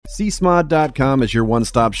CSMOD.com is your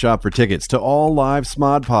one-stop shop for tickets to all live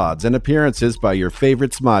Smod Pods and appearances by your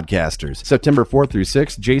favorite Smodcasters. September 4th through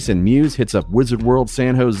 6th, Jason Mewes hits up Wizard World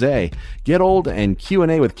San Jose. Get Old and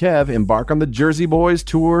Q&A with Kev embark on the Jersey Boys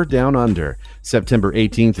Tour Down Under. September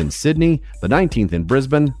 18th in Sydney, the 19th in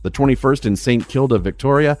Brisbane, the 21st in St. Kilda,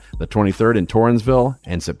 Victoria, the 23rd in Torrensville,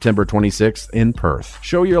 and September 26th in Perth.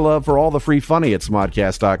 Show your love for all the free funny at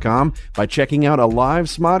Smodcast.com by checking out a live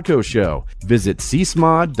Smodco show. Visit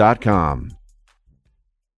csmod.com.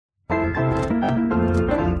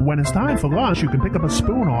 When it's time for lunch, you can pick up a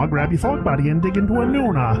spoon or grab your fork buddy and dig into a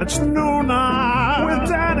Nooner. It's Nooner with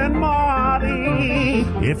Dan and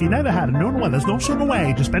Marty. If you never had a Nooner, well, there's no sooner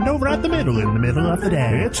way. Just bend over at the middle in the middle of the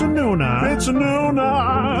day. It's a Nooner. It's a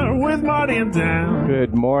Nooner with Marty and Dan.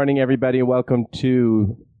 Good morning, everybody, and welcome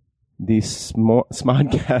to the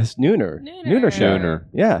Smodcast Nooner Show. Nooner.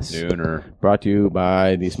 Yes. Nooner. Brought to you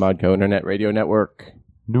by the Smodco Internet Radio Network.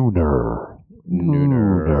 Nooner.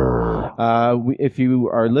 If you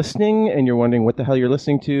are listening and you're wondering what the hell you're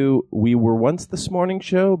listening to, we were once the This Morning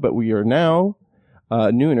Show, but we are now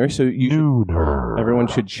Nooner. So everyone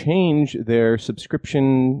should change their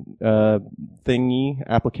subscription thingy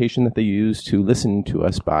application that they use to listen to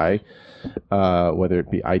us by, whether it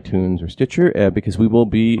be iTunes or Stitcher, because we will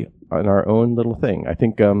be on our own little thing. I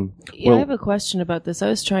think. I have a question about this. I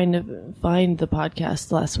was trying to find the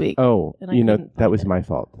podcast last week. Oh, that was my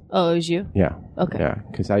fault. Oh, it was you? Yeah. Okay. Yeah,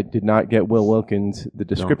 because I did not get Will Wilkins the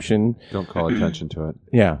description. Don't call attention to it.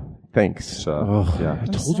 Yeah. Thanks. So, yeah. I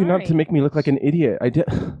told you not to make me look like an idiot. I did.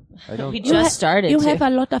 I don't. We just started. You have a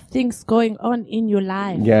lot of things going on in your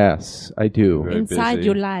life. Yes, I do. Very Inside busy.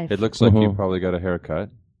 your life. It looks like you probably got a haircut.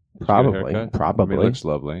 Did you get a haircut? Probably. I mean, it looks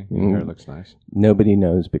lovely. Your hair looks nice. Nobody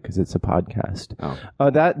knows because it's a podcast. Oh.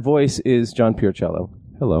 That voice is John Piercello.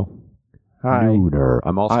 Hello. Hi. Nooner.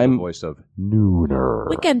 I'm also the voice of Nooner.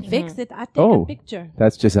 We can fix it. I'll take a picture.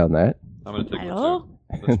 That's Giselle Nat. I'm going to take Hello? one too.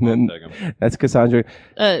 And then that's Cassandra.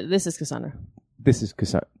 This is Cassandra. This is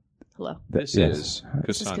Cassandra. Hello. This yes. is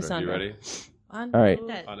Cassandra. Cassandra. You ready? All right.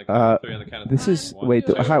 On the count of three, on the count of This three. is One, wait.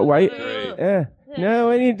 two, Why? three. No,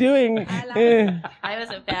 what are you doing? I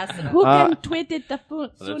wasn't fast enough. Who can tweet it the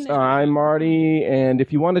I'm Marty, and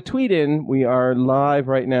if you want to tweet in, we are live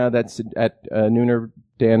right now. That's at Nooner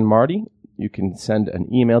Dan Marty. You can send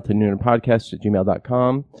an email to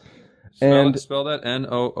noonerpodcast@gmail.com. Spell that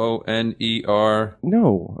Nooner.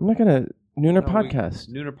 No, I'm not gonna Nooner Podcast.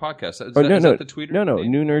 Nooner Podcast. Is Oh, that, is that the tweeter? No,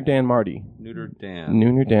 name? Nooner Dan Marty. Nooner Dan.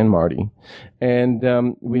 Nooner Dan Marty, and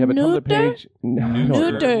we have a Tumblr page.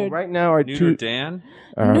 Neuter. Right now, our Nooner Dan?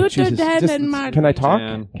 Neuter Jesus, Dan just- and Marty. Can I talk?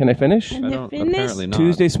 Dan. Can I finish? I Can you don't. finish? Apparently not.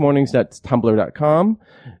 Tuesdays mornings. That's tumblr.com.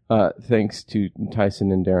 Thanks to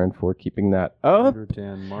Tyson and Darren for keeping that up. Nooner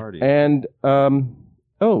Dan Marty. And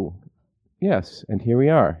yes, and here we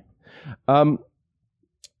are.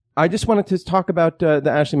 I just wanted to talk about the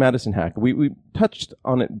Ashley Madison hack. We touched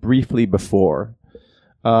on it briefly before.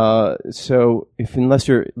 So unless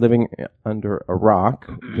you're living under a rock,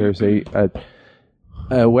 there's a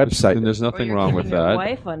website. And there's nothing wrong with Your that.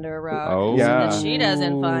 wife under a rock. Oh. Yeah. So that she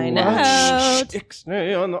doesn't find Ooh.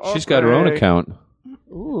 out. She's got her own account.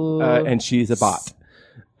 Ooh. And she's a bot.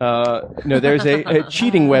 No, there's a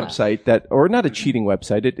cheating website or not a cheating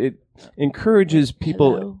website. It encourages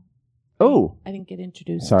people. Hello. Oh, I didn't get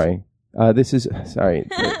introduced. sorry. Sorry.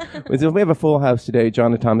 We have a full house today.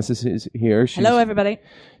 Jonna Thomas is here. Hello, everybody.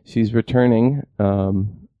 She's returning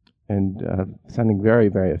and sounding very,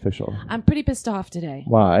 very official. I'm pretty pissed off today.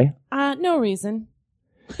 Why? No reason.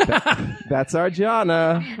 That's our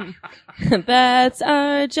Jonna. That's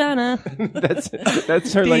our Jonna.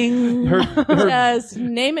 That's her her Just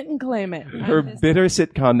name it and claim it. her bitter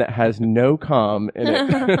sitcom that has no calm in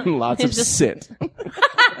it. Lots of It's just- sit.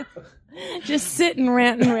 Just sit and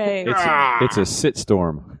rant and rave. It's a sit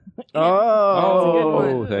storm.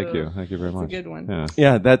 Oh, Thank you. Thank you very much. a good one. Yeah.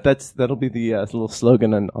 yeah. That'll be the little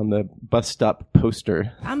slogan on the bus stop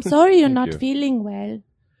poster. I'm sorry you're Thank not you. feeling well.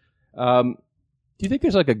 Do you think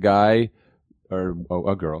there's like a guy or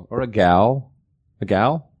a girl or a gal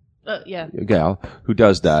Yeah. a gal who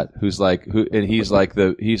does that? Who's like he's like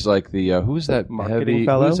the who's that Marketing heavy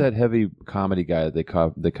fellow? Who's that heavy comedy guy that they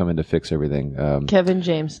come in to fix everything? Kevin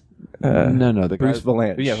James. No, the Bruce guy,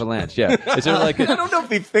 Valanche. Yeah, Valanche. Yeah. Is there like I don't know if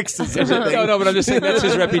he fixes no, but I'm just saying that's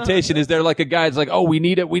his reputation. Is there like a guy that's like, oh, we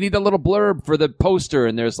need a little blurb for the poster,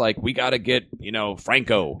 and there's like, we got to get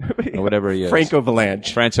Franco or whatever he is, Franco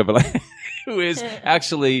Valanche. Franco Valanche, who is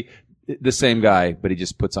actually the same guy, but he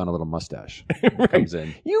just puts on a little mustache. Comes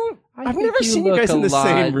in. I've think never you seen you look guys in a the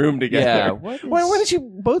same lot- room together. Yeah, Why don't you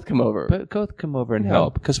both come over? But come over and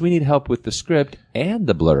help because we need help with the script and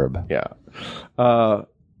the blurb. Yeah.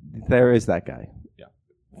 there is that guy. Yeah.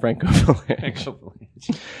 Franco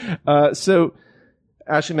Falange. So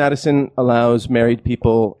Ashley Madison allows married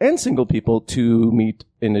people and single people to meet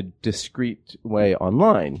in a discreet way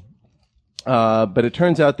online. But it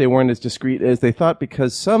turns out they weren't as discreet as they thought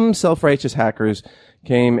because some self-righteous hackers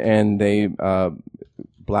came and they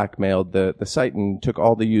blackmailed the site and took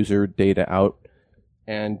all the user data out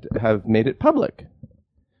and have made it public.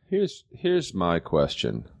 Here's my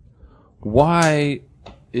question. Why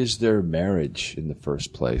is there marriage in the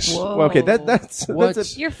first place? Whoa. Well, okay, that's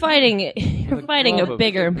You're fighting a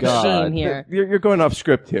bigger machine here. you're going off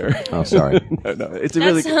script here. Oh, sorry. No, it's a That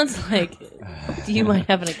really sounds like you might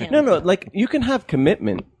have an account. no. Like you can have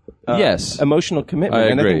commitment. Yes. Emotional commitment, I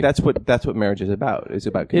and I agree. think that's what marriage is about. It's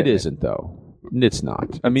about It commitment. isn't, though. It's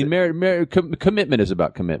not. I mean, commitment is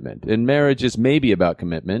about commitment, and marriage is maybe about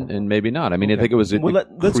commitment, and maybe not. I mean, I think it was Well,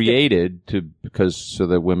 let's created so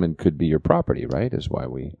that women could be your property, right? Is why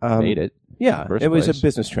we made it. Yeah, First it was place. a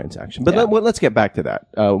business transaction. But Yeah. let's get back to that.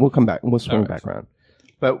 We'll come back. We'll swing back around.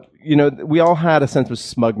 But, we all had a sense of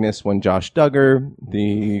smugness when Josh Duggar,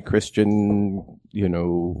 the Christian,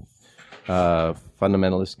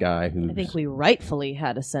 fundamentalist guy who... I think we rightfully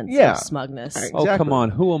had a sense Yeah. of smugness. Right. Oh, Exactly. come on.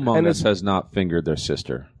 Who among And us it's- has not fingered their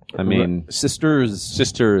sister? I mean, sisters.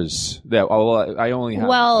 sisters. Yeah, I only have I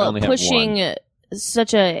Well, only have pushing one.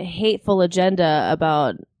 such a hateful agenda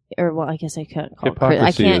about, or well, I guess I can't call. Hypocrisy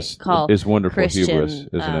I can't call is wonderful Christian hubris,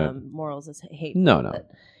 isn't it? morals as hateful. No.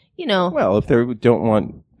 But, Well, if they don't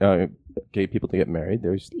want gay people to get married,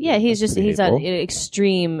 there's... yeah, he's that's pretty he's got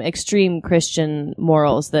hateful. extreme Christian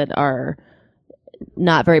morals that are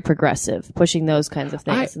not very progressive, pushing those kinds of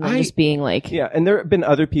things, and then just being like, Yeah, and there have been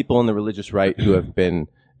other people on the religious right who have been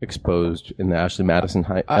exposed in the Ashley Madison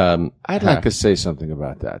I'd like to say something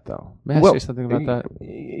about that, though. May I say something about that?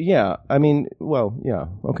 Yeah, I mean, well, yeah.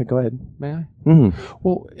 Okay, go ahead. May I? Mm-hmm.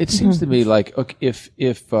 Well, it seems to me like okay, if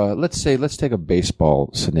let's take a baseball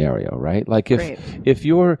scenario, right? Like if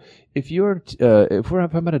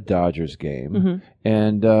I'm at a Dodgers game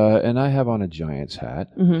and I have on a Giants hat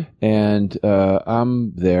and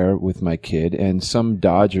I'm there with my kid and some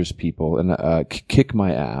Dodgers people and kick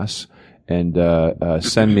my ass and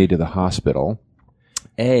send me to the hospital.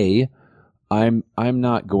 I'm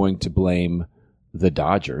not going to blame the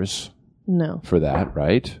Dodgers no. for that,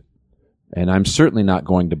 right? And I'm certainly not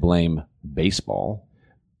going to blame baseball,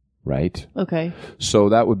 right? Okay. So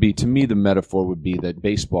that would be, to me, the metaphor would be that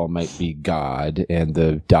baseball might be God and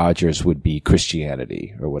the Dodgers would be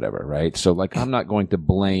Christianity or whatever, right? So, like, I'm not going to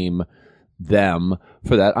blame them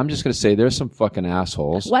for that. I'm just going to say there's some fucking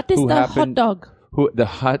assholes. What is who the happen- hot dog? The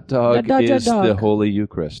hot dog The Dodger is dog. the Holy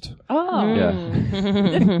Eucharist. Oh.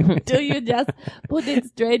 Yeah. Do you just put it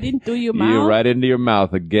straight into your mouth? You right into your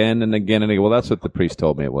mouth again and again and again. Well, that's what the priest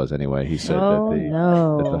told me it was anyway. He said Oh,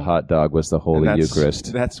 that the hot dog was the Holy And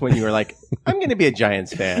Eucharist. That's when you were like, I'm going to be a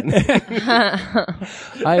Giants fan.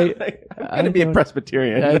 I'm going to be a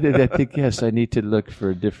Presbyterian. I think, yes, I need to look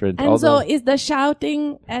for different. And although, so is the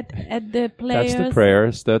shouting at the players? that's the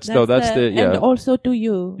prayers. That's the And also to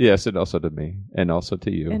you. Yes, and also to me, and also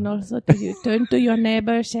to you. And also to you. Turn to your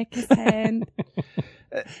neighbor, shake his hand.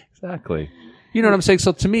 Exactly. You know what I'm saying?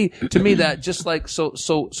 So to me, that just like so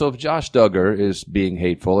if Josh Duggar is being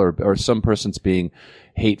hateful or some person's being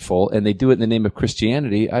hateful and they do it in the name of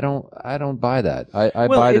Christianity, I don't buy that. I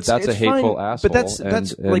buy that that's a hateful fine, asshole. But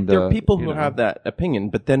that's like there are people who have that opinion,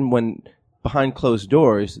 but then when behind closed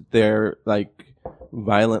doors they're like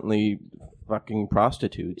violently fucking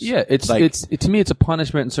prostitutes. Yeah, it's like, to me it's a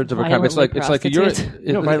punishment in search of a crime. It's like you're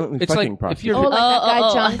violently it's fucking like if prostitutes. you're Oh, like that guy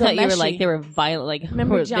I John thought you were Gomeshi. like they were violent, like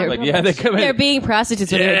Remember John they're, Gomeshi? yeah, they come in. they're being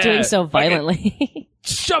prostitutes, but they're Yeah. doing so violently.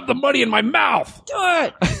 Shove the money in my mouth.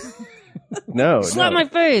 no, Slap my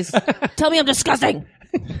face. Tell me I'm disgusting.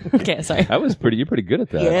 Okay, sorry. That was pretty. You're pretty good at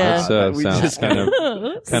that. Yeah. That We sounds just- kind of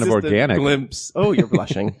Just a organic. glimpse. Oh, you're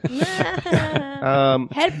blushing. Help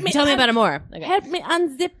me. Tell me about it more. Okay. Help me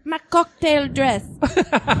unzip my cocktail dress.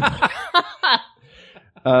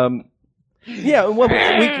 Yeah, well,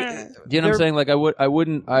 You know what I'm saying? Like I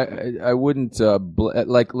wouldn't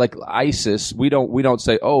like ISIS. We don't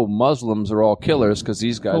say, oh, Muslims are all killers because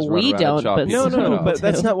these guys Well, run we around don't, and chop but people no, up. but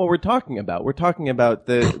that's not what we're talking about. We're talking about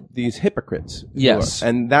these hypocrites. Yes.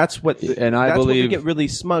 and that's what. And I that's what we believe- get really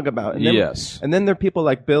smug about. And then, Yes. and then there are people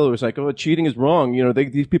like Bill who's like, "Oh, cheating is wrong. You know,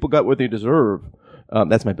 these people got what they deserve."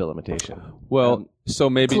 That's my Bill imitation. Well, so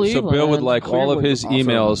Bill would Cleveland. like all of Cleveland his also.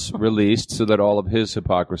 emails released so that all of his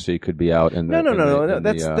hypocrisy could be out. In the, No.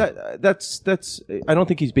 That's. I don't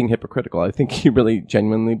think he's being hypocritical. I think he really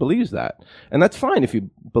genuinely believes that, and that's fine if you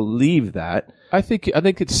believe that. I think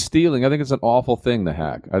it's stealing. I think it's an awful thing to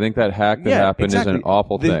hack. I think that hack that happened exactly. is an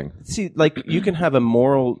awful thing. See, like you can have a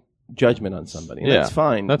moral judgment on somebody. And Yeah, that's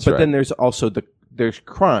fine. that's but right. then there's also there's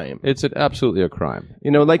crime. It's absolutely a crime.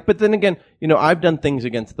 But then again, I've done things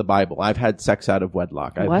against the Bible. I've had sex out of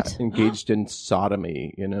wedlock. I've What? engaged in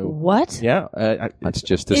sodomy. What? Yeah. That's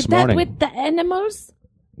just this Is morning. that with the animals?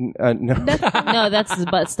 No. No, that's his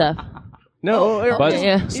butt stuff. No. Butt,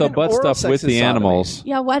 Yeah. So Even butt oral stuff sex with is the sodomy. animals.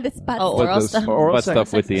 Yeah, what is butt? Oh, But oral the stuff. Oral butt sex.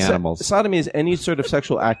 stuff with the animals. Sodomy is any sort of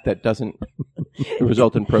sexual act that doesn't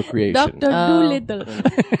result in procreation. Dr. Oh. Doolittle.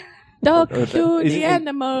 Talk to Is the it-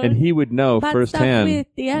 animals. And he would know Butt stuff firsthand with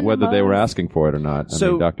the whether they were animals. asking for it or not.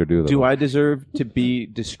 So, Dr. Doolittle. do I deserve to be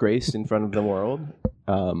disgraced in front of the world?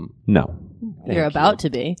 No, You're about to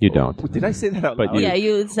be. you don't. Did I say that out But loud? you- Yeah,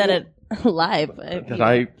 you said it live. Did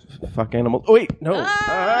I fuck animals? Oh, wait, no.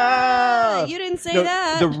 You didn't say No,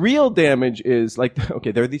 that. the real damage is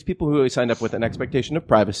okay, there are these people who signed up with an expectation of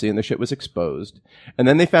privacy and their shit was exposed. And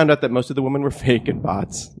then they found out that most of the women were fake and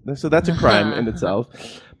bots. So that's a crime in itself.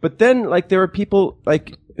 But then, there are people,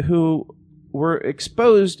 who were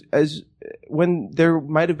exposed as when there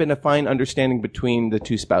might have been a fine understanding between the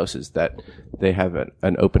two spouses that they have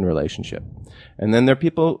an open relationship. And then there are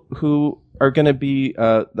people who are going to be,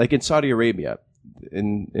 in Saudi Arabia,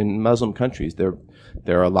 in Muslim countries, there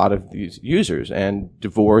are a lot of these users, and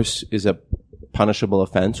divorce is a punishable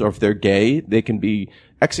offense, or if they're gay, they can be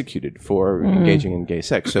executed for engaging in gay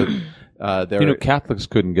sex. So, Catholics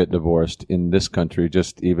couldn't get divorced in this country,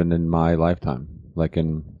 just even in my lifetime.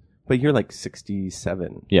 but you're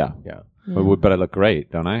 67. Yeah. Yeah. But I look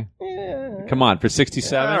great, don't I? Come on, for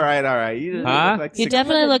 67? All right. You Huh? look like You 60.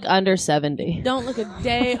 definitely look under 70. Don't look a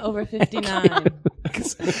day over 59.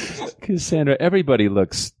 Cassandra, everybody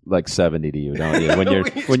looks like 70 to you, don't you? When I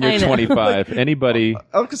you're know. 25. Anybody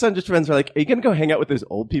All Cassandra's friends are like, are you going to go hang out with those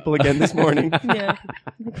old people again this morning? Yeah.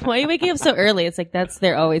 Why are you waking up so early? It's like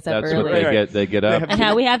they're always up that's early. what they Right. get. They get up. And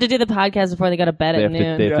how we have to do the podcast before they go to bed They at have to,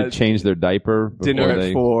 noon. they have Yeah. to change their diaper before Dinner they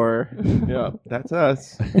at 4. Yeah, that's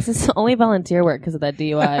us. This is only volunteer work because of that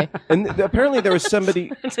DUI. And apparently there was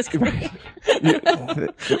somebody, Just kidding.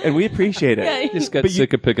 and we appreciate it. just got But you-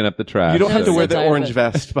 sick of picking up the trash. You don't have to I'm wear so the tired of orange it.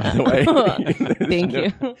 vest, by the way. Thank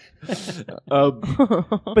you.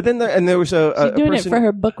 But then there was a She's doing person, it for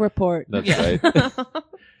her book report. That's right.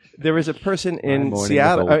 there was a person in morning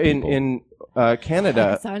Seattle, with old in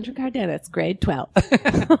Canada. Sandra Cardenas, grade 12.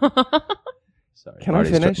 Sorry. Can I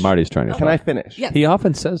finish? Marty's trying to Can I finish? Yeah. He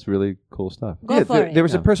often says really cool stuff. Go for it. there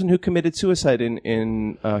was a Yeah. person who committed suicide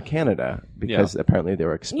in Canada because apparently they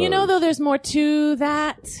were exposed. You know, though, there's more to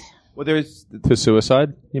that. Well, there's To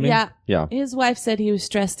suicide, you mean? Yeah. Yeah. His wife said he was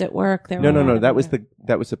stressed at work. There no. were That was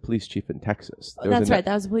the police chief in Texas. There was That's a- right.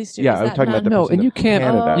 That was a police chief. Yeah, Is I was that talking about not- the No, person and you in can't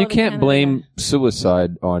Canada. you can't Canada. blame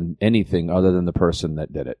suicide on anything other than the person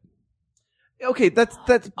that did it. Okay, that's.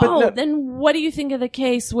 But Oh, no- then what do you think of the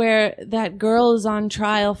case where that girl is on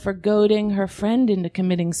trial for goading her friend into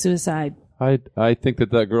committing suicide? I think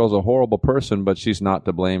that girl's a horrible person, but she's not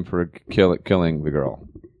to blame for killing the girl.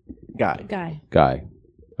 guy. Guy.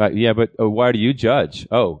 Yeah, but why do you judge?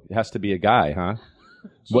 Oh, it has to be a guy, huh?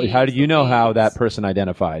 How do you know how that person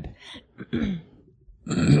identified?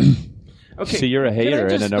 Okay, See, you're a hater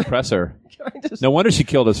and an oppressor. I just No wonder she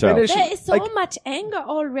killed herself. finish? There is so Like- much anger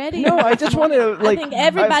already. No, I just want to I think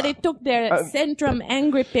everybody took their Centrum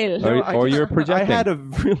angry pill. Or you're projecting. I had a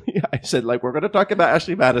really. I said we're going to talk about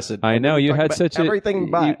Ashley Madison. I know you Talk had about such a. everything,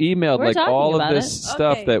 but you emailed We're talking all of about this it.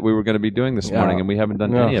 stuff Okay. that we were going to be doing this Yeah. morning, and we haven't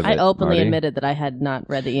done Yeah. any of it. I openly Marty. admitted that I had not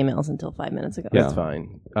read the emails until 5 minutes ago. that's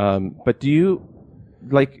fine. But do you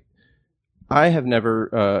I have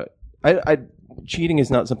never. Cheating is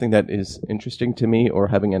not something that is interesting to me, or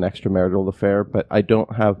having an extramarital affair, but I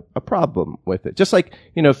don't have a problem with it. Just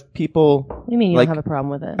if people. What do you mean you Like, don't have a problem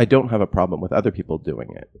with it? I don't have a problem with other people doing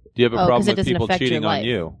it. Do you have a Oh, 'cause problem it with doesn't people affect your cheating on life.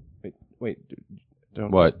 you? Wait,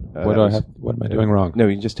 don't. What? What do I have? What am I doing wrong? No,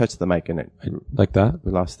 you just touched the mic and it. Like that?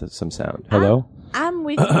 We lost some sound. Hello? I'm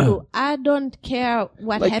with you. I don't care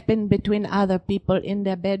what happened between other people in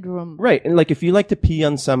their bedroom. Right, and if you like to pee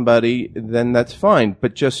on somebody, then that's fine,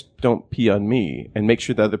 but just don't pee on me, and make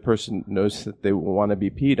sure the other person knows that they want to be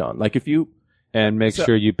peed on. If you And make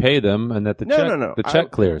sure you pay them and that the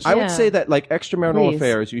check clears. I would Yeah. say that extramarital Please.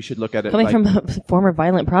 affairs, you should look at it Coming from a former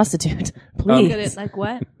violent prostitute. Look Please. at it like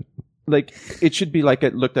what? it should be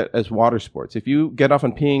looked at as water sports. If you get off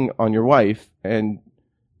on peeing on your wife and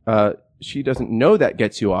she doesn't know that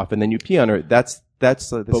gets you off, and then you pee on her, that's the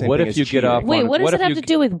same what thing if as you get cheating. off Wait, on- what does what it if have you to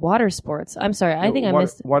do with water sports? I'm sorry. I think I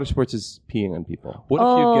missed. Water sports is peeing on people. What if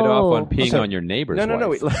you get off on Oh. peeing So- on your neighbor's No.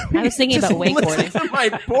 wife? Wait, I was thinking about wakeboarding. Listen to my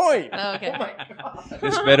point. Oh, okay.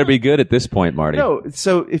 This better be good at this point, Marty. No,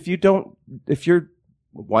 so if your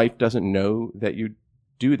wife doesn't know that you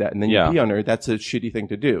do that and then Yeah. you pee on her, that's a shitty thing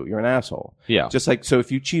to do. You're an asshole. Yeah. Just like, so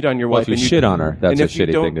if you cheat on your Well, wife if you and shit on her, that's and a if you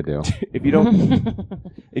shitty don't- thing to do. If you don't,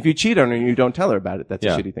 if you cheat on her and you don't tell her about it, that's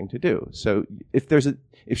Yeah. a shitty thing to do. So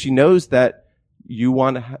if she knows that you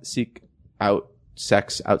want to seek out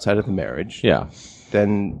sex outside of the marriage, Yeah.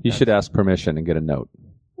 then You should ask permission and get a note.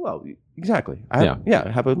 well, exactly.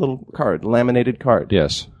 Have a little card, laminated card.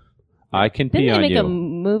 Yes. I can Didn't pee they on make you. a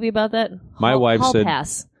movie about that? My wife Hall said-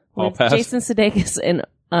 Pass. Hall With Pass? Jason Sudeikis and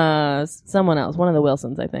someone else, one of the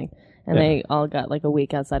Wilsons, I think. And Yeah. they all got like a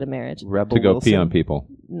week outside of marriage. Rebel to go Wilson. pee on people.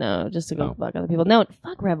 No, just to go Oh. fuck other people. No,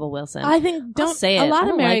 fuck Rebel Wilson. I think I'll don't say a it. lot I of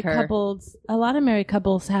don't married like her. couples. A lot of married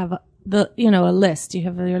couples have a list. You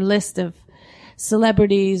have your list of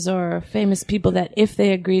celebrities or famous people that if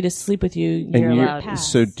they agree to sleep with you, And you're you- allowed to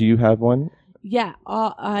pass. So do you have one? Yeah,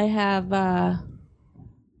 I have.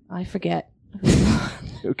 I forget.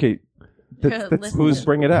 Okay. Listen Who's to-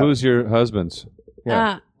 bring it up? Who's your husband's?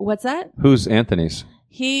 Yeah. What's that? Who's Anthony's?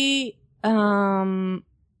 He.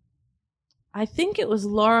 I think it was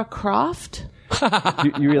Laura Croft.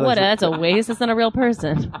 you realize What? That's a waste. That's not a real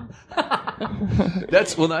person.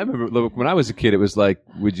 That's I remember look, when I was a kid. It was like,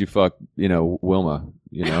 would you fuck, Wilma?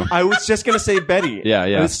 I was just gonna say Betty. Yeah.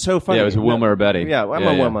 It was so funny. Yeah, it was Wilma or Betty. Yeah, I'm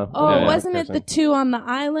a Wilma. Oh, Yeah, yeah. wasn't it the two on the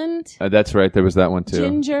island? That's right. There was that one too.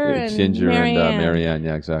 Ginger Yeah, and Ginger and Marianne. Marianne.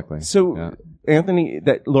 Yeah, exactly. So Yeah. Anthony,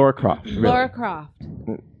 that Laura Croft. Laura Croft.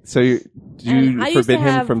 So do And I you used to forbid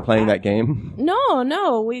him have- from playing that game?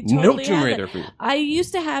 No, we totally No Tomb had Raider it. for you. I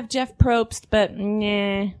used to have Jeff Probst, but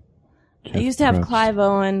nah. I used to have Probst. Clive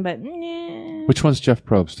Owen, but nah. Which one's Jeff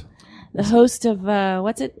Probst? The host of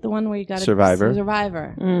what's it? The one where you got Survivor.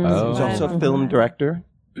 Survivor. Oh. He's also a film director.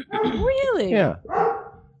 Really? Yeah.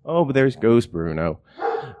 Oh, but there's goes Bruno.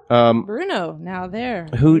 Bruno. Now there.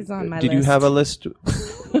 Who He's on my did list. you have a list?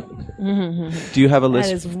 Do you have a That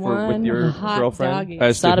list is with one your hot girlfriend? doggy.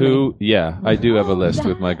 As to Sodomy. who? Yeah, I do have a list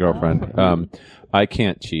with my girlfriend. I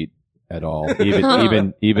can't cheat at all,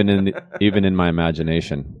 even in my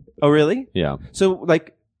imagination. Oh, really? Yeah. So,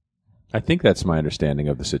 like, I think that's my understanding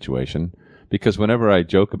of the situation, because whenever I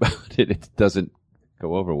joke about it, it doesn't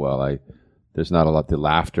go over well. There's not a lot of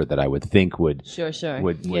laughter that I would think would Sure.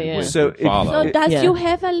 would So if- follow. So does Yeah. you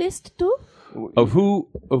have a list too? of who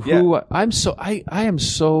Yeah. I'm so I am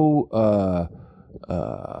so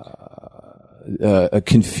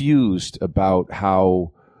confused about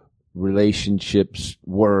how relationships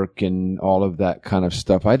work and all of that kind of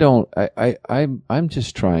stuff. I'm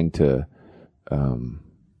just trying to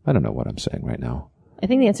I don't know what I'm saying right now. I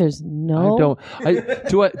think the answer is no.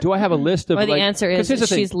 Do I have a list of Or the like, answer 'cause is here's the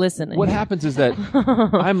thing. she's listening. What happens is that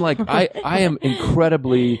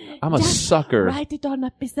I'm a sucker. Write it on a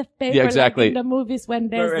piece of paper. Yeah, exactly. Like in the movies when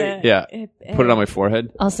there's a Yeah. Put it on my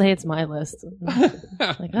forehead. I'll say it's my list.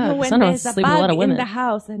 Like, oh, when I don't there's a sleep with a lot bug of in women. the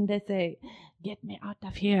house and they say, "Get me out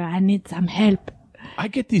of here! I need some help." I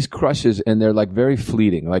get these crushes and they're like very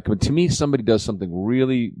fleeting. Like when, to me, somebody does something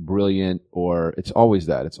really brilliant, or it's always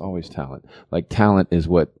that. It's always talent. Like talent is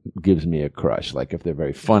what gives me a crush. Like if they're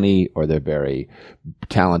very funny or they're very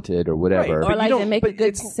talented or whatever. Right, Or But you like don't- they make but a good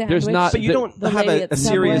it's- sandwich. there's not- but you don't The have lady a at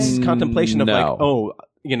serious Subway. contemplation of No. like, oh,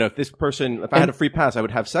 if this person, if I had a free pass, I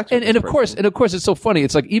would have sex with And this of course, it's so funny.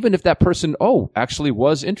 It's like, even if that person, actually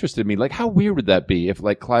was interested in me, like how weird would that be if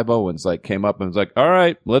like Clive Owens like came up and was like, all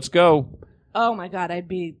right, let's go. Oh my god, I'd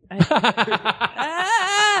be.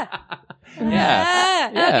 Yeah.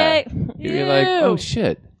 Okay. You'd be like, oh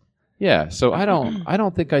shit. Yeah. So I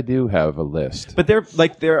don't think I do have a list. But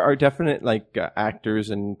there are definite actors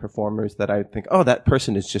and performers that I think, oh, that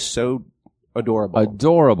person is just so adorable.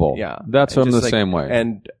 Adorable. Yeah, That's I'm Just the same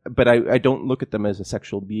way. But I don't look at them as a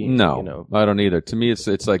sexual being. No, you know. I don't either. To me, it's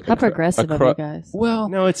like How progressive of you guys. Well,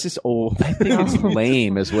 No, it's just old. I think it's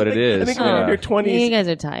lame, is what it is. I think when you're in your You 20s, guys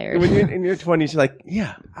are tired. when you're in your 20s, you're like,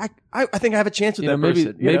 yeah, I think I have a chance with You know, that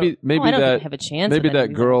person. you know? maybe I don't that have a chance maybe with any of that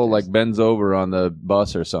these girl actors. like bends over on the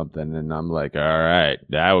bus or something, and I'm like, all right,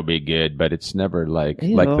 that would be good, but it's never like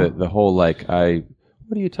Ew. the whole like I.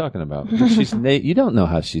 What are you talking about? She's you don't know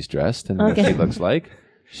how she's dressed and what Okay. she looks like.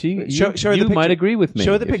 You Show her the might picture. agree with me.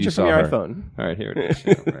 Show the if you picture saw from your her. iPhone. All right, here it is.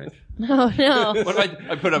 Yeah, right. No, no. What if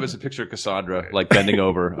I put up as a picture of Cassandra, like bending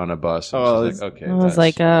over on a bus? And Oh, she's like, okay. I was that's-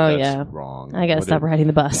 like, oh, that's yeah. wrong. I gotta What stop did- riding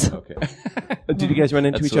the bus. Okay. Did you guys run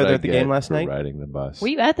into That's each what other I at the get game last for night? riding the bus. Were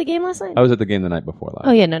you at the game last night? I was at the game the night before last.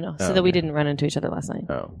 Oh yeah, no. So Oh, that we okay. didn't run into each other last night.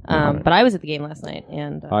 Oh. But I was at the game last night,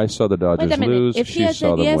 and I saw the Dodgers Wait a minute. lose. If She he had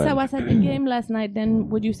saw said them yes, win. I was at the game last night, then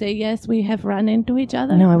would you say yes? We have run into each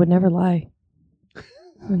other. no, I would never lie.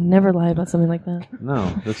 I would never lie about something like that.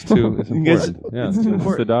 No, that's too. It's You guys- important. Yeah, It's too it's the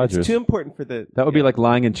important. Dodgers. It's too important for the. That would be like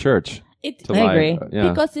lying in church. It, To I lie. agree. Yeah.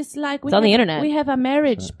 Because it's like It's on the internet. We have a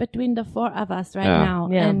marriage between the four of us right Yeah. now,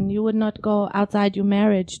 Yeah. and you would not go outside your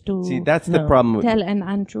marriage to See, that's the No. problem. With, tell an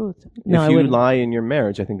untruth. No, I if you wouldn't. lie in your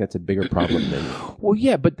marriage, I think that's a bigger problem than. Well,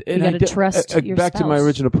 yeah, but and gotta I trust your back to my spouse.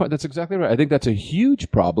 original point. That's exactly right. I think that's a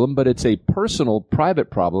huge problem, but it's a personal,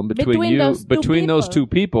 private problem Between those two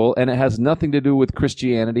people, and it has nothing to do with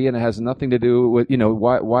Christianity, and it has nothing to do with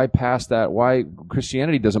why past that? Why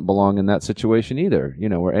Christianity doesn't belong in that situation either?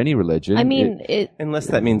 Or any religion. I mean, Unless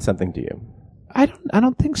that means something to you. I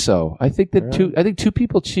don't think so. I think that two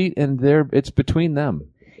people cheat, and it's between them.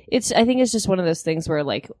 I think it's just one of those things where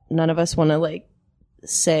like none of us want to like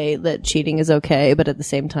say that cheating is okay, but at the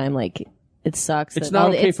same time, like it sucks. It's that not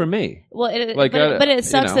all the- okay for me. Well, Like, but it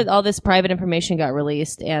sucks you know. that all this private information got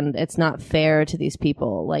released, and it's not fair to these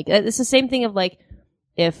people. Like, it's the same thing of like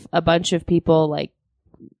if a bunch of people like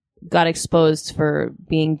got exposed for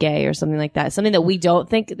being gay or something like that, something that we don't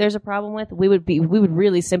think there's a problem with, we would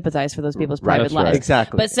really sympathize for those people's private that's right. lives.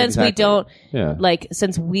 Exactly. But since we Exactly. don't, Yeah,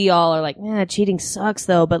 since we all are like, cheating sucks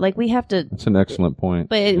though, but like we have to. that's an excellent point.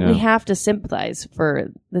 But Yeah. we have to sympathize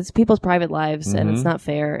for this people's private lives, and Mm-hmm. it's not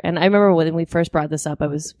fair. And I remember when we first brought this up, I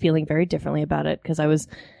was feeling very differently about it because I was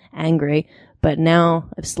angry. But now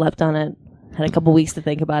I've slept on it, had a couple weeks to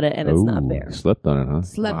think about it, and it's not Ooh, fair. Slept on it, huh?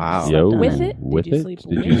 Slept, Wow. slept Yo, with it. with Did you it? sleep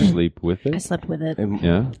Did with you it? sleep with I it? slept with it. And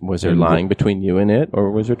Yeah. Was there And lying between you and it,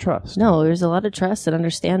 or was there trust? No, there's a lot of trust and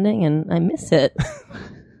understanding, and I miss it.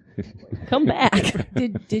 Come back.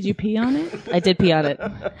 Did you pee on it? I did pee on it.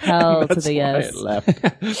 Hell to the yes. It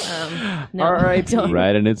left. No, R.I.P. don't.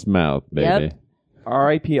 Right in its mouth, baby. Yep.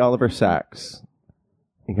 R.I.P. Oliver Sacks.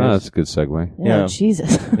 You Oh, guys- that's a good segue. Yeah, Yeah.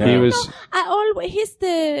 Jesus. Yeah. He was. I always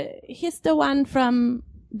he's the one from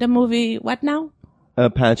the movie. What now?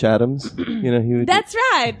 Patch Adams. He would. That's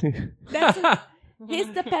right. He's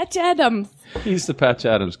the Patch Adams. He's the Patch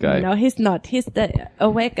Adams guy. No, he's not. He's the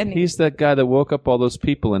Awakening. He's that guy that woke up all those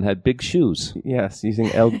people and had big shoes. Yes, using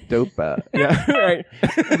El Dopa. Yeah, right.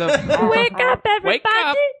 Wake up,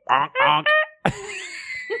 everybody!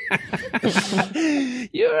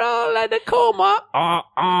 You're all in a coma.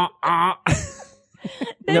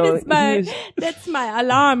 That's my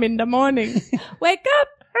alarm in the morning. Wake up!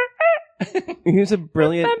 He was a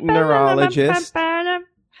brilliant neurologist.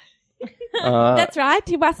 That's right.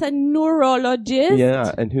 He was a neurologist.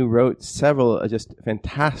 Yeah, and who wrote several just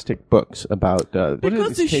fantastic books about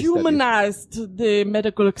Because he these case humanized the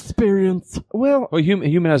medical experience. studies. Well, Well,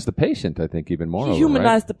 humanize the patient, I think, even more. He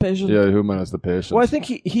humanized the patient. Yeah, humanize the patient. I think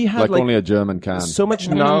he had like only a German can. so much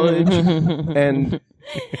knowledge and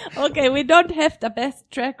Okay, we don't have the best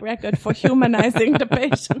track record for humanizing the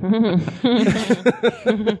patient.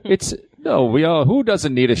 It's no, who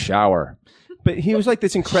doesn't need a shower? but he was like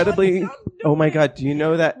this incredibly. Oh my God! Do you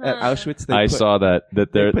know that at Auschwitz I saw that they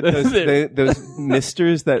there. put those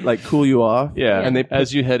misters that like cool you off. Yeah, and they put,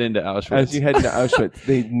 as you head into Auschwitz. as you head into Auschwitz,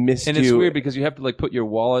 they mist and you. it's weird because you have to like put your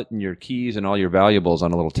wallet and your keys and all your valuables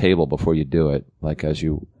on a little table before you do it. Like as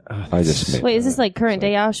you, I just Wait, is this like current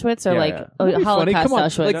day Auschwitz or Yeah, like yeah. oh, Holocaust Come on.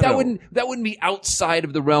 Auschwitz? Like that wouldn't be outside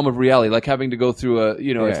of the realm of reality. Like having to go through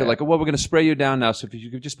if they're like, well, we're going to spray you down now. So if you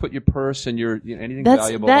could just put your purse and your anything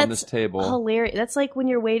valuable on this table. Hilarious. That's like when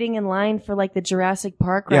you're waiting in line for like the Jurassic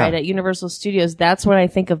Park Yeah. ride at Universal Studios. That's when I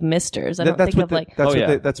think of misters. I don't that's think what of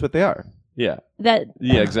like that's what they are. Yeah. that.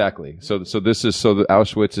 Yeah, exactly. So the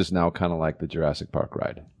Auschwitz is now kind of like the Jurassic Park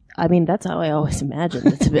ride. I mean, that's how I always imagined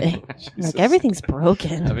it to be. Like everything's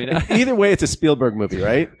broken. I mean, Either way, it's a Spielberg movie,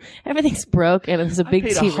 right? Everything's broken. And there's a big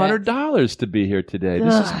paid T-Rex. $100 to be here today.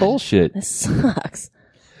 This is Ugh. bullshit. This sucks.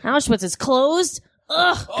 Auschwitz is closed.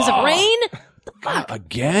 Ugh, because of rain.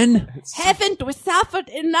 Again? Haven't we suffered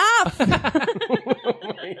enough?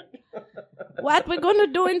 What we're gonna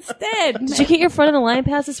do instead? Did you get your front of the line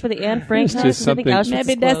passes for the Anne Frank It's house? just I think something- Auschwitz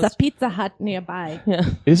Maybe is there's a closed. Pizza Hut nearby. Yeah.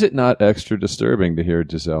 Is it not extra disturbing to hear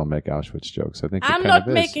Giselle make Auschwitz jokes? I think it I'm kind not of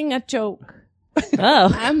is. making a joke.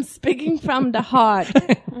 Oh. I'm speaking from the heart.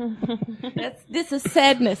 This is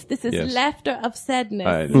sadness. This is Yes. laughter of sadness.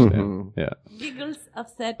 I understand. Yeah. Giggles of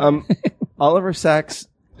sadness. Oliver Sacks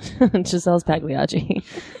Giselle's Pagliacci.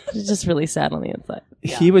 She's just really sad on the inside.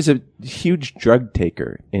 He was a huge drug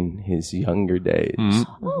taker in his younger days.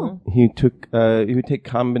 Oh. He would take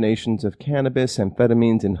combinations of cannabis,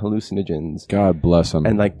 amphetamines, and hallucinogens. God bless him.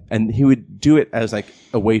 And he would do it as like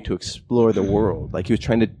a way to explore the world. Like he was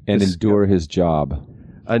trying to endure his job.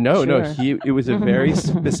 No, Sure. it was a very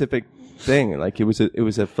specific thing. Like it was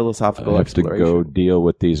a philosophical I have to exploration. go deal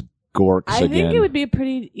with these gorks I again. think it would be a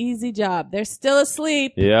pretty easy job. They're still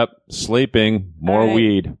asleep. Yep, sleeping, more All right.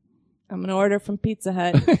 weed. I'm going to order from Pizza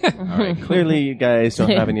Hut. All right, clearly you guys don't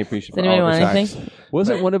have any appreciation Does for anybody Oliver want Sacks. anything?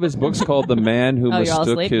 Wasn't one of his books called "The Man Who Oh, you're all Mistook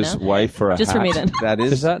asleep His now? Wife for a Just Hat"? for me then. That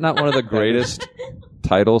Is that not one of the greatest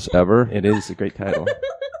titles ever? It is a great title.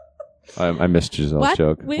 I missed Giselle's What?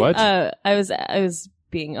 joke. We- What? I was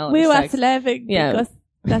being all We were sex. laughing Yeah. because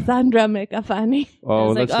Cassandra make a funny. I oh,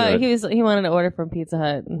 was like, let's hear it. he wanted to order from Pizza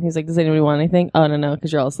Hut, and he's like, "Does anybody want anything?" Oh no,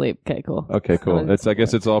 because you're all asleep. Okay, cool. Okay, cool. I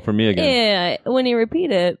guess it's all for me again. Yeah, when you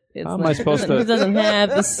repeat it, it's How am like, I supposed to- it doesn't have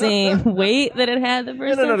the same weight that it had the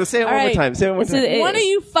first time. Say it All one more right. time. Say it one more So time. One of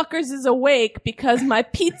you fuckers is awake because my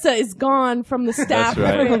pizza is gone from the staff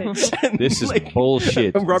That's right. fridge. This is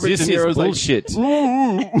bullshit. Robert This De Niro's is like, bullshit.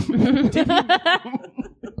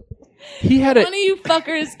 He had One of you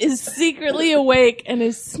fuckers is secretly awake and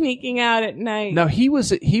is sneaking out at night. Now he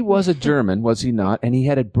was a German, was he not? And he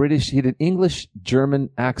had an English German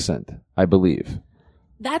accent, I believe.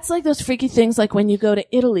 That's like those freaky things like when you go to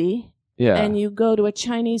Italy Yeah. and you go to a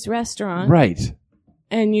Chinese restaurant Right.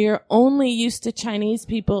 and you're only used to Chinese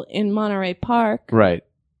people in Monterey Park Right.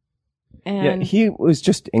 Yeah, and he was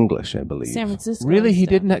just English, I believe. San Francisco. Really, and he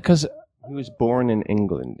stuff. didn't because He was born in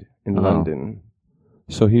England, in Oh. London.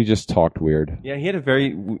 so he just talked weird. Yeah, he had a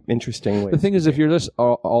very interesting way. The thing is, if you're just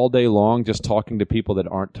all day long just talking to people that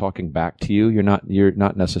aren't talking back to you, you're not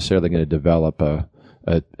necessarily going to develop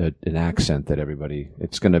an accent that everybody.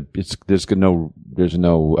 There's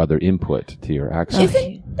no other input to your accent.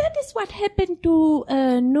 That is what happened to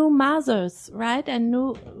new mothers, right? And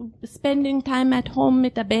new spending time at home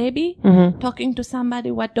with a baby, talking to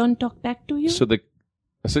somebody what don't talk back to you. So they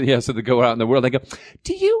go out in the world. They go,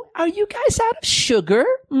 are you guys out of sugar?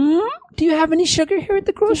 Do you have any sugar here at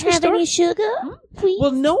the grocery store? sugar? Please.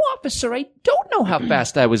 Well, no, officer. I don't know how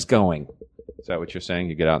fast I was going. Is that what you're saying?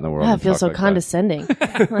 You get out in the world. Oh, it and feels talk so like that? condescending.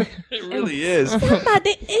 It really is.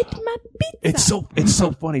 Somebody ate my pizza. It's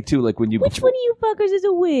so funny too. Like when you Which one of you fuckers is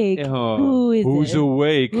awake? Who is who's it?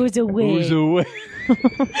 awake? Who's awake? Who's awake?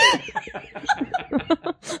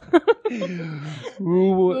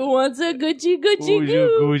 Who wants a Gucci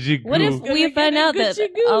goo? What if we Gonna found get a out that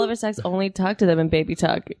Gucci goo. Oliver Sacks only talked to them in baby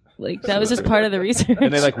talk? Like that was just part of the research.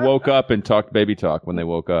 And they like woke up and talked baby talk when they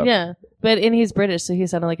woke up. yeah, and he's British, so he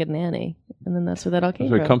sounded like a nanny, and then that's where that all came It's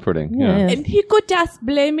very from. comforting. Yeah, Yeah. yeah. And he could just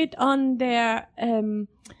blame it on their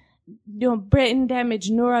brain damage,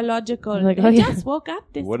 neurological. Like, They oh, yeah. just woke up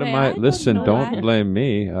this What way. am I? Listen, know don't why. blame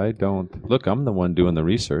me. I don't. Look, I'm the one doing the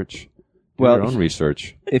research. Do Well, your own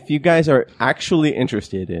research. If you guys are actually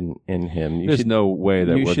interested in him, you There's should no way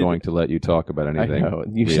that you we're should- going to let you talk about I anything. know.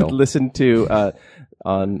 You real. should listen to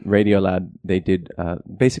on Radiolab. They did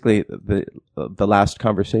basically the last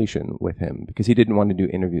conversation with him because he didn't want to do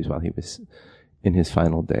interviews while he was in his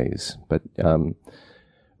final days. But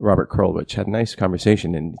Robert Krulwich had a nice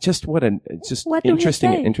conversation and just what do he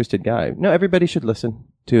interesting, say? interested guy. No, everybody should listen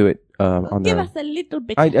to it on Give their. us a little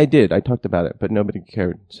bit. I did. I talked about it, but nobody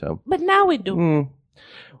cared. So, But now we do. I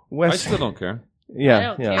Wes, still don't care. yeah, I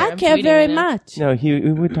don't yeah. care. I I'm care tweeting very right now. much. No, he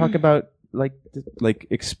would talk about like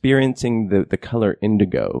experiencing the color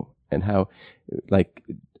indigo and how like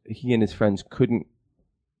he and his friends couldn't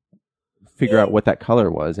figure out what that color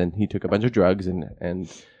was, and he took a bunch of drugs and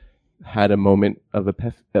had a moment of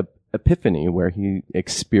epiphany where he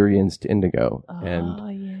experienced indigo and Oh,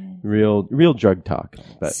 yeah. real drug talk.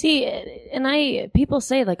 But See, and people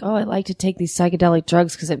say like, oh, I like to take these psychedelic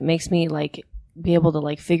drugs because it makes me like be able to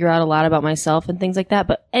like figure out a lot about myself and things like that.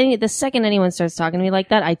 But the second anyone starts talking to me like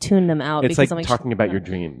that, I tune them out. it's because like I'm like talking about your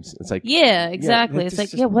dreams. It's like Yeah, exactly. it's It's like,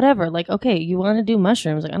 just- yeah, whatever. Like, okay, you want to do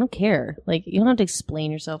mushrooms? Like, I don't care. Like, you don't have to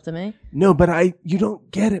explain yourself to me. No, but you don't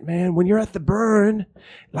get it, man. When you're at the burn,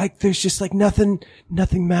 like there's just like nothing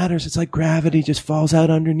matters. It's like gravity just falls out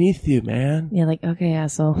underneath you, man. Yeah, like, okay,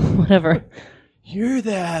 asshole, whatever. You're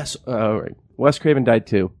the ass. Oh, right. Wes Craven died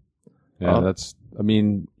too. Yeah, that's. I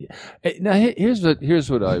mean, now here's what I. Your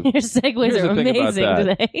segues Here's are the thing about amazing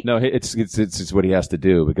that. today. No, it's what he has to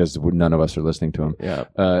do because none of us are listening to him.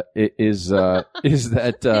 Yeah. Is that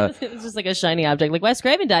It's just like a shiny object. Like Wes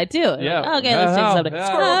Craven died too. Yeah. Like, okay, let's change the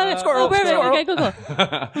subject. Squirrel. Perfect. Okay,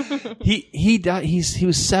 cool. he died? He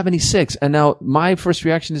was 76, and now my first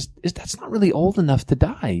reaction is that's not really old enough to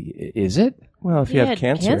die, is it? Well, if He you have had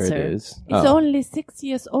cancer, cancer. it is. It's only 6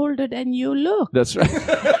 years older than you look. That's right.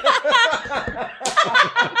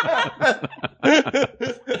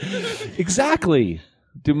 Exactly.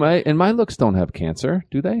 My looks don't have cancer,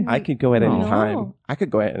 do they? I could go at any No. time. I could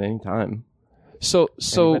go at any time. So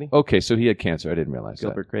Anybody? okay, so he had cancer. I didn't realize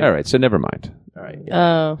Gilbert that. Grape. All right, so never mind. All right.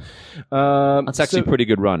 Oh, That's actually a pretty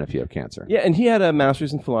good run if you have cancer. Yeah, and he had a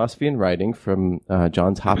master's in philosophy and writing from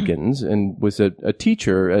Johns Hopkins and was a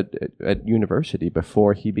teacher at university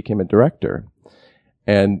before he became a director.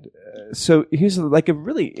 And so he's like a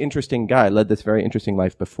really interesting guy, led this very interesting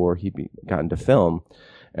life before he got into film.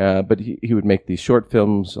 But he would make these short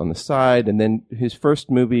films on the side. And then his first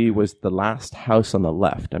movie was The Last House on the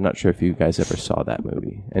Left. I'm not sure if you guys ever saw that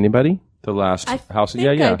movie. Anybody? The last I house.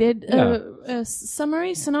 think Yeah. I did. Yeah. A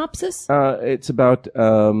summary, synopsis? It's about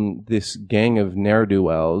this gang of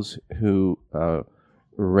ne'er-do-wells who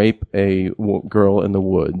rape a girl in the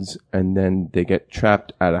woods, and then they get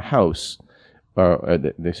trapped at a house, or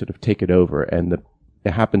they sort of take it over, and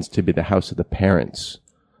it happens to be the house of the parents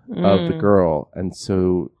of the girl, and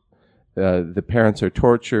so the parents are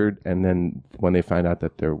tortured, and then when they find out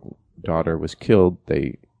that their daughter was killed,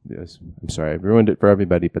 I'm sorry, I ruined it for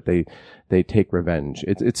everybody, but they take revenge.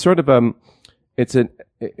 It's sort of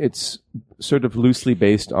it's sort of loosely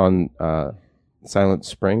based on Silent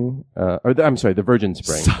Spring, The Virgin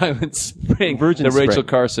Spring. Silent Spring. Virgin the Rachel Spring.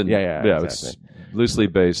 Carson. Yeah, It's exactly. loosely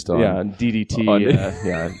based on. Yeah, DDT. on-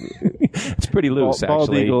 Yeah, It's pretty loose, bald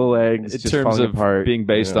actually. eagle legs In just terms falling of apart, being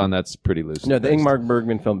based you know. on, that's pretty loose. No, the Ingmar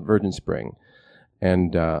Bergman film Virgin Spring,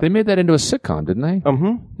 and They made that into a sitcom, didn't they?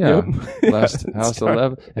 Yeah. Yep. Last House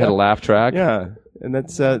 11. It had a laugh track. yeah, and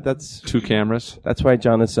that's 2 cameras. why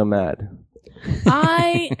John is so mad.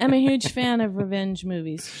 I am a huge fan of revenge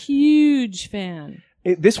movies. Huge fan.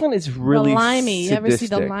 This one is really the Limey. You ever see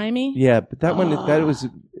the sadistic. Limey? Yeah, but that one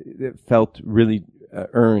it felt really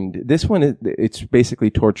earned. This one it's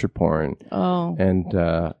basically torture porn, Oh. and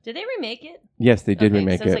did they remake it? yes, they did Okay,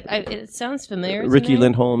 remake so it's it. like, it sounds familiar. to Ricky me.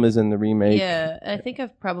 Lindholm is in the remake. Yeah, I think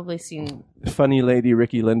I've probably seen. Funny lady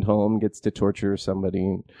Ricky Lindholm gets to torture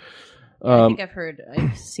somebody. I think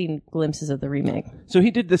I've seen glimpses of the remake. So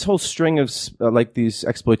he did this whole string of like these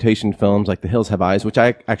exploitation films, like The Hills Have Eyes, which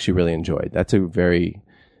I actually really enjoyed. That's a very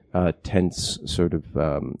tense sort of.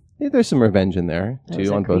 There's some revenge in there That was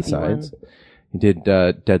too a on both creepy sides. one. He did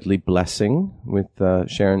Deadly Blessing with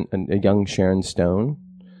Sharon, a young Sharon Stone.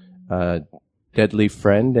 Deadly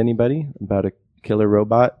Friend, anybody? About a killer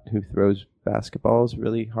robot who throws basketballs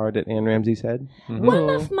really hard at Anne Ramsey's head. One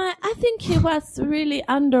of I think he was really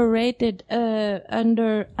underrated,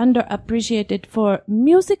 underappreciated for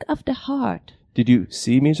Music of the Heart. Did you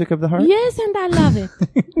see Music of the Heart? Yes, and I love it.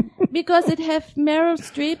 Because it have Meryl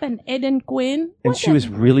Streep and Aidan Quinn. And she was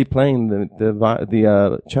really playing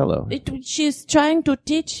the cello. She's trying to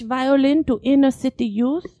teach violin to inner city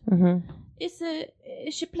youth. Mm-hmm.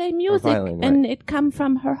 She play music, violin, and it come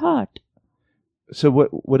from her heart. So what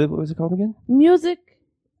was it called again? Music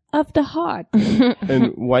of the heart.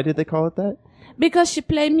 And why did they call it that? Because she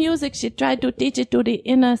play music, she tried to teach it to the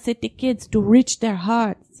inner city kids to reach their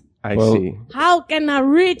hearts. I Well- see. How can I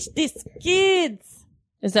reach these kids?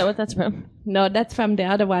 Is that what that's from? No, that's from the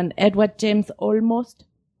other one, Edward James Almost.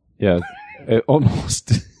 Yeah.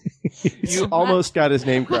 Almost. You almost got his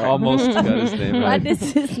name correct. Almost got his name right. What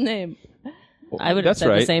is his name? I would have That's said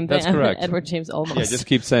the right. same thing. That's correct. Edward James Olmos. Yeah, just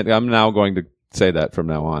keep saying. I'm now going to say that from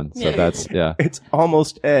now on. So that's It's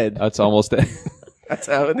almost Ed. That's almost it. That's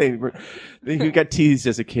how he got teased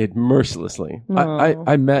as a kid mercilessly.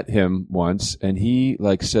 I met him once, and he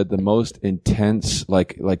said the most intense,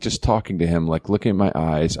 like just talking to him, like looking at my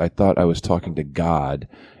eyes. I thought I was talking to God,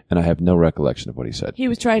 and I have no recollection of what he said. He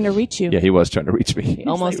was trying to reach you. Yeah, he was trying to reach me.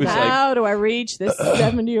 Almost He was How do I reach this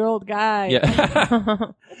 70-year-old guy? yeah.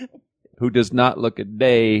 Who does not look a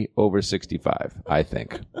day over 65, I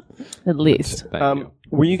think. At least. Thank you.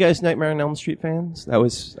 Were you guys Nightmare on Elm Street fans? That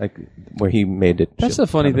was like where he made it. That's the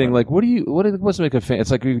funny thing. Like, what's make a fan?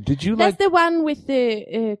 It's like, did you That's like? the one with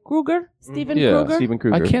the Kruger, Steven Yeah, Kruger. Steven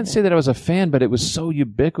Kruger. I can't say that I was a fan, but it was so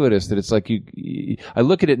ubiquitous that it's like I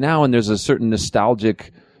look at it now and there's a certain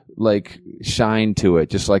nostalgic like shine to it,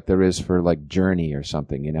 just like there is for like Journey or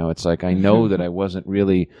something. You know, it's like I know that I wasn't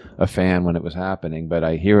really a fan when it was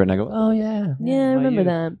I hear it and I go, oh yeah, Yeah, I remember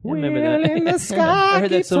that. I remember that. in the sky I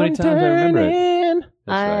heard that so many times. I remember it.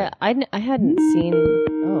 That's right. I hadn't seen.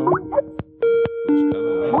 Oh,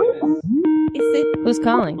 Is it? who's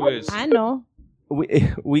calling? Who is? I know.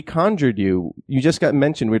 We conjured you. You just got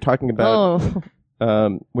mentioned. We were talking about.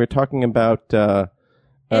 We're talking about.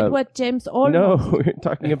 Edward James Olmos. No, we're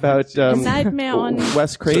talking about Nightmare on.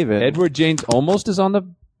 Wes Craven. Edward James almost is on the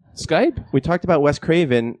Skype. We talked about Wes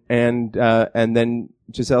Craven, and then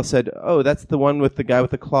Giselle said, "Oh, that's the one with the guy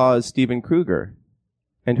with the claws, Steven Kruger."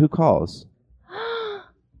 And who calls?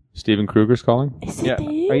 Steven Kruger's calling. Is it Yeah,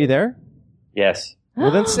 Dave? are you there? Yes.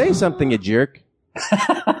 Well, then say something, you jerk.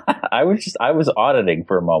 I was auditing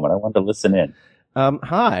for a moment. I wanted to listen in.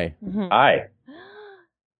 Hi. Hi.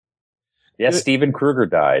 Yes, Steven Kruger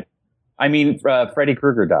died. I mean, Freddy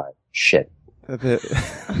Krueger died. Shit. Let me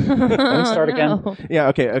start again. Yeah.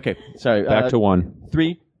 Okay. Sorry. Back to 1.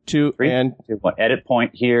 3, 2, 3, and 2, 1. Edit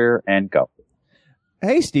point here and go.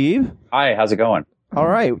 hey, Steve. Hi, how's it going? All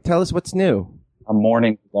right. Tell us what's new. I'm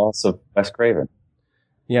mourning the loss of Wes Craven.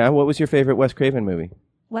 Yeah. What was your favorite Wes Craven movie?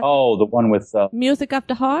 What? Oh, the one with Music of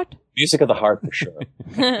the Heart? Music of the Heart, for sure.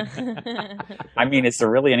 I mean, is there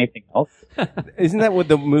really anything else? Isn't that what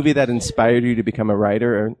the movie that inspired you to become a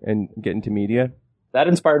writer and get into media? That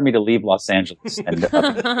inspired me to leave Los Angeles and pick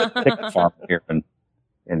a farm here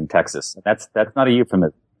in Texas. That's not a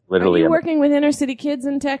euphemism. Are Literally, you working with inner city kids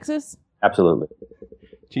in Texas? absolutely.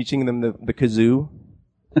 Teaching them the kazoo.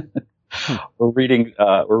 We're reading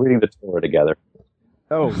the Torah together.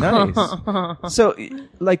 Oh, nice. So,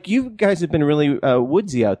 like, you guys have been really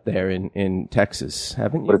woodsy out there in Texas,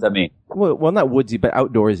 haven't you? What does that mean? Well, not woodsy, but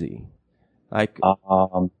outdoorsy. Like,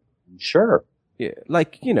 Sure. yeah,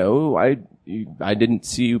 like I didn't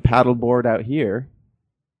see you paddleboard out here.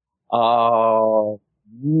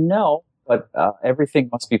 No, but everything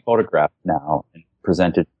must be photographed now and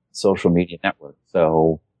presented to social media network.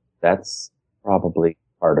 So that's probably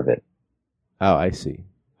part of it. Oh, I see.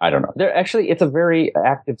 I don't know. It's a very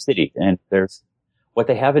active city, and there's what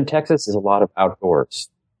they have in Texas is a lot of outdoors,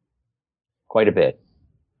 quite a bit.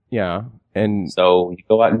 Yeah, and So you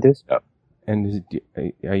go out and do stuff.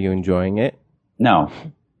 are you enjoying it? No,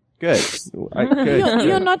 Good. Good.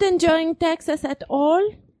 You're not enjoying Texas at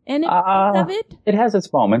all? Any part of it? it has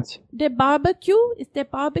its moments. The barbecue? Is there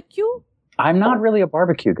barbecue? I'm not really a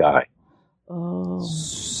barbecue guy. Oh.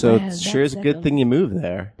 So Well, it sure is a that's good like thing you moved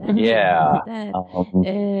there. Yeah.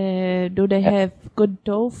 Do they have good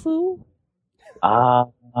tofu?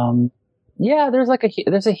 Yeah. There's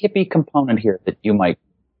there's a hippie component here that you might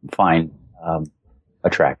find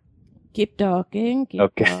attractive. Keep talking. Keep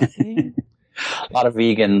Okay. talking. A lot of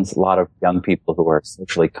vegans, a lot of young people who are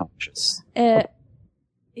socially conscious. Is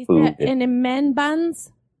Food. there any man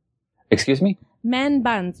buns? Excuse me? Man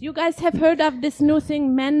buns. You guys have heard of this new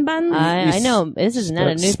thing, man buns? I know this is not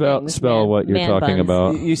a new thing. This spell man- what you're man talking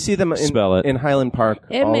buns. about. You see them Spell it. in Highland Park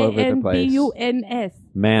all over the place. MANBUNS.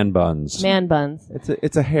 Man buns. Man buns.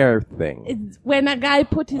 It's a hair thing. It's when a guy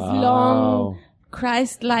put his long,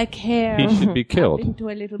 Christ-like hair He should be killed. into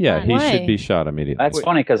a little Yeah, bun. he Why? should be shot immediately. That's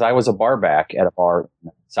funny because I was a bar back at a bar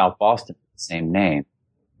in South Boston, same name.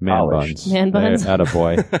 Man College. buns. Man buns. There,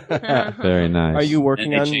 attaboy. Very nice. Are you And working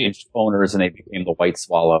they on? changed owners and they became the White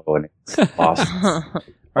Swallow and it's lost,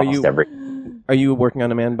 Are you everything. Are you working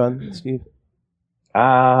on a man bun, Steve?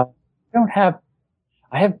 I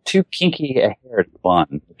have too kinky a hair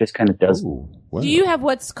bun. It just kind of does. Ooh, well. Do you have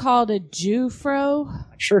what's called a Jew-fro?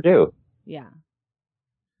 I sure do. Yeah.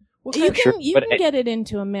 Well, You sure, can but get it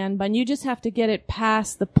into a man bun. You just have to get it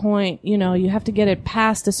past the point. You have to get it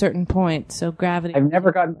past a certain point. So gravity. I've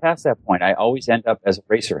never gotten past that point. I always end up as a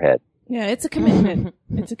racer head. Yeah, it's a commitment.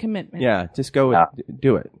 It's a commitment. Yeah, just go with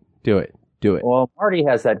do it. Well, Marty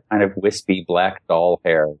has that kind of wispy black doll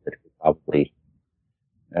hair that could probably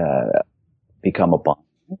become a bun.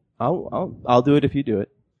 I'll do it if you do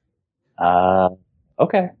it.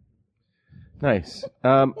 Okay. Nice.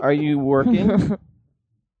 Are you working?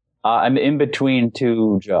 I'm in between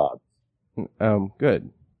two jobs.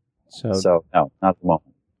 Good. So, no, not at the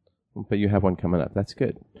moment. But you have one coming up. That's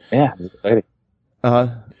good. Yeah, it's exciting.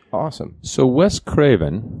 Awesome. So Wes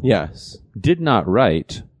Craven Yes. did not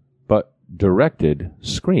write, but directed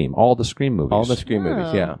Scream, all the Scream movies. All the Scream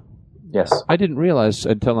movies, yeah. Yes. I didn't realize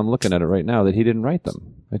until I'm looking at it right now that he didn't write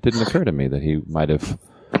them. It didn't occur to me that he might have,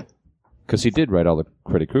 because he did write all the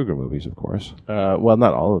Freddy Krueger movies, of course. Well,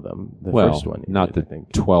 not all of them. The first one. he not did, the I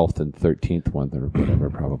think. 12th and 13th one, or whatever,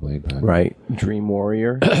 probably. But. Right. Dream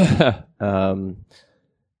Warrior.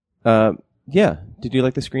 Yeah. Did you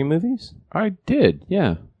like the Scream movies? I did,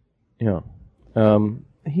 yeah. Yeah.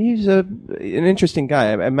 He's an interesting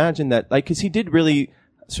guy. I imagine that, like, because he did really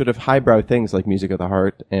sort of highbrow things like Music of the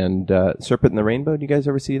Heart and Serpent in the Rainbow. Do you guys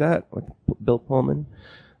ever see that with Bill Pullman?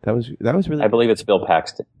 That was really. I believe it's Bill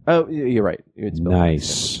Paxton. Oh, you're right. It's Bill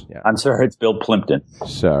Nice. Paxton. Yeah. I'm sorry, it's Bill Plimpton.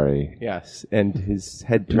 Sorry. Yes, and his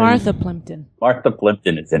head turned. Martha Plimpton. Martha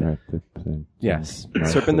Plimpton is in it. Yes,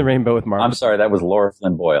 Serpent in the Rainbow with Martha. I'm sorry, that was Laura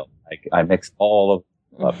Flynn Boyle. I mixed all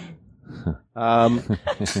of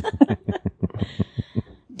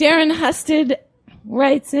Darren Husted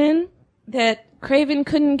writes in that Craven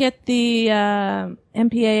couldn't get the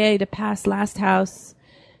MPAA to pass Last House,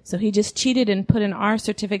 so he just cheated and put an R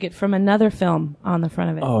certificate from another film on the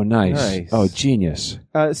front of it. Oh, nice. Nice. Oh, genius.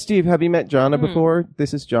 Steve, have you met Jonna before?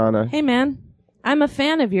 This is Jonna. Hey, man, I'm a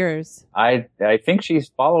fan of yours. I think she's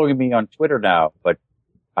following me on Twitter now, but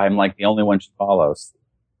I'm like the only one she follows.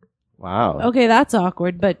 Wow. Okay, that's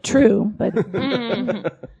awkward, but true. But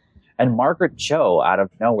And Margaret Cho out of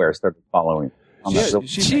nowhere started following me.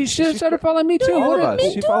 She started following me too. All of us.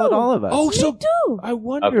 Me She too. followed all of us. Oh, so too. I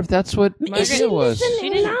wonder if that's what my Is she idea was. She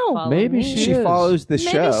listening didn't now? follow Maybe me. she She is. follows the Maybe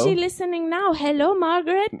show. she's listening now. Hello,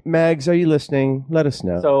 Margaret. Mags, are you listening? Let us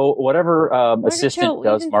know. So whatever Cho, assistant you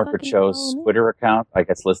does didn't Margaret fucking Cho's follow me. Twitter account, I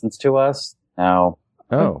guess listens to us now.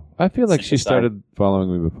 oh. I feel like she Decide. started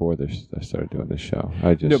following me before I started doing this show.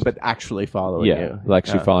 I just No, but actually following yeah, you. like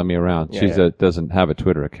she following me around. Yeah, She yeah. doesn't have a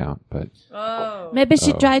Twitter account, but Maybe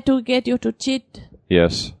she tried to get you to cheat.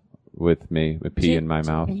 yes, with me, with pee in my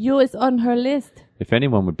mouth. You is on her list. If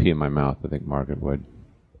anyone would pee in my mouth, I think Margaret would.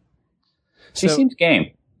 She So- seems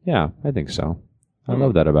game. Yeah, I think so. I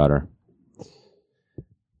love that about her.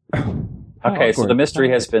 Okay, so the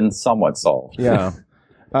mystery has been somewhat solved. Yeah.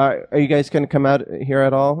 Are you guys going to come out here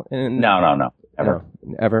at all? No. Ever.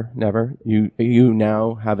 No. Never. You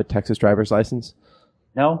now have a Texas driver's license?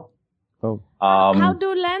 No. Oh. How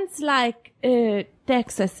do Lance like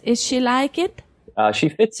Texas? Is she like it? She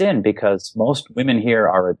fits in because most women here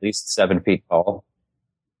are at least 7 feet tall.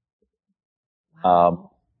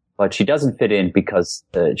 But she doesn't fit in because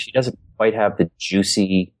she doesn't quite have the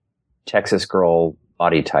juicy Texas girl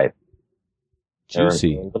body type.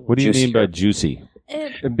 Juicy. They're a little What do you mean by juicier.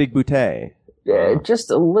 juicy? A big boutte.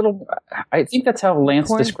 Just a little. I think that's how Lance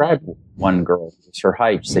Corn described one girl. It's her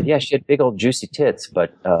height. She said, "Yeah, she had big old juicy tits,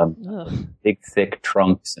 but big thick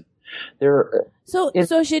trunks." And they're So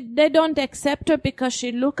they don't accept her because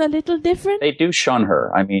she look a little different. they do shun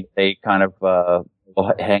her. I mean, they kind of will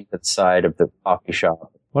hang to the side of the coffee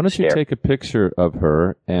shop. Why don't you Share. take a picture of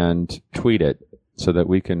her and tweet it so that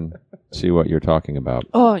we can see what you're talking about?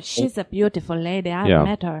 Oh, she's a beautiful lady. I Yeah.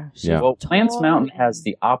 met her. She's Yeah. Well, Lance tall Mountain and- has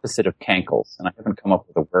the opposite of cankles, and I haven't come up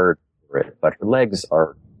with a word for it, but her legs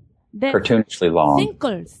are They're cartoonishly long,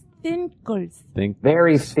 Thinkles. Think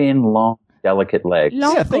very thin, long, delicate legs.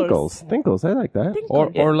 Long- Yeah, Thinkles. Thinkles. I like that.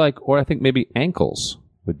 or I think maybe ankles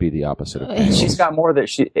would be the opposite of ankles. She's got more that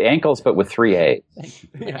ankles, but with 3 A's.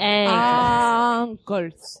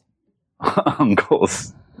 Uncles.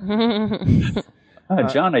 Uncles.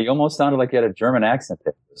 Jonna, you almost sounded like you had a German accent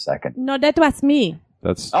there for a second. No, that was me.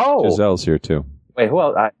 That's Oh. Giselle's here too. Wait, who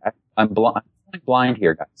else? I'm blind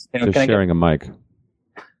here, guys. Can Just I get sharing a mic.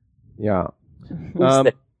 Yeah. who's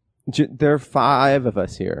the- There are 5 of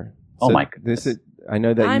us here. Oh my goodness. This is. I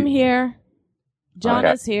know that I'm you, here.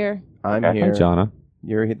 Jonah's here. I'm Okay. here. Hi, Jonna.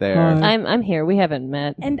 You're there. I'm here. We haven't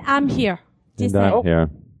met. And I'm here. And I'm here.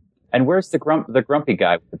 And where's the grumpy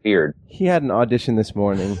guy with the beard? He had an audition this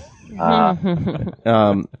morning. Uh,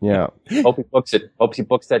 Yeah. hope he books it. Hope he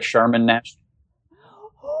books that Charmin Nash.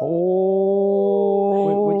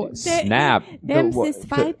 Oh, snap. Them's wha- his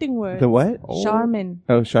fighting word. The what? Charmin.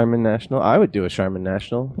 Oh, Charmin National. I would do a Charmin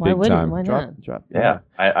National. Why Big wouldn't? time. Why not? Drop. Yeah,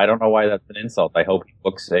 I don't know why that's an insult. I hope he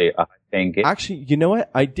books a high-paying gig. Actually, you know what?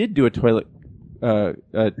 I did do a toilet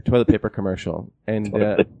paper commercial, and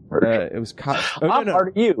Toilet commercial. it was. Oh, I'm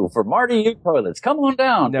Marty U for Marty U toilets. Come on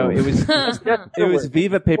down. No, it was. It was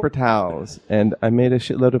Viva paper towels, and I made a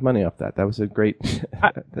shitload of money off that. That was a great.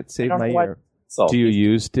 That saved my year. Do you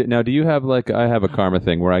use now? Do you have like I have a karma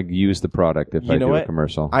thing where I use the product if You I know do what? a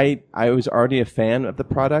commercial? I was already a fan of the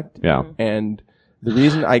product, Yeah, and the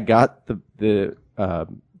reason I got the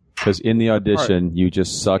because in the audition you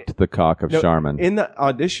just sucked the cock of no, Charmin. in the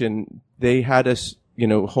audition they had us,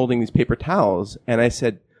 holding these paper towels, and I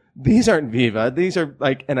said, "These aren't Viva. These are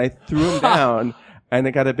like," and I threw them down, and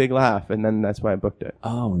it got a big laugh, and then that's why I booked it.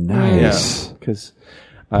 Oh, nice. Because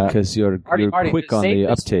Because you're quick just on save the this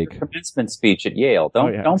for uptake. your commencement speech at Yale.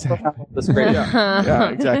 Don't exactly. put out this great. Yeah,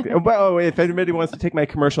 exactly. Well, if anybody wants to take my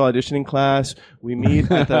commercial auditioning class, we meet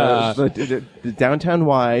at the downtown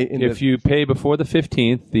Y. If you pay before the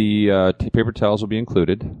 15th, the paper towels will be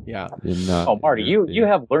included. Yeah. Oh, Marty, you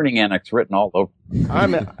have Learning Annex written all over.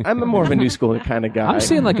 I'm a more of a new school kind of guy. I'm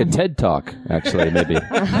seeing like a TED Talk, actually, maybe.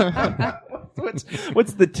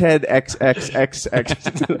 What's the TED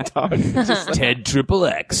XXXX talk? Just TED Triple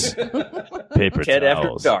X. Paper TED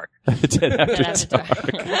towels. After Dark. TED After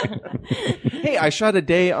Dark. Hey, I shot a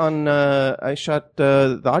day on. I shot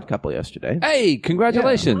The Odd Couple yesterday. Hey,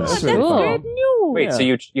 congratulations. Yeah, That's really fun. great news. Wait, Yeah. so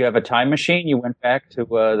you have a time machine? You went back to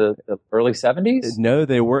the early 70s? No,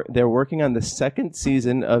 they're working on the second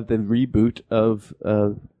season of the reboot of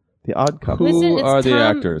The Odd Couple. Who Listen, it's are the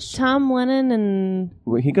Tom- actors? Tom Lennon and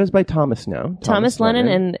Well, he goes by Thomas now. Thomas Lennon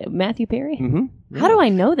and Matthew Perry. Mm-hmm. How do I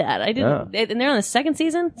know that? I didn't. And they're on the second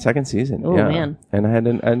season. Second season. Oh, yeah. man. And I had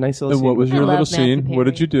a nice little. And what scene was with- your I little love Matthew scene? What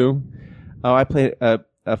did Perry. you do? Oh, I played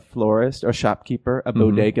a florist or shopkeeper, a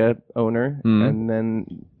bodega owner, Mhm. and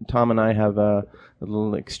then Tom and I have a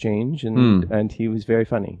little exchange, and he was very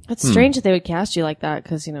funny. It's strange that they would cast you like that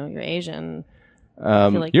because you're Asian.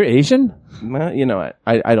 I feel like You're Asian? Well, you know,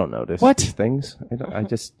 I don't notice What? these things. I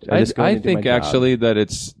just go in and do my think job. actually that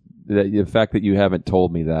it's that the fact that you haven't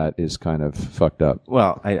told me that is kind of fucked up.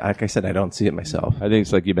 Well, like I said, I don't see it myself. I think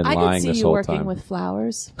it's like you've been I could lying see this you whole working time. with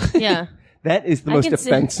flowers. yeah. That is the I most can see-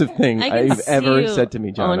 offensive thing I can I've see ever you said to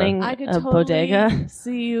me, John. owning I could a totally bodega.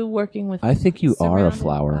 see you working with. I think you are a surrounded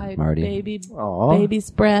flower, by Marty. Baby's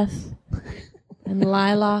breath and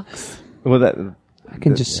lilacs. Well, that I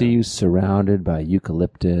can just see you surrounded by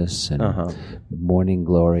eucalyptus and Uh-huh. morning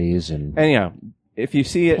glories and anyhow. If you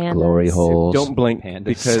see it, Pandas. glory holes. don't blink Pandas.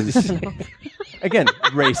 because again,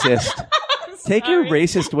 racist. Take your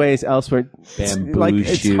racist ways elsewhere. Bamboo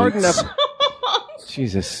It's hard shoots. enough.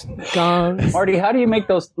 Jesus. Gongs. Marty, how do you make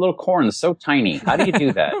those little corns so tiny? How do you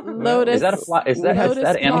do that? Lotus. Is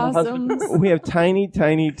that animal husbandry? blossoms. We have tiny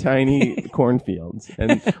cornfields,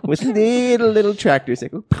 and with little tractors.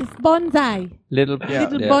 Like, Bonsai. little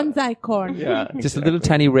Little bonsai corn. yeah, just a little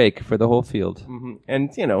tiny rake for the whole field. and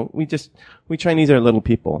we Chinese are little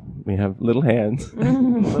people. We have little hands,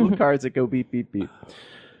 little cars that go beep beep beep.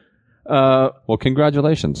 Well,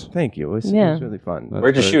 congratulations. Thank you. It Yeah. was really fun.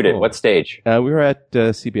 Where'd you Very shoot it? cool. What stage? We were at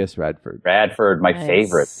CBS Radford. Bradford, my Nice.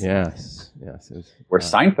 favorite. Yes. It was, Where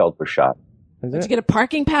Seinfeld was shot. is Did it? you get a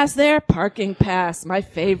parking pass there? Parking pass, my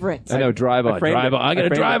favorite. I know, drive on. framed it. I got to I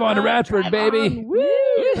framed drive it. on to Radford, baby. Woo!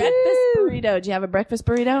 Breakfast burrito. Did you have a breakfast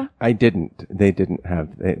burrito? I didn't. They didn't have.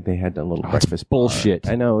 They had a little breakfast bar. bullshit.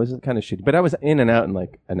 I know it was kind of shitty, but I was in and out in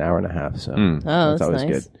like an hour and a half, so Oh, that's always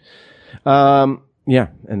nice. good. Yeah,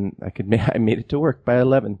 and I made it to work by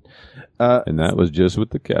 11. And that was just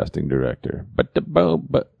with the casting director. But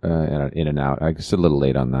in and out. I was a little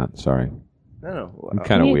late on that. Sorry. No, I'm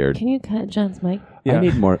kind of weird. Can you cut John's mic? Yeah. I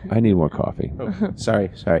need more coffee.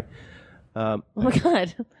 Sorry. Oh my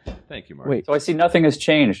god. Thank you, Mark. Wait. So I see nothing has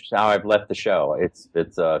changed how I've left the show. It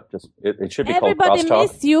should be called Everybody Crosstalk.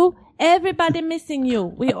 miss you. Everybody missing you.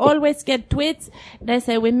 We always get tweets. They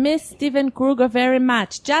say we miss Steven Kruger very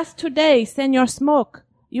much. Just today, Senor Smoke.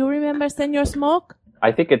 You remember Senor Smoke?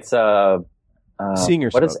 I think it's Senior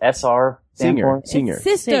What does Smoke. SR stand for? Senior. It's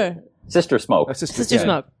sister. Sister Smoke. Sister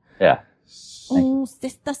Smoke. Yeah. Oh,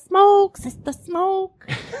 Sister Smoke, Sister Smoke.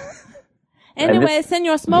 Anyway,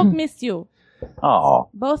 Senor Smoke missed you. Oh,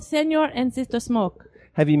 Both Senor and Sister Smoke.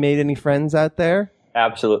 Have you made any friends out there?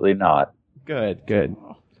 absolutely not. Good.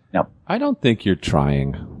 I don't think you're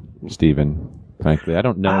trying, Stephen. Frankly, I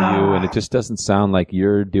don't know you, and it just doesn't sound like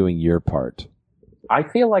you're doing your part. I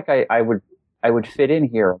feel like I would fit in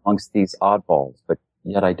here amongst these oddballs, but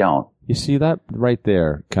yet I don't. You see that right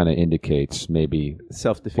there kind of indicates maybe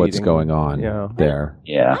Self-defeating. what's going on Yeah. there.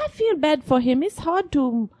 Yeah. I feel bad for him. It's hard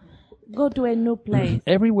to go to a new place.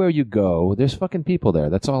 Everywhere you go, there's fucking people there.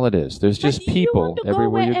 That's all it is. There's just But people you want to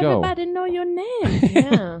everywhere go you where go. Everybody know your name.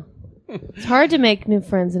 Yeah. It's hard to make new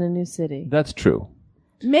friends in a new city. That's true.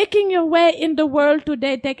 Making your way in the world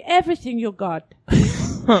today, take everything you got.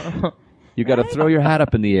 You got to throw your hat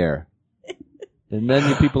up in the air, and then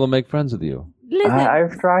you people will make friends with you. Listen,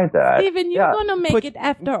 I've tried that. Steven, you're Yeah. gonna make it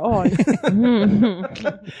after all. I'm,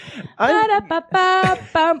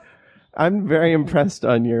 Ba-da-ba-ba-bum. I'm very impressed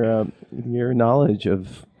on your knowledge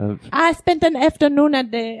of I spent an afternoon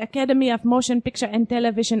at the Academy of Motion Picture and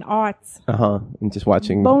Television Arts, and just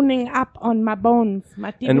watching. boning up on my bones.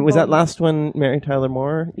 My TV And was that bones. last one Mary Tyler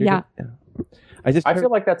Moore? Yeah. I just I feel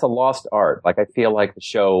like that's a lost art. Like I feel like the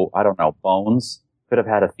show, I don't know, Bones could have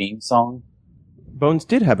had a theme song. Bones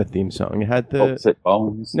did have a theme song. It had the Was it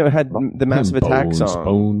Bones? no, it had the Massive Attack song.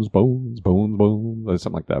 Bones, or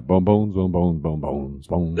something like that. Bones.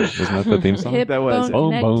 Wasn't that the theme song? Hip That was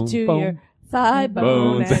bone it. connected Bone, to bone, your thigh bone,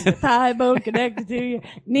 bones. and the thigh bone connected to your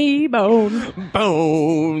knee bone.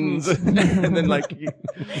 Bones, and then like,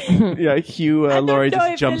 Hugh I don't Laurie know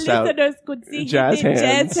just if jumps the out. listeners could see Jazz he did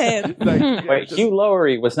hands. jazz hands. Like, Wait, Hugh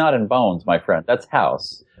Laurie was not in Bones, my friend. That's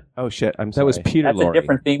House. oh shit! I'm That sorry. was Peter That's Lorre. a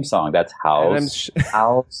different theme song. That's And I'm House.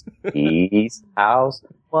 House. East House.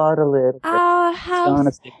 What a little bit. Our Gonna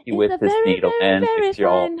house stick you is with a this very, needle very, and very fix your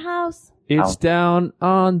all. fine house. It's down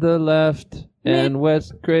on the left, and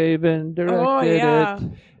Wes Craven directed Oh, yeah. it.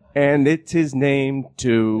 and it's his name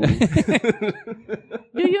too.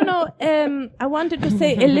 Do you know, I wanted to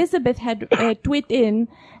say Elizabeth had tweet in,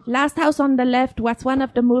 Last House on the Left was one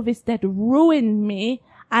of the movies that ruined me.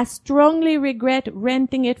 I strongly regret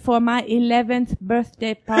renting it for my 11th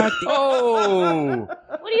birthday party. Oh,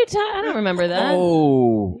 What are you talking? I don't remember that.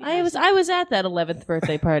 oh. I was at that 11th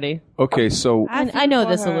birthday party. Okay, so I know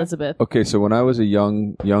for this, her. Elizabeth. Okay, so when I was a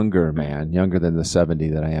younger man, younger than the 70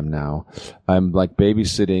 that I am now, I'm like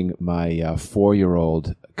babysitting my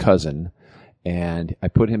 4-year-old cousin, and I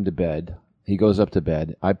put him to bed. He goes up to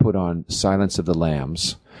bed. I put on Silence of the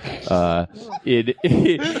Lambs.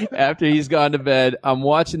 After he's gone to bed, I'm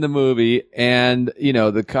watching the movie, and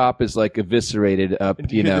the cop is like eviscerated up,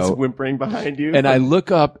 You hear this whimpering behind you, and I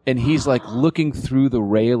look up, and he's like looking through the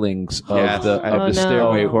railings of Yes. the Oh, no.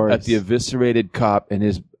 stairway Of course. at the eviscerated cop, and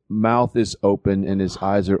his mouth is open and his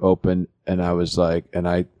eyes are open, and I was like,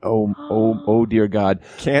 oh dear God.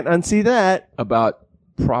 can't unsee that. About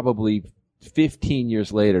probably 15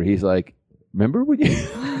 years later, he's like, remember when you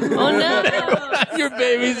Oh no! you're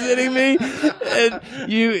babysitting me,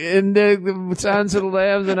 and the Silence of the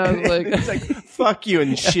Lambs, and I was like, It's like fuck you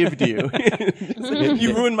and shivved you. It's like,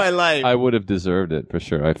 you ruined my life. I would have deserved it for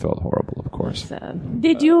sure. I felt horrible, of course. Sad.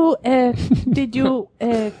 Did you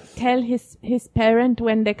tell his parent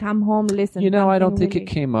when they come home? Listen, I don't something think really- it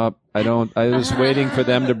came up. I was waiting for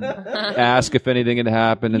them to ask if anything had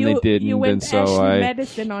happened, and they didn't. You went and so Ashley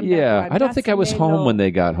Medicine on that yeah, one. I don't Just think I was lay home low. when they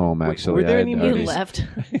got home. Actually, were there I any had You already- left.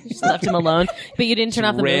 Just left him alone. But you didn't turn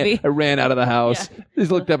off the movie. I ran out of the house.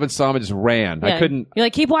 Just looked up and saw him and just ran. I Yeah. couldn't. You're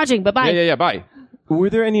like, keep watching. Bye bye. Yeah. Bye. Were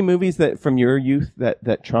there any movies that from your youth that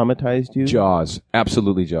traumatized you? Jaws,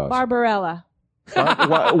 absolutely Jaws. Barbarella.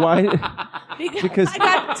 Why? Because- I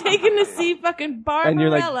got taken to see fucking Barbarella. And you're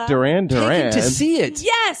like Duran. Taken to see it.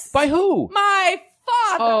 Yes. By who? My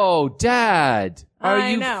father. Oh, Dad. Are I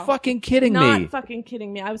you know. fucking kidding Not me? fucking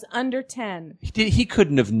kidding me. I was under 10. He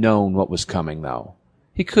couldn't have known what was coming, though.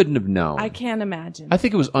 He couldn't have known. I can't imagine. I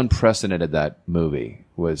think it was unprecedented. That movie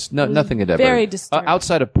was nothing had ever very disturbing.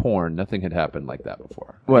 outside of porn. Nothing had happened like that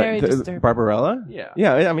before. What? Very disturbing. Barbarella? Yeah.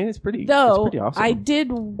 Yeah. I mean, it's pretty. it's Though pretty awesome. I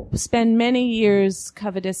did spend many years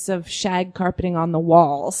covetous of shag carpeting on the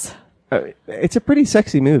walls. It's a pretty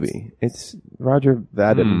sexy movie. It's Roger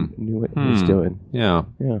Vadim knew what he was doing. Yeah,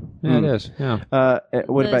 Yeah. it is. Yeah.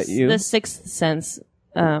 What about you? The Sixth Sense.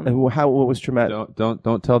 What was traumatic?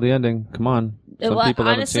 Don't tell the ending. Come on. Some Well, people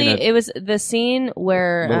haven't honestly, seen it. it was the scene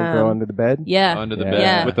where Little girl under the bed. yeah, Under the Yeah. bed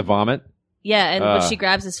Yeah. with the vomit. yeah, and when she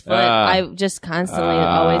grabs his foot, I just constantly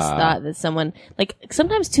always thought that someone, like,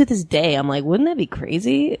 sometimes to this day, I'm like, wouldn't that be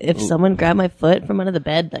crazy if someone grabbed my foot from under the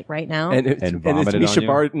bed, like right now? And it's vomited on Misha you?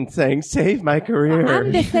 Barton saying, "Save my career."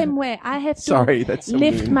 I'm the same way. I have to Sorry, that's so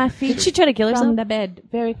lift mean. my feet Did she try to kill from herself? the bed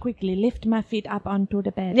very quickly. Lift my feet up onto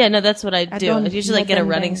the bed. Yeah, no, that's what I do. I don't usually like get a let them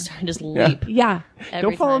running bang. start and just leap. Yeah. Every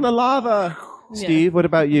Don't fall in time. the lava. Steve, what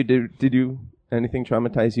about you? Did you anything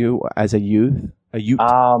traumatize you as a youth? A youth?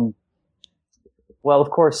 Well, of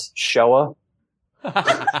course, Shoah,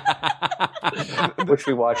 which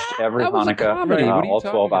we watched every That was a Hanukkah, comedy. What are you all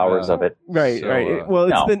talking 12 hours about? of it. right, so, right. Well,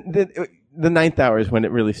 it's no. the ninth hour is when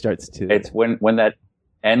it really starts to. It's when that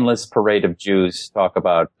endless parade of Jews talk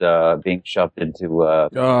about being shoved into.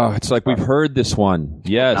 Oh, it's like we've heard this one.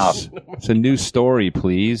 Yes, it's a new story.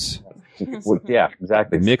 Please Yeah,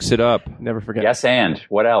 exactly. mix it up. Never forget. Yes, and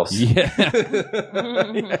what else? Yeah.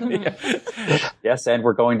 Yes, and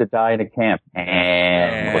we're going to die in a camp.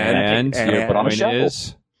 And your put on a point shovel.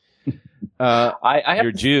 is, I have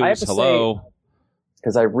you're to, Jews. I have to Hello.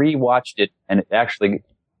 because I rewatched it, and it actually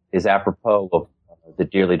is apropos of the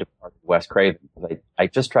dearly departed Wes Craven. I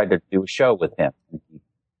just tried to do a show with him, and he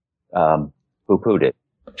poo-pooed it,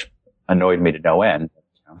 which annoyed me to no end.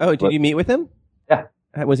 Oh, did you meet with him? Yeah.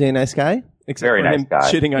 Was he a nice guy? Except Very for nice him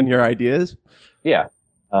guy. shitting on your ideas. Yeah.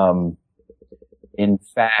 In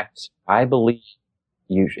fact, I believe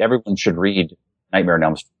everyone should read Nightmare on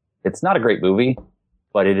Elm Street. It's not a great movie,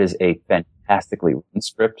 but it is a fantastically written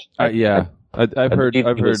script. Yeah. I've heard It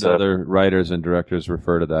was, other writers and directors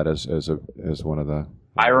refer to that as one of the.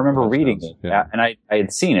 I remember reading touchdowns. it, Yeah. and I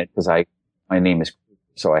had seen it because my name is Cooper,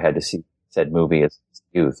 so I had to see said movie as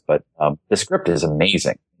youth. But the script is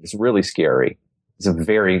amazing. It's really scary. He's a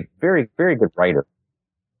very, very, very good writer.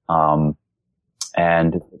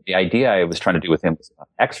 And the idea I was trying to do with him was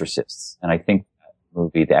exorcists, and I think that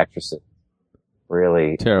movie, The Exorcist,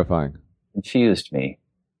 really Terrifying. confused me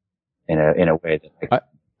in a way that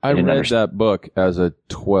I didn't read understand. that book as a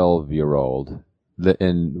 12-year-old.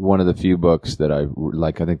 In one of the few books that I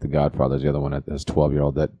like, I think The Godfather is the other one as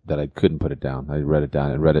 12-year-old that I couldn't put it down. I read it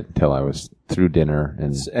down and read it until I was through dinner,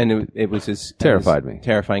 and it was as Terrified me.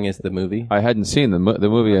 Terrifying as the movie. I hadn't seen the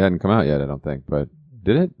movie. Hadn't come out yet, I don't think. But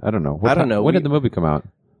did it? I don't know. I don't know. When did the movie come out?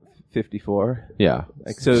 54. Yeah.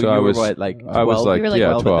 Like, so you I were was what, like 12? I was like, You were like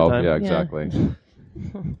yeah, 12 at the 12. time? Yeah, Yeah. exactly.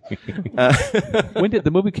 When did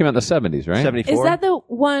the movie came out in the 70s, right? 74. Is that the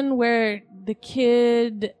one where the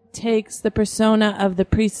kid takes the persona of the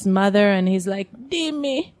priest's mother and he's like,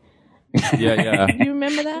 Dimmy? Yeah. You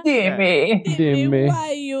remember that? Dimmy. Dimmy.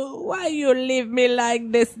 Why you leave me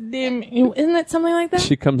like this, Dimmy? Isn't it something like that?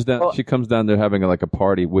 She comes down. Well- She comes down there having like a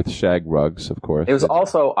party with shag rugs, of course. It was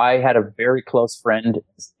also, I had a very close friend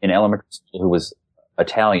in elementary school who was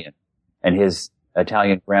Italian, and his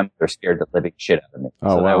Italian grandmother scared the living shit out of me.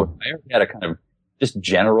 Oh, so wow. I already had a kind of just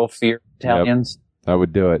general fear of Italians, I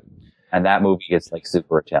would do it. and that movie is like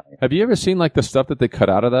super Italian. Have you ever seen like the stuff that they cut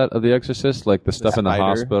out of The Exorcist, like the stuff in the spider?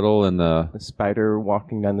 hospital and the? The spider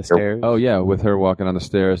walking down the stairs. Oh yeah, with her walking on the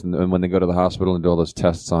stairs, and when they go to the hospital and do all those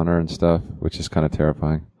tests on her and stuff, which is kind of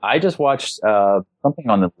terrifying. I just watched something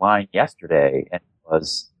on the line yesterday, and it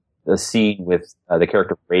was the scene with the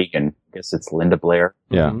character Reagan. I guess it's Linda Blair,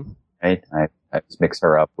 Yeah, Mhm. right? I just mix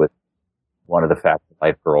her up with one of the Fact of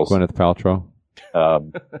Life girls. Gwyneth Paltrow.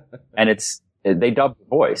 And they dubbed the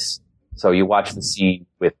voice. So you watch the scene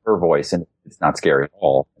with her voice, and it's not scary at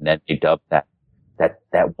all. And then they dubbed that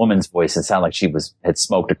woman's voice and sounded like she had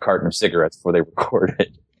smoked a carton of cigarettes before they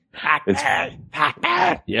recorded.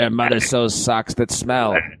 Yeah, mother sews socks that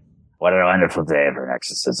smell. What a wonderful day for an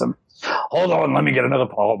exorcism. Hold on, let me get another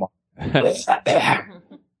poem.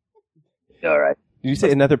 All right. Did you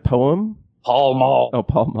say another poem? Paul Mall. Oh,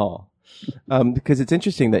 Paul Mall. Because it's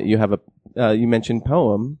interesting that you have you mentioned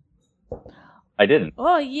poem. I didn't.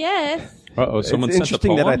 Oh, yes. Uh-oh, someone It's sent a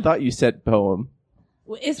interesting poem? that I thought you said poem.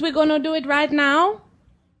 Is we gonna do it right now?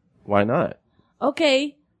 Why not?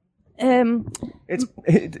 Okay.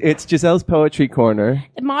 It's Giselle's Poetry Corner.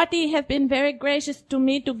 Marty have been very gracious to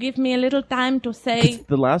me to give me a little time to say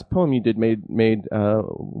The last poem you did made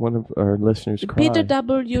one of our listeners cry. Peter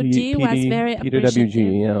W.G. was very Peter appreciative.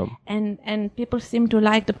 W.G., yeah. And people seem to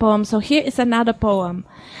like the poem. So here is another poem.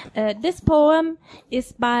 This poem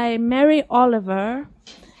is by Mary Oliver,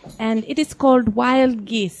 and it is called Wild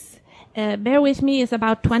Geese. Bear with me, it's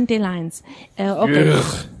about 20 lines. Okay.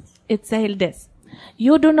 It says this.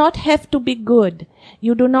 You do not have to be good.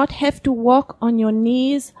 You do not have to walk on your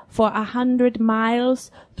knees for 100 miles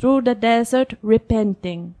through the desert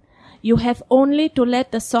repenting. You have only to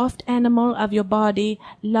let the soft animal of your body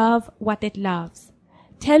love what it loves.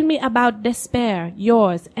 Tell me about despair,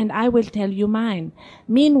 yours, and I will tell you mine.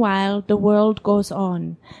 Meanwhile, the world goes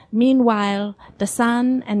on. Meanwhile, the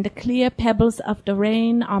sun and the clear pebbles of the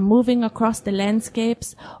rain are moving across the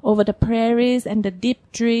landscapes, over the prairies and the deep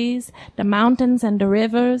trees, the mountains and the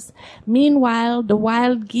rivers. Meanwhile, the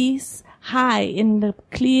wild geese, high in the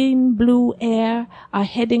clean blue air, are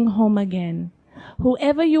heading home again.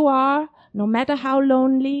 Whoever you are, no matter how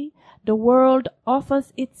lonely, the world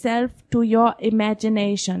offers itself to your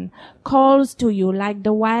imagination, calls to you like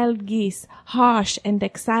the wild geese, harsh and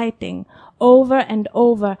exciting, over and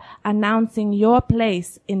over, announcing your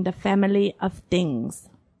place in the family of things.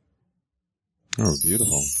 Oh,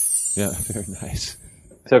 beautiful. Yeah, very nice.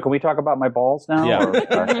 So can we talk about my balls now? Yeah.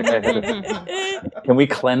 Can we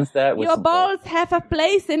cleanse that? With Your some balls have a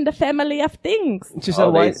place in the family of things.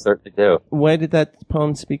 Giselle, Oh, they certainly do. why did that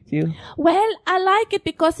poem speak to you? Well, I like it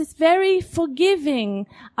because it's very forgiving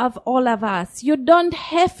of all of us. You don't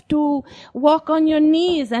have to walk on your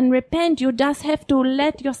knees and repent. You just have to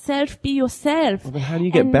let yourself be yourself. Well, then how do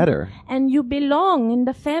you get better? And you belong in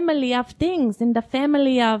the family of things, in the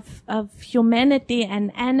family of humanity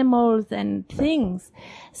and animals and things.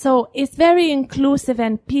 So it's very inclusive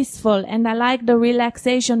and peaceful, and I like the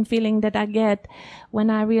relaxation feeling that I get when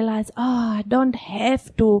I realize, I don't have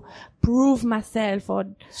to prove myself or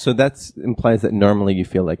So that implies that normally you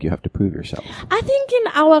feel like you have to prove yourself. I think in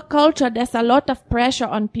our culture, there's a lot of pressure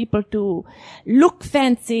on people to look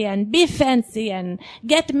fancy and be fancy and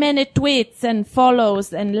get many tweets and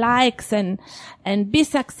follows and likes and be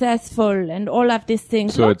successful and all of these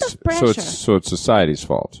things. So Lots of pressure. so it's society's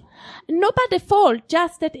fault. Nobody fault,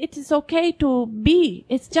 just that it is okay to be.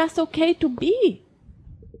 It's just okay to be.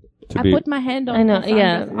 I put my hand on I know,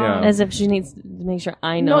 Cassandra's yeah. arm. As if she needs to make sure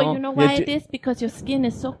I know. No, you know why Yeah, it is? Because your skin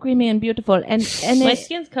is so creamy and beautiful, and My it's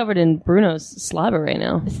skin's covered in Bruno's slobber right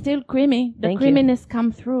now. still creamy. The Thank you. creaminess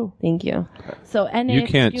come through. Thank you. So any You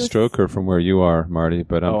can't excuse- stroke her from where you are, Marty,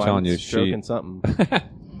 but I'm telling you, stroking she. something.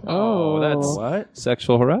 Oh, that's What?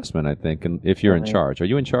 sexual harassment, I think. And if you're in charge, are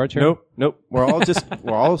you in charge here? Nope. We're all just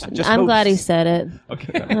I'm glad he hosts. said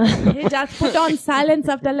it. You just put on Silence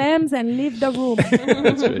of the Lambs and leave the room.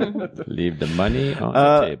 That's right. Leave the money on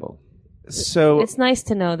the table. So It's nice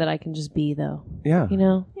to know that I can just be, though. yeah, You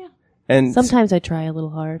know? and Sometimes I try a little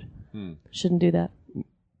hard. Shouldn't do that.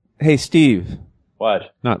 hey, Steve,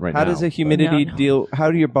 What? Not right how now. does a humidity No. deal? How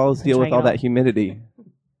do your balls deal with trying all it out. that humidity?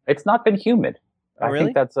 It's not been humid. Oh, I really?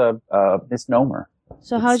 think that's a misnomer.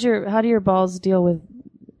 So how do your balls deal with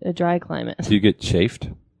a dry climate? Do you get chafed?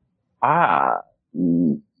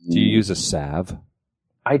 Mm, Do you use a salve?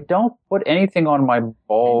 I don't put anything on my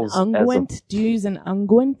balls Unguent? Do you use an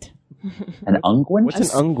unguent? an unguent.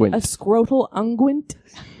 What's an unguent? A scrotal unguent?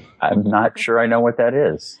 I'm not sure I know what that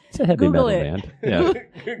is. It's a heavy Google metal it. band.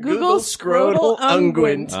 Yeah. Google scrotal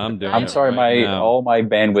unguent. I'm doing I'm it sorry, right now. all my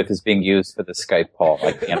bandwidth is being used for the Skype call.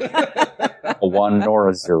 I can't a 1 nor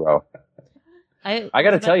a 0. I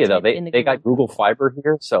got to tell you though, they got Google Fiber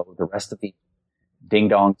here, so the rest of the ding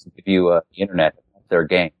dongs who give you the internet, their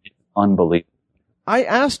game. It's unbelievable. I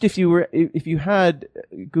asked if you had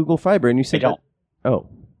Google Fiber, and you said They don't. that- Oh,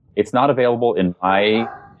 It's not available in my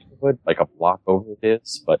neighborhood, like a block over it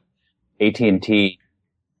is, but AT&T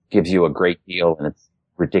gives you a great deal and it's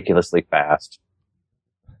ridiculously fast.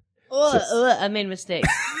 I made mistakes.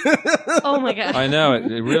 Oh my god. I know.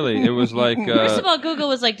 It was like. First of all, Google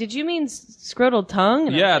was like, "Did you mean scrotal tongue?"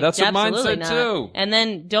 And I Yeah, was like, that's what mine "Absolutely said, not." too. And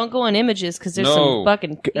then don't go on images because there's No. some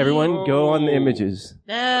fucking. everyone go on the images.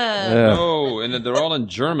 Ugh. oh, and they're all in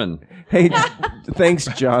German. Hey, thanks,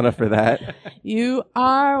 Jonna, for that. You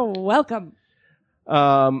are welcome.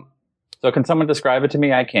 So can someone describe it to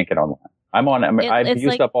me? I can't get online. I've it's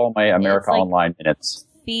used like- up all my America like- Online minutes.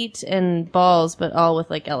 Feet and balls, but all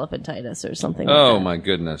with like elephantitis or something. Oh like my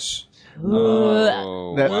goodness. that.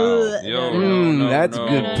 Oh, That- wow. Yo, that's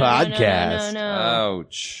good No, podcast. no.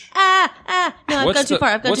 Ouch. No, I've gone too far.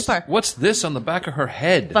 I've gone too far. What's this on the back of her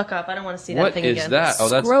head? Fuck off! I don't want to see that What thing is again. that? Oh,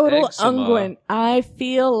 that's Scrotal eczema. unguent. I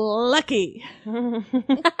feel lucky.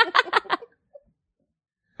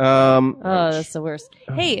 Oh, that's the worst.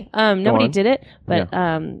 Hey, nobody on. did it, but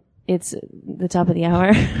it's the top of the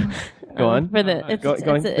hour. Go on. For the it's Go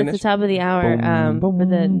on, it's the finish. top of the hour for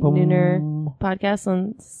the Nooner podcast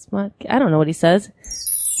on Smart. I don't know what he says.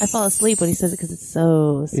 I fall asleep when he says it because it's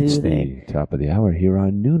so It's soothing. the top of the hour here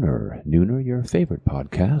on Nooner. Nooner, your favorite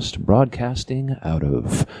podcast, broadcasting out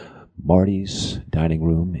of Marty's dining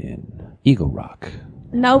room in Eagle Rock.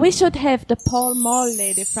 Now we should have the Paul Mall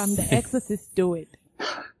lady from The Exorcist do it.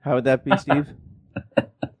 How would that be, Steve?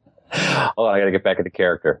 Hold on, I gotta get back into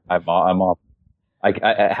character. I'm off.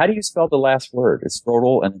 How do you spell the last word? It's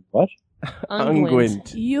scrotal and what?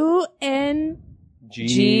 Unguent. UNGUENT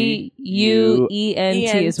G-U-E-N-T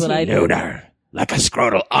is what I do. Nooner, like a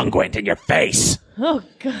scrotal unguent in your face. Oh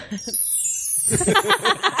god.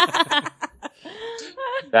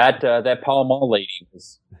 That Paul Mall lady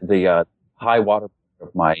was the high water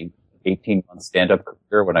of my 18-month stand-up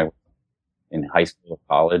career when I was in high school or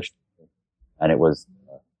college, and it was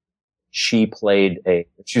she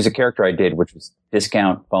was a character I did, which was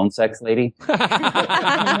discount phone sex lady.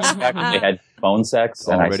 Back when they had phone sex,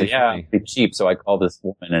 and I Already said, "Yeah, funny. it'd be cheap." So I called this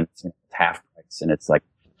woman, and it's half price, and it's like,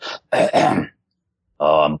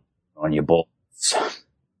 on your balls.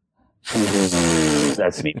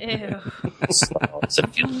 That's me. Ew. So it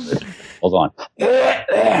feels good. Hold on.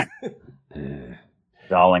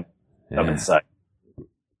 Darling, come inside.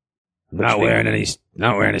 Not wearing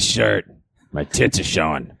a shirt. My tits are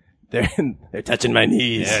showing. They're touching my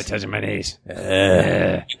knees. Yeah, touching my knees. You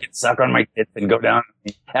can suck on my tits and go down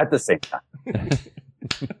at the same time.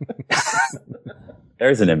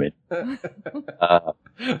 There's an image.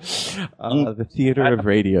 The theater of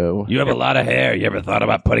radio. You have a lot of hair. You ever thought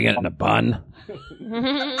about putting it in a bun?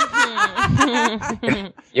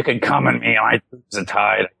 You can come on me. My boobs are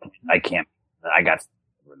tied. I can't. I got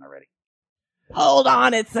already. Hold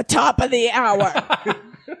on, it's the top of the hour.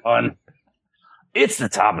 It's the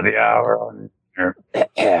top of the hour.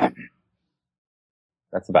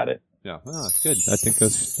 That's about it. Yeah, that's good. I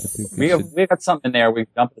think We got something in there.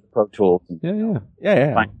 We've dumped the Pro Tools.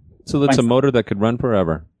 Yeah. Fine. So that's a motor that could run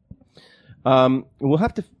forever. We'll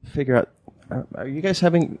have to figure out. Are you guys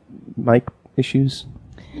having mic issues?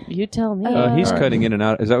 You tell me. He's All right. cutting in and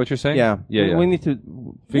out. Is that what you're saying? Yeah. We need to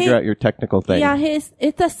figure out your technical thing. Yeah, it's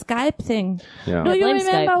a Skype thing. Yeah. Do you blame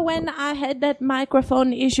remember Skype. when I had that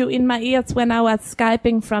microphone issue in my ears when I was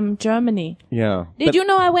Skyping from Germany? Yeah. Did you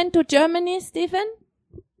know I went to Germany, Stephen?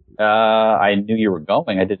 I knew you were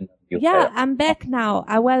going. I didn't know you Yeah, had. I'm back now.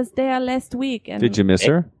 I was there last week. And Did you miss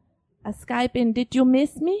her? I Skype in. Did you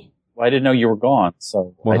miss me? Well, I didn't know you were gone.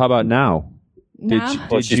 So Well, how about now? Now?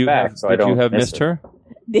 Well, she's back, so I don't have miss missed her?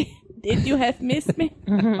 Did you have missed me?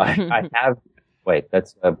 I have. Wait,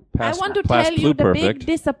 that's I want to tell you the big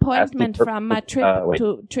disappointment Past from my trip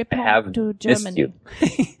wait. trip I home have to missed Germany.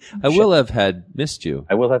 you. I will have had missed you.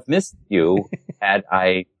 I will have missed you had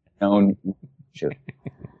I known you.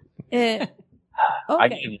 Uh, I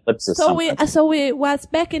okay. need ellipsis. So we was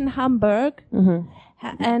back in Hamburg, Mhm.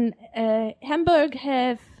 and Hamburg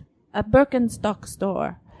have a Birkenstock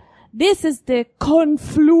store. This is the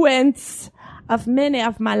confluence of many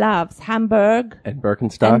of my loves. Hamburg. And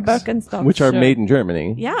Birkenstocks. And Birkenstocks, Which are sure. made in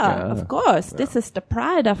Germany. Yeah, of course. This is the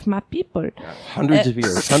pride of my people. Hundreds of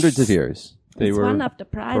years. Hundreds of years. They It's were one of the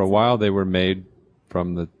prides. for a while. They were made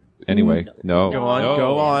from the. Anyway, no. Go on. No,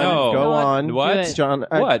 Go on. no. Go on. What? Do it. John.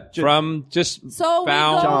 What? From just So we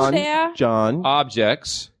found go there. John.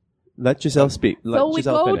 objects. Let Giselle speak. Let So we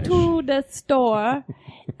Giselle go finish. to the store.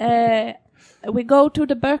 We go to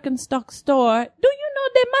the Birkenstock store. Do you know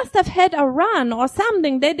they must have had a run or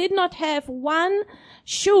something? They did not have one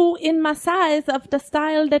shoe in my size of the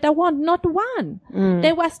style that I want. Not one.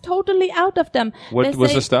 They was totally out of them. What They was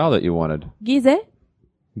say, the style that you wanted? Gize?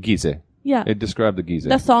 Gize. Yeah. It described the Gize.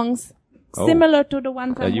 The songs. Oh. Similar to the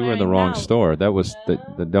ones I'm You were in the wearing wrong now. store. That was the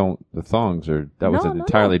thongs are that was No, an no,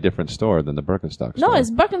 entirely no. different store than the Birkenstock No, store.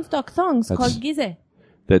 it's Birkenstock thongs That's- called Gize.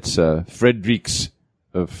 That's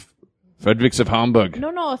Frederiks of Hamburg.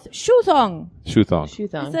 No, shoe thong. Shoe thong. Shoe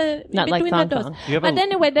thong. It's a, Not like between thong the toes. thong. You have But a-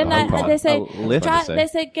 anyway, then thong. they say, A lift? they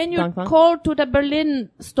say, can you Thong thong? call to the Berlin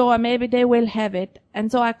store? Maybe they will have it.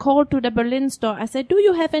 And so I called to the Berlin store. I said, do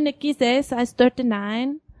you have any Gize size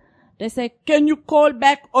 39? They say, can you call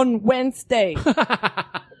back on Wednesday?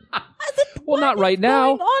 I said, Well, "What not is right now.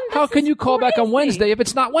 going on? How This can is you call back on crazy." Wednesday if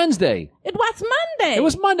it's not Wednesday? It was Monday. It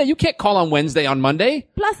was Monday. You can't call on Wednesday on Monday.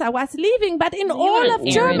 Plus, I was leaving, but in all were of an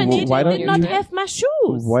errand Germany, Why they don't did not you- have my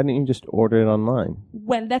shoes. Why didn't you just order it online?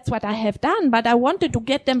 Well, that's what I have done, but I wanted to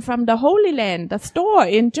get them from the Holy Land, the store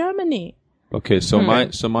in Germany. Okay, so my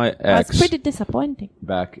That's ex pretty disappointing.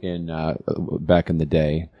 back in the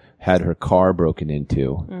day had her car broken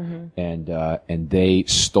into, and they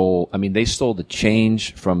stole. I mean, they stole the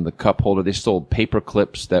change from the cup holder. They stole paper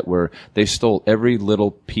clips they stole every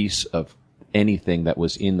little piece of anything that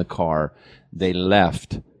was in the car. They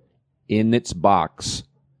left in its box,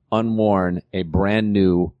 unworn, a brand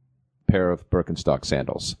new pair of Birkenstock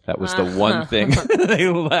sandals. That was the one thing they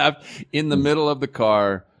left in the middle of the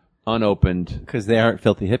car, unopened. Because they aren't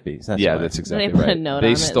filthy hippies. That's Yeah, why. that's exactly They put a right. note They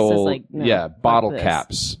on it that says, stole, like, no, bottle fuck this.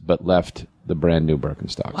 caps, but left the brand new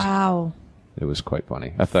Birkenstocks. Wow. It was quite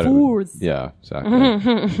funny. I thought Fools. yeah,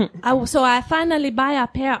 exactly. So I finally buy a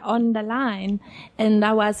pair on the line, and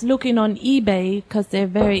I was looking on eBay because they're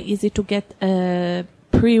very easy to get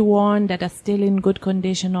pre-worn that are still in good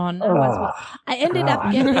condition on. I ended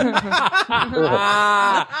up getting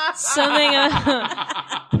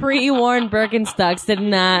Something pre-worn Birkenstocks did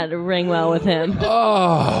not ring well with him.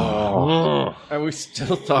 Oh, Are we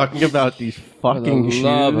still talking about these for fucking the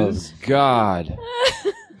love of shoes? God.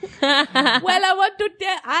 well, I want to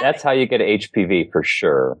tell. That's how you get HPV for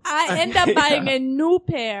sure. I end up buying a new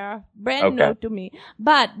pair, brand new Okay. to me.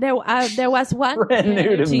 But there was one Brand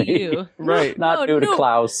new to me. You. Right. Not No, new to new.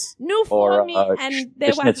 Klaus New for or me, and there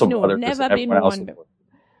was Schnitzel new, Brothers never and been everyone else. worn.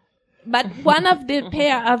 But one of the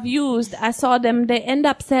pair I've used, I saw them. They end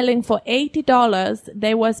up selling for $80.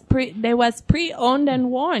 They was pre-owned and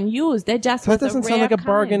worn, used. They just So that was doesn't a sound rare like a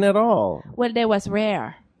bargain kind. at all. Well, they was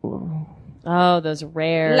rare, Oh, those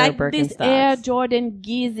rare like Birkenstocks. this Air Jordan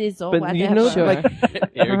Yeezys or But whatever. you know, like,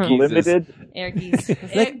 Air Geezes. Limited. Air Geese. Air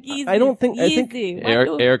like, Yeezys, I don't think- I think- Yeezy. Air,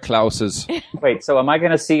 What do- Air Klauses. Wait, so am I going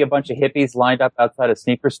to see a bunch of hippies lined up outside a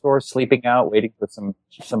sneaker store, sleeping out, waiting for some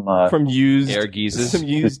from used Air Geezes. some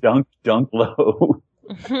used dunk low?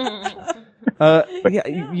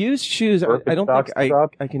 used shoes. I don't think Birkenstocks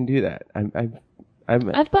I can do that. I'm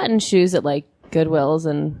I've bought in shoes at like Goodwills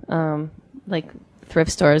and like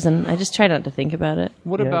thrift stores, and I just try not to think about it.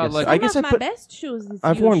 What Yeah, about like? I guess Some I of my put. best shoes is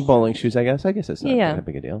I've used worn shoes. bowling shoes. I guess it's not Yeah. that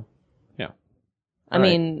big a deal. I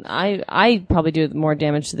mean, I probably do more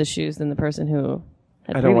damage to the shoes than the person who.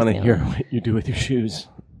 Had I don't want to previously hear owned what you do with your shoes.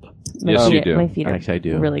 them. Yes, My you feet- do. My feet are Actually, I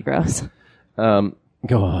do. really gross.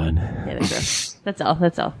 Go on. Yeah, they're gross. That's all.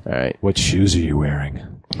 That's all. All right. What shoes are you wearing?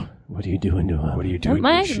 What are you doing to him? What are you doing?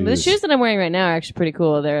 The shoes that I'm wearing right now are actually pretty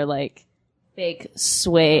cool. They're like fake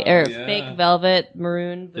suede or fake velvet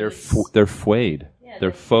maroon. They're boots. they're suede.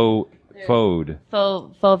 They're faux faux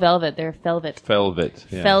velvet. They're velvet. velvet.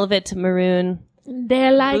 Yeah. Velvet maroon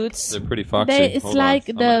They're like boots. They're pretty foxy. it's Hold on. like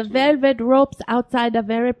I'm the gonna tweet. velvet ropes outside a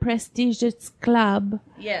very prestigious club,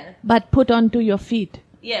 Yeah. but put onto your feet.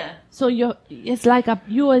 Yeah. So it's like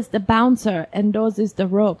you as the bouncer, and those is the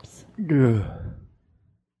ropes.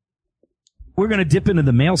 We're gonna dip into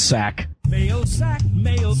the mail sack. Mail sack,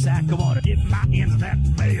 come on, get my into that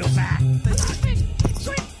mail sack.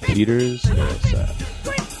 Peter's mail sack.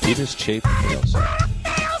 Peter's Chape mail sack.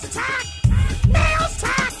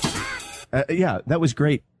 Yeah, that was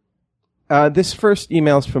great. This first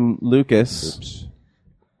email is from Lucas Oops.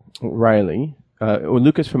 Riley, or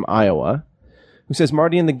Lucas from Iowa, who says,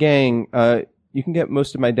 Marty and the gang, you can get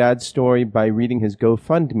most of my dad's story by reading his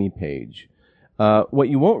GoFundMe page. What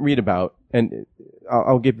you won't read about, and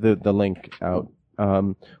I'll give the link out.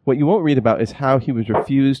 What you won't read about is how he was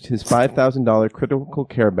refused his $5,000 critical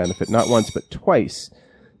care benefit, not once, but twice.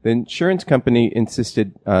 The insurance company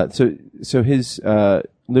insisted, so his,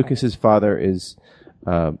 Lucas's father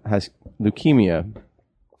has leukemia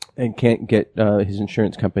and can't get his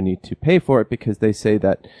insurance company to pay for it because they say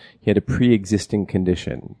that he had a pre-existing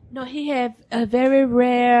condition. No, he have a very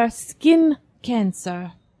rare skin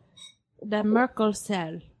cancer, the Merkel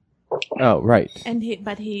cell, Oh, right.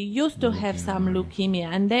 but he used to have some leukemia,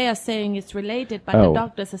 and they are saying it's related, but Oh. the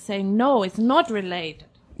doctors are saying no, it's not related.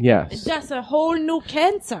 Yes. It's just a whole new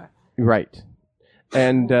cancer. Right.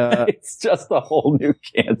 And It's just a whole new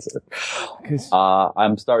cancer. 'cause,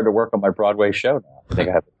 I'm starting to work on my Broadway show now. I think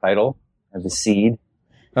I have the title, I have the seed.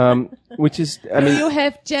 which is, I Do mean, you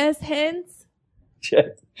have jazz hands?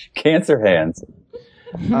 Cancer hands.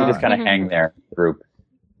 You just kind of hang there, group.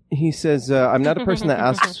 he says, I'm not a person that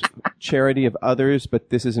asks charity of others, but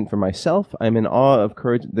this isn't for myself. I'm in awe of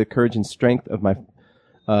the courage and strength of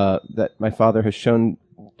that my father has shown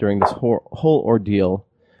during this whole ordeal.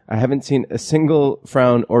 I haven't seen a single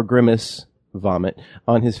frown or grimace vomit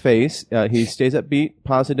on his face. He stays upbeat,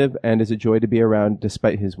 positive, and is a joy to be around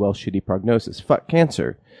despite his shitty prognosis. Fuck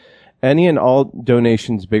cancer. Any and all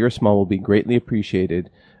donations, big or small, will be greatly appreciated.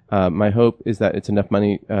 My hope is that it's enough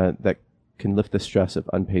money that can lift the stress of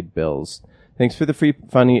unpaid bills. Thanks for the free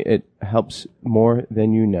funny. It helps more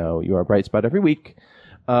than you know. You are a bright spot every week.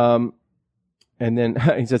 And then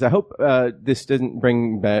he says, I hope this doesn't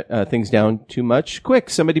bring things down too much. Quick,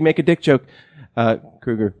 somebody make a dick joke.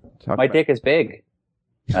 Kruger, talk My about dick is big.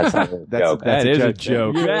 That's not a joke. That's That is a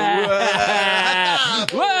joke.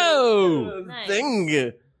 Whoa!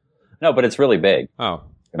 Thing. No, but it's really big. Oh,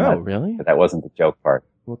 Oh, really? But that wasn't the joke part.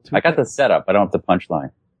 Well, I got the setup. I don't have the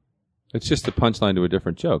punchline. it's just the punchline to a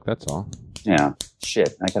different joke. That's all. Yeah.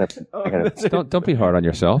 Shit. I gotta. Don't be hard on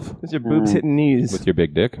yourself Those are boobs hitting knees. with your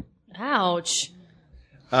big dick. Ouch.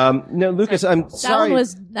 No, Lucas, I'm sorry.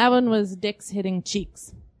 That one was dicks hitting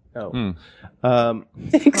cheeks. Oh. Oh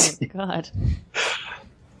God.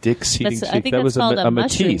 Dick's heating That's- I cheek. think That that's was called a a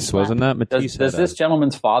mushroom Matisse, slap. wasn't that? Matisse Does had this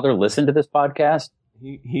gentleman's father listen to this podcast?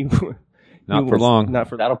 He Not he for was- long. Not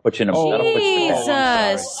for That'll put you in a. that'll put you in a-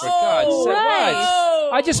 Jesus. For God's sake, right.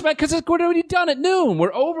 what? I just meant because we're already done at noon.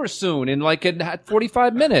 We're over soon in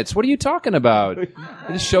 45 minutes. What are you talking about?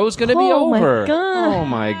 The show's going to be Oh, my over. God. Oh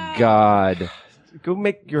my God! Go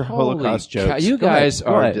make your Holy Holocaust cow, jokes. you Go ahead, guys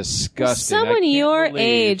go are ahead. disgusting. Someone your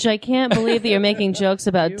age, I can't believe that you're making jokes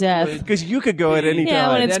about death. Because you could go at any Yeah,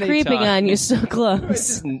 when time. it's Anytime. creeping on you so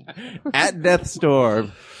close. At death's door.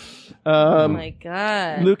 Oh my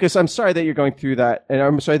God. Lucas, I'm sorry that you're going through that, and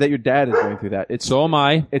I'm sorry that your dad is going through that. So am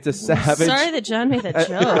I. It's a savage. Sorry that John made that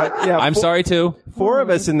joke. Yeah, I'm sorry too. Four of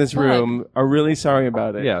us in this room are really sorry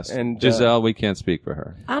about it. Yes, and Giselle, we can't speak for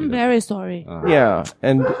her. I'm very sorry. yeah,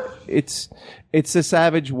 and it's a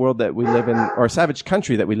savage world that we live in, or a savage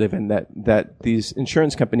country that we live in. That these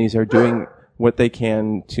insurance companies are doing what they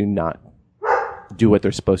can to not do what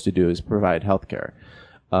they're supposed to do, is provide health care.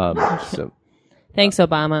 So Thanks,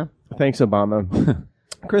 Obama. thanks, Obama.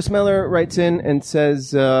 Chris Miller writes in and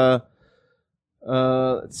says,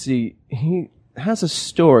 let's see, he has a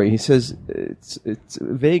story. He says it's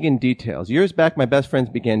vague in details. Years back, my best friends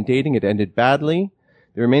began dating. It ended badly.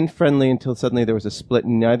 They remained friendly until suddenly there was a split,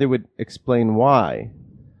 and neither would explain why.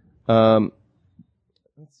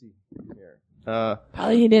 Let's see here.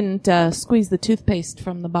 Probably he didn't squeeze the toothpaste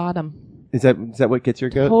from the bottom. Is that what gets your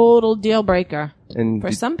goat? Total deal breaker And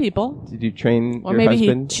for some people. did you train Or your maybe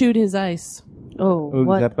husband? he chewed his ice. Oh, Oh,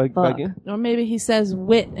 what does that bug fuck? you? Or maybe he says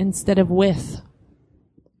wit instead of with.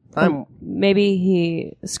 Maybe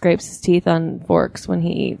he scrapes his teeth on forks when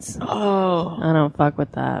he eats. Oh. I don't fuck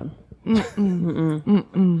with that. That's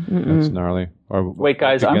gnarly. Or Wait,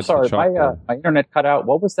 guys, I'm against the sorry. chalkboard. My internet cut out.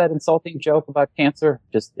 What was that insulting joke about cancer?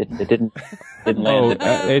 Just it didn't land.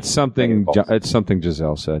 It's something. It's something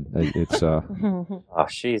Giselle said. It's Oh,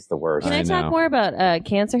 she's the worst. Can I I talk know. more about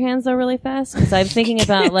cancer hands though, really fast? Because I'm thinking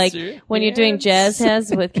about like when you're doing jazz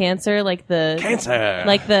hands with cancer, like the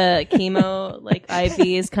chemo, like IV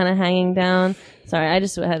is kind of hanging down. Sorry, I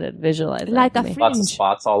just had to visualize that Like for a me. Lots of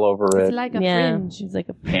spots all over It's it. like a Yeah, fringe. she's like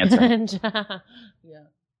a Cancer. fringe.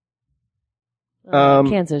 Um,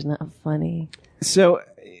 Cancer's not funny. So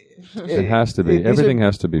it has to be. these are- Everything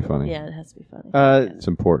has to be funny. Yeah, it has to be funny. It's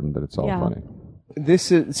important, but it's all Yeah. funny.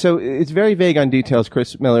 This is so it's very vague on details.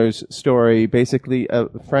 Chris Miller's story. Basically, a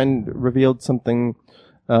friend revealed something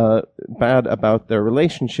bad about their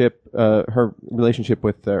relationship, her relationship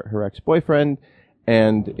with her ex-boyfriend,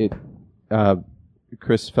 and it.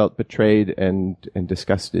 Chris felt betrayed and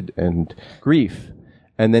disgusted and grief.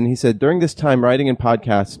 And then he said, during this time, writing and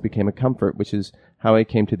podcasts became a comfort, which is how I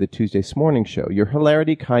came to the Tuesday Morning Show. Your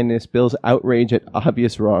hilarity, kindness, Bill's outrage at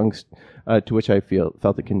obvious wrongs, to which I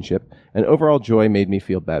felt a kinship, and overall joy made me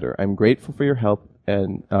feel better. I'm grateful for your help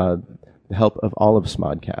and the help of all of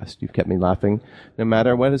Smodcast. You've kept me laughing no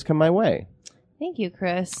matter what has come my way. Thank you,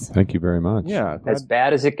 Chris. Thank you very much. Yeah. As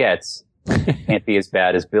bad as it gets. Can't be as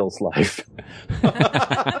bad as Bill's life.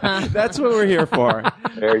 That's what we're here for.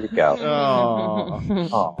 There you go.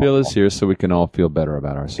 Oh. Bill is here so we can all feel better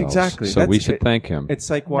about ourselves. Exactly. So That's we should it. thank him.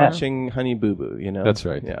 It's like watching Honey Boo Boo, you know? That's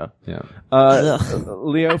right. Yeah. Yeah.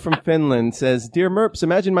 Leo from Finland says, Dear Merps,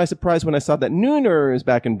 imagine my surprise when I saw that Nooner is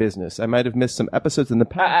back in business. I might have missed some episodes in the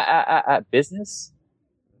past. Business?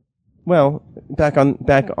 Well, back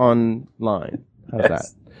online. How's Yes. that?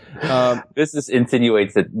 Business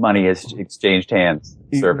insinuates that money has exchanged hands.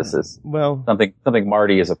 Services. Well, Something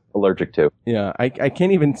Marty is allergic to. yeah, I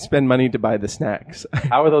can't even spend money to buy the snacks.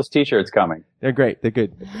 How are those T-shirts coming? They're great. They're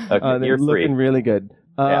good. Okay, They're you're free. looking really good.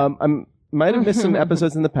 Yeah. I might have missed some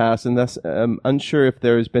episodes in the past, and thus unsure if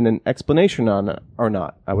there has been an explanation on it or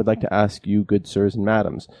not. I would like to ask you, good sirs and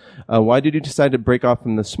madams, why did you decide to break off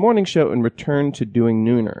from This Morning Show and return to doing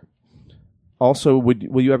Nooner? Also,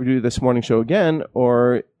 will you ever do This Morning Show again,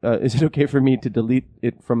 or is it okay for me to delete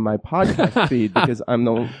it from my podcast feed because I'm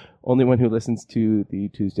the only one who listens to the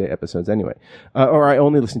Tuesday episodes anyway, or I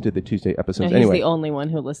only listen to the Tuesday No, episodes he's anyway. the only one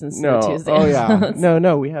who listens to No, the Tuesday. oh yeah, episodes.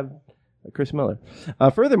 no, we have Chris Miller.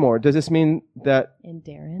 Furthermore, does this mean that And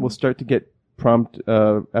Darren. we'll start to get prompt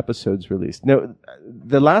episodes released? No,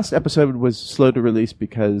 the last episode was slow to release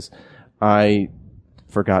because I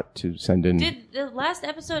forgot to send in. Did the last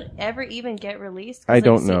episode ever even get released? 'Cause, I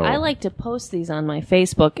don't see, know. I like to post these on my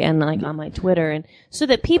Facebook and like on my Twitter, and so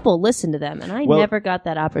that people listen to them. And I Well, never got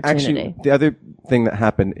that opportunity. Actually, the other thing that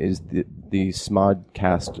happened is the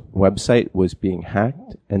Smodcast website was being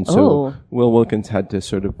hacked, and so Oh. Will Wilkins had to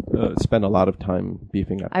sort of spend a lot of time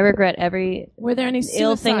beefing up. I regret every Were there any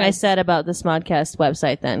ill thing I suicides? said about the Smodcast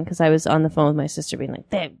website then, because I was on the phone with my sister being like,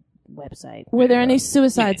 that website. Were there any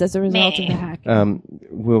suicides as a result of the hack? The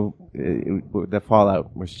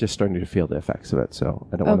fallout, we're just starting to feel the effects of it, so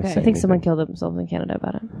I don't want to Okay. say I think someone anything. killed themselves in Canada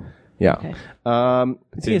about it. Yeah. Okay.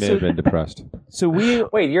 They may have been depressed. So we.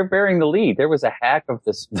 Wait, you're bearing the lead. There was a hack of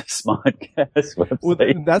this Smodcast website. Well,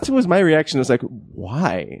 that was my reaction. I was like,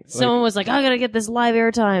 why? Someone was like, I gotta get this live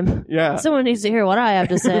airtime. Yeah. Someone needs to hear what I have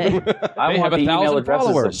to say. I They want have the 1,000 email addresses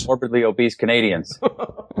followers. of morbidly obese Canadians.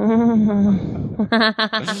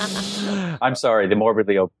 I'm sorry, the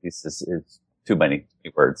morbidly obese is too many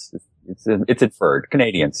words. It's inferred.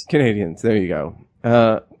 Canadians. Canadians. There you go.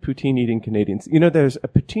 Poutine eating Canadians. You know, there's a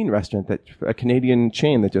poutine restaurant a Canadian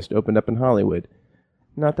chain that just opened up in Hollywood.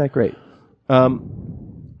 Not that great.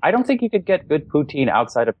 I don't think you could get good poutine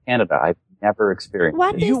outside of Canada. I've never experienced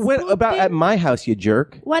What it. is You went about poutine? at my house, you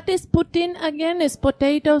jerk. What is poutine again? Is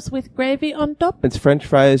potatoes with gravy on top? It's French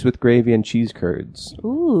fries with gravy and cheese curds.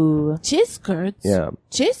 Ooh. Cheese curds? Yeah.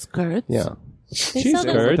 Cheese curds? Yeah. They Cheese sell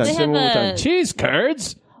those- curds. They have a, Cheese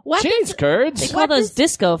curds? What Cheese is- they curds? call What those is-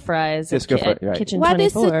 disco fries Disco at fry, right. Kitchen What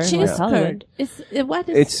is 24 a in cheese West Hollywood. curd? What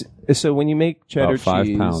is It's so when you make cheddar About 5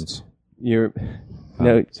 cheese, pounds. you're Oh,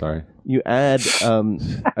 no, sorry. you add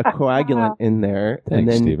a coagulant in there, and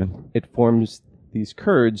Thanks, then Stephen. it forms these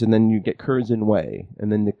curds, and then you get curds in whey,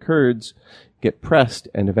 and then the curds get pressed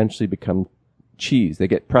and eventually become cheese. They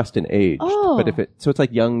get pressed and aged. Oh. But so it's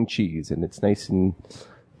like young cheese, and it's nice and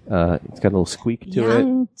it's got a little squeak to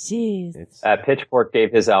Young cheese. it. It's Pitchfork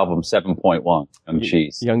gave his album 7.1, Young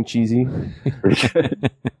Cheese. young cheesy. Pretty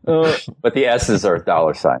good. But the S's are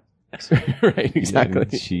dollar signs. Right, exactly.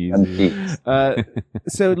 Young Cheese.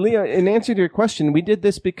 So, Leo, in answer to your question, we did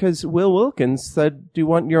this because Will Wilkins said, do you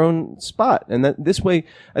want your own spot? And that this way,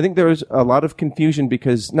 I think there was a lot of confusion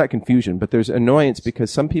not confusion, but there's annoyance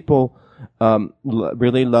because some people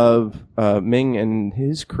really love Ming and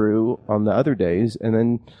his crew on the other days, and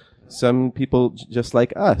then some people just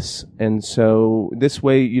like us. And so this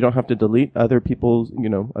way you don't have to delete other people's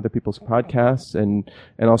podcasts, and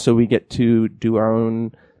also we get to do our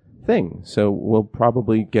own thing. So we'll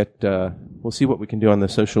probably we'll see what we can do on the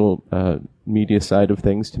social media side of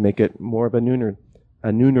things to make it more of a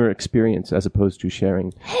nooner experience as opposed to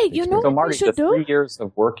sharing. Hey, you know So what Marty, we should the do? 3 years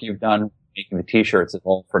of work you've done making the T-shirts is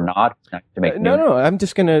all for naught, not to make No, I'm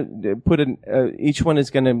just gonna put each one is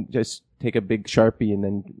gonna just take a big Sharpie and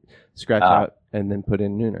then scratch out and then put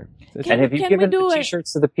in Nooner. And have you given the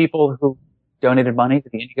T-shirts to the people who donated money to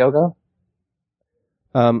the Indiegogo?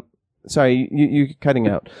 Sorry, you're cutting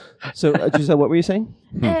out. So, Giselle, what were you saying?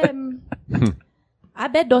 I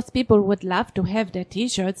bet those people would love to have their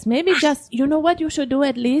T-shirts. Maybe just, you know what you should do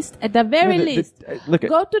at least? At the very least, look,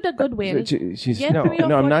 go to the Goodwill. She's, Get no, 3 or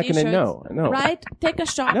 4 I'm not going to. T-shirts, No. Right? Take a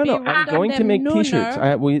Sharpie. No, write I'm on going to them make Nooner.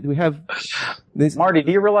 T-shirts. We have this. Marty,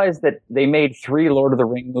 do you realize that they made 3 Lord of the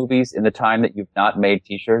Ring movies in the time that you've not made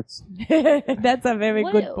T-shirts? That's a very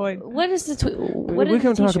good point. What is the We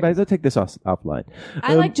can talk about it. Let's take this offline.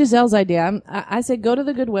 I like Giselle's idea. I say go to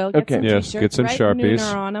the Goodwill, get Okay. some Yes, T-shirts, get some write Sharpies.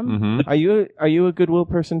 Nooner on them. Mm-hmm. Are you a Goodwill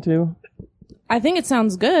person too? I think it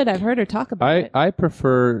sounds good. I've heard her talk about it. I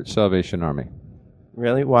prefer Salvation Army.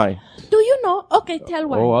 Really? Why? Do you know? Okay, tell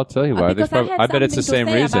why. Oh, I'll tell you why. Because I bet it's the something to same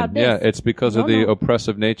say reason. about this. Yeah, it's because of the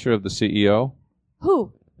oppressive nature of the CEO.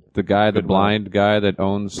 Who? The guy, the blind guy that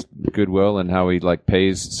owns Goodwill, and how he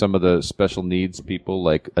pays some of the special needs people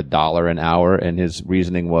 $1 an hour, and his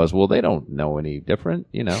reasoning was, well, they don't know any different,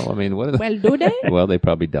 I mean, what are they? Well, do they? Well, they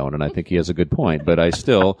probably don't, and I think he has a good point. But I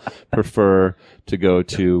still prefer to go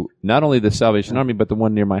to not only the Salvation Army, but the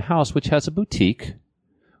one near my house, which has a boutique,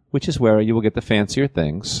 which is where you will get the fancier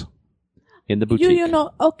things in the boutique. You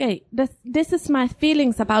know, okay, this is my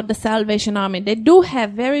feelings about the Salvation Army. They do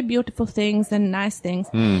have very beautiful things and nice things,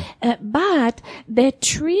 but they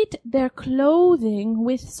treat their clothing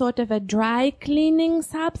with sort of a dry cleaning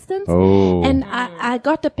substance. Oh. And I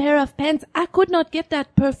got a pair of pants. I could not get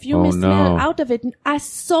that perfume smell out of it. I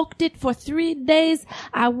soaked it for 3 days.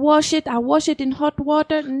 I wash it in hot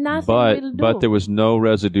water. Nothing will do. But there was no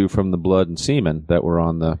residue from the blood and semen that were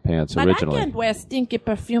on the pants originally. I can't wear stinky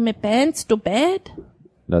perfume pants to bed.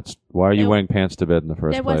 Why are you wearing pants to bed in the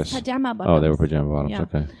first There place? was pajama bottoms. Oh, they were pajama bottoms.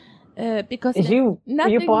 Yeah. Okay. Because You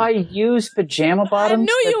buy used pajama bottoms?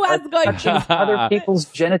 knew you was going to. Touching other people's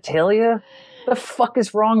genitalia? The fuck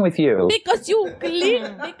is wrong with you? Because you clean.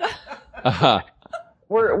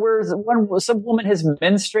 Where some woman has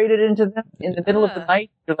menstruated into them in the middle of the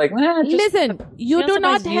night, you're like, Listen, you She do also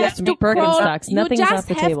not buys have used to Birkenstocks. You Nothing's off just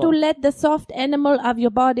the have table. to let the soft animal of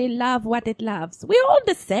your body love what it loves. We're all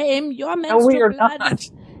the same. Your menstrual we are blood not.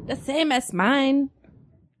 is the same as mine.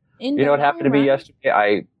 You know what happened to me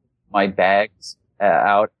yesterday? My bags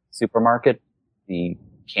out at the supermarket, the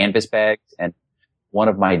canvas bags, and one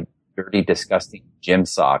of my dirty, disgusting gym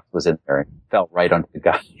socks was in there and fell right onto the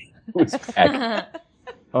guy who's back.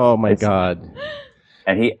 Oh my God!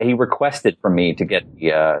 And he requested from me to get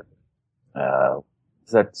the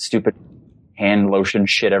that stupid hand lotion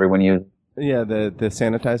shit everyone uses, Yeah, the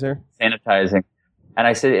sanitizer. sanitizing. And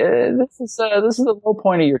I said, this is a low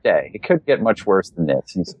point of your day. It could get much worse than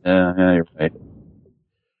this. And he said, yeah, you're right.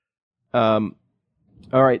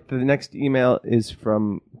 All right. The next email is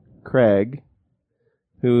from Craig,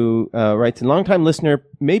 who writes, a longtime listener,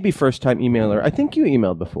 maybe first time emailer. I think you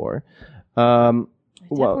emailed before.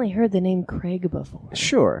 Definitely heard the name Craig before.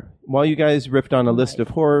 Sure. While you guys riffed on a list of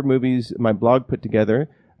horror movies my blog put together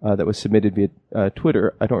that was submitted via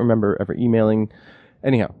Twitter, I don't remember ever emailing.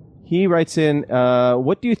 Anyhow, he writes in,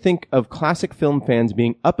 what do you think of classic film fans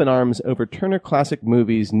being up in arms over Turner Classic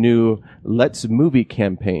Movies' new Let's Movie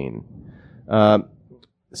campaign?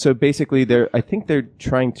 So basically, I think they're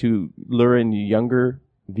trying to lure in younger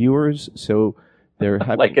viewers. So they're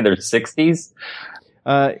having, Like in their 60s?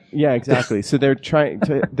 yeah, exactly. So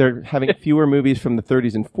they're having fewer movies from the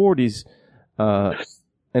 30s and 40s,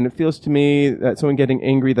 and it feels to me that someone getting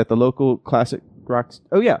angry that the local classic rocks.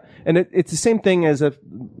 Oh yeah, and it's the same thing as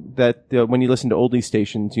when you listen to oldie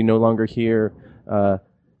stations, you no longer hear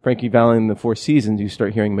Frankie Valli and the Four Seasons, you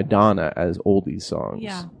start hearing Madonna as oldies songs.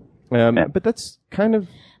 Yeah. But that's kind of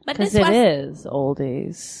But Because this it was, is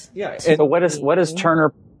oldies. yeah. So what is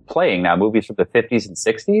Turner playing now? Movies from the 50s and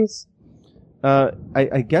 60s?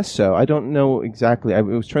 I guess so. I don't know exactly. I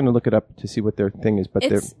was trying to look it up to see what their thing is, but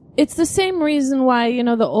it's the same reason why, the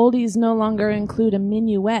oldies no longer include a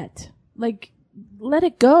minuet. Like, let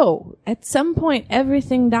it go. At some point,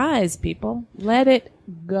 everything dies, people. Let it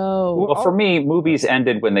go. Well, for me, movies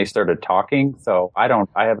ended when they started talking, so I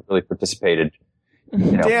haven't really participated.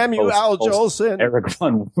 Damn you, Al post Jolson. Eric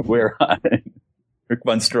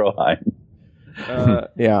von Stroheim.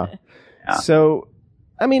 Yeah. So,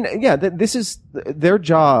 I mean, yeah, this is their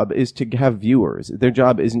job is to have viewers. Their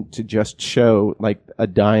job isn't to just show like a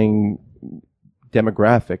dying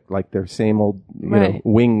demographic, like their same old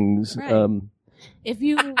Wings. Right. If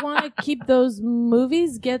you want to keep those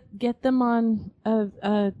movies, get them on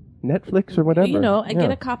Netflix or whatever.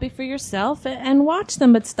 Get a copy for yourself and watch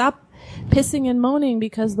them, but stop pissing and moaning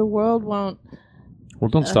because the world won't. Well,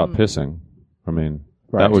 don't stop pissing. I mean,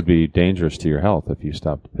 Right. that would be dangerous to your health if you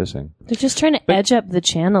stopped pissing. They're just trying to edge up the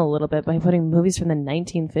channel a little bit by putting movies from the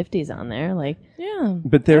 1950s on there. Like, Yeah.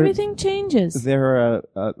 But everything changes. There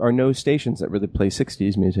are no stations that really play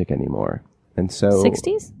 60s music anymore. And so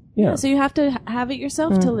 60s? Yeah. So you have to have it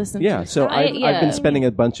yourself to listen to. Yeah, so I've been spending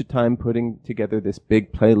a bunch of time putting together this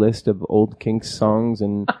big playlist of old Kinks songs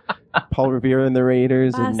and Paul Revere and the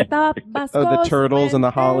Raiders and the Turtles and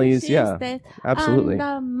the Hollies. Yeah, absolutely.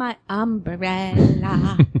 Under my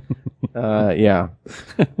umbrella. Yeah.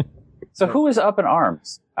 So who is up in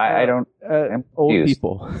arms? I don't. I'm Old confused.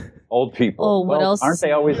 people. Old people. Oh, what else? Aren't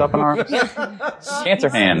they always up in arms? Cancer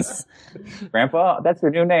hands. Grandpa, that's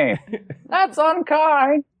your new name. That's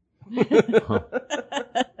unkind.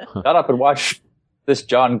 Shut up and watch this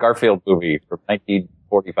John Garfield movie from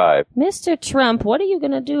 1945. Mr. Trump, what are you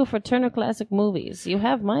going to do for Turner Classic Movies? You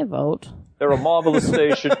have my vote. They're a marvelous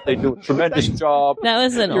station. They do a tremendous job. That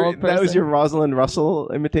was an old person. That was your Rosalind Russell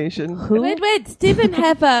imitation? Who? Wait. Stephen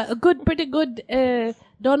have a pretty good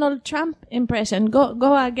Donald Trump impression.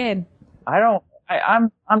 Go again. I'm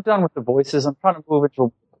done with the voices. I'm trying to move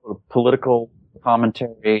into a political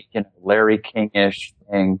commentary, Larry King-ish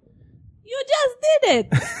thing. You just did it.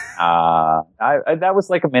 That was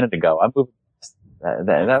like a minute ago. I'm moving.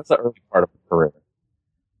 That's the early part of my career.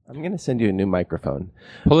 I'm going to send you a new microphone.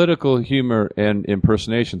 Political humor and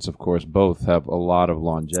impersonations, of course, both have a lot of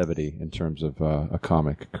longevity in terms of a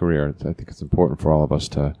comic career. I think it's important for all of us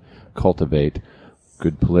to cultivate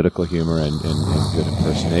good political humor and good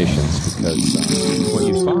impersonations, because what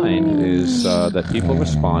you find is that people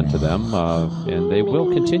respond to them, and they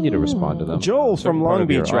will continue to respond to them. Joel Certain from part Long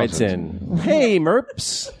of your Beach writes audience. in, "Hey,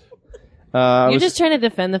 Merps." You're just trying to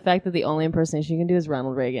defend the fact that the only impersonation you can do is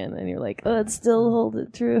Ronald Reagan, and you're like, oh, it still holds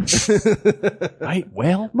it true. I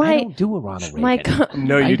don't do a Ronald Reagan.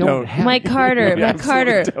 No, you don't. Mike Carter. You Mike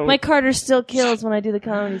Carter. absolutely don't. Mike Carter still kills when I do the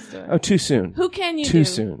Comedy Store. Oh, too soon. Who can you do? Too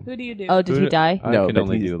soon. Who do you do? Oh, did he die? I No, can but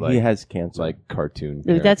only he's- do like he has cancer. like cartoon.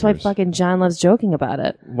 Dude, that's why characters. fucking John loves joking about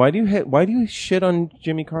it. Why do you shit on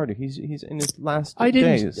Jimmy Carter? He's in his last I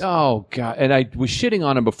didn't. days. Oh god! And I was shitting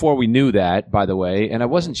on him before we knew that, by the way. And I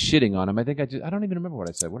wasn't shitting on him. I think I don't even remember what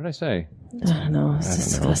I said. What did I say? I don't know. It's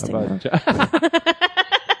disgusting. About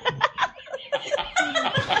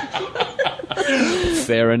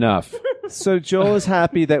Fair enough. So Joel is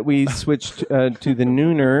happy that we switched to the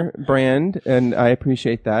Nooner brand, and I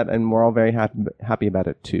appreciate that, and we're all very happy about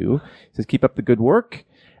it too. He says, "Keep up the good work."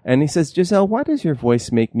 And he says, "Giselle, why does your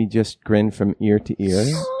voice make me just grin from ear to ear?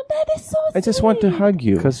 Oh, that is so I just want to sweet. hug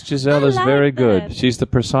you." Because Giselle I is like very that. good. She's the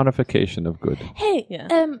personification of good. Hey, Yeah.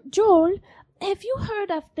 Joel, have you heard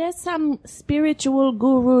of there's some spiritual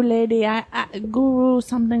guru lady, guru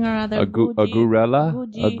something or other? A gurella?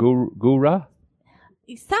 Guji. A gura?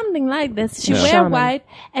 Something like this. She Yeah. wear Shaman. white,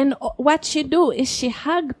 and what she do is she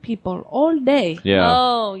hug people all day. Yeah.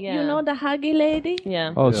 Oh, yeah. You know the huggy lady?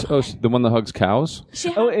 Yeah. Oh, the one that hugs cows? She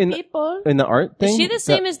Oh, hug people. In the art thing? Is she the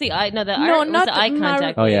same as the eye? No, the No, art was not the eye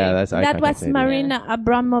contact. Oh yeah, that's eye That contact was lady. Marina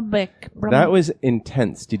Abramovic. That was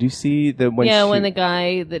intense. Did you see the when? when the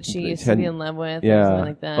guy that she used to be in love with, Yeah. or something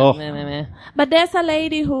like that. Oh. Meh, meh, meh. But there's a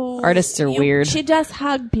lady who Artists are weird. She just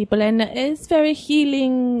hug people, and it's very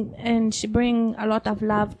healing, and she bring a lot of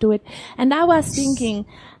love to it. And I was thinking,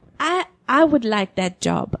 I would like that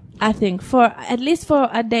job. I think for at least for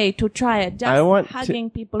a day to try it. Just I want hugging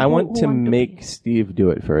to. people. I who want to want make be. Steve do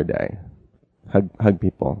it for a day. Hug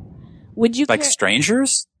people. Would you Like care-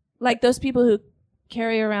 strangers? like those people who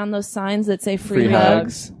carry around those signs that say free, Free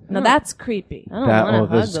hugs? hugs. No, that's creepy. I don't want to hug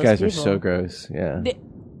those guys are people. so gross. Yeah. They-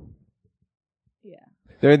 yeah.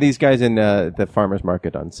 There are these guys in the farmers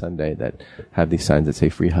market on Sunday that have these signs that say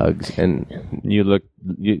free hugs, and You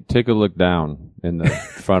take a look down in the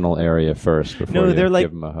frontal area first before no, you they're like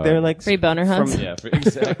give them a hug. they're like Free boner hugs. exactly.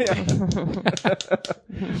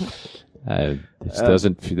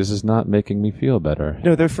 This is not making me feel better.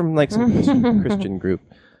 No, they're from like some Christian group.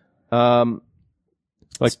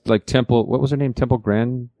 Like Temple, what was her name? Temple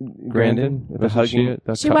Grandin? The hugging.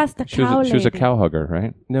 She was the cow She was a lady. cow hugger,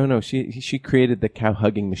 right? No, she created the cow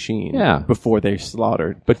hugging machine. Yeah. Before they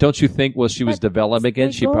slaughtered. But don't you think while she was But developing they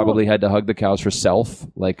it, she go- probably had to hug the cows herself,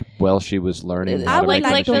 like while she was learning I how to would make the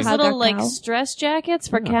like to those hug little a like cow. stress jackets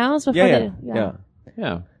for cows before Yeah. they.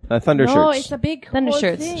 Yeah. Thunder No, shirts. it's a big Thunder whole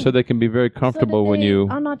shirts. thing. So they can be very comfortable so that when they you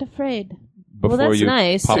are not afraid. before that's you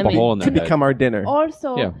nice. pop I a mean, hole in to their head. become our dinner.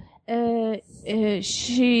 Also, Yeah.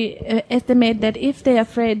 she estimate that if they're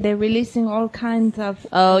afraid, they're releasing all kinds of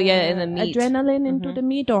in the meat. adrenaline into the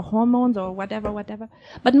meat or hormones or whatever.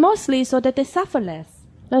 But mostly so that they suffer less.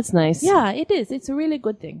 That's nice. Yeah, it is. It's a really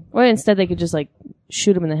good thing. Or instead, they could just like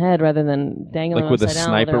shoot them in the head rather than dangling Like with a upside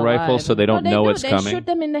down while sniper they're rifle, alive. so they don't No, know do. it's they coming. shoot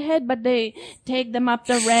them in the head, but they take them up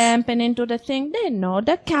the ramp and into the thing. They know.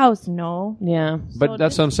 The cows know. Yeah. But So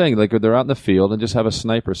that's what I'm saying. Like, if they're out in the field and just have a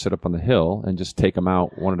sniper sit up on the hill and just take them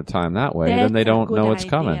out one at a time that way, then That's they a don't good know it's idea.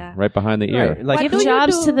 coming right behind the ear. Right, like What Give do you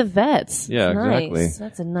jobs do? to the vets. Yeah, Nice. exactly.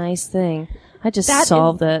 That's a nice thing. I just That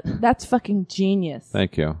solved is- it. That's fucking genius.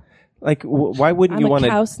 Thank you. like why wouldn't I'm you a want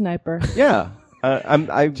cow to? sniper. Yeah.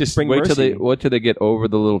 I Just bring wait till mercy. they get over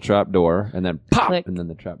the little trap door and then pop, Click. and then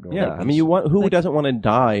the trap door. Yeah, opens. I mean, who doesn't want to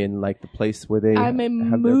die in like the place where they I'm a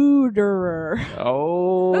have their... murderer.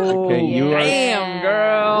 Oh, Okay, you are. damn,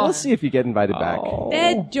 girl. We'll see if you get invited back.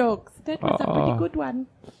 Dead jokes. That was a pretty good one.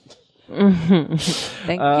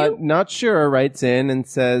 Thank you. Not sure writes in and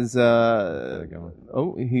says,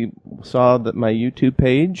 he saw that my YouTube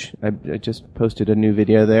page. I just posted a new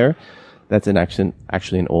video there. That's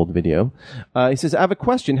actually an old video. He says, I have a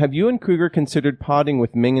question. Have you and Kruger considered podding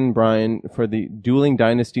with Ming and Brian for the dueling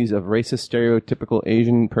dynasties of racist stereotypical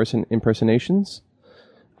Asian person impersonations?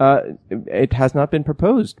 It has not been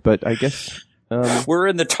proposed, but I guess... We're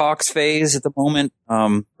in the talks phase at the moment.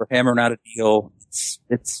 We're hammering out a deal.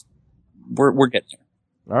 We're getting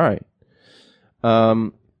there. all right.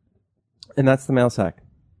 And that's the mail sack.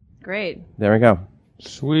 Great. There we go.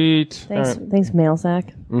 Sweet. Thanks, mail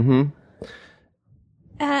sack. Mm-hmm.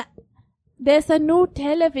 There's a new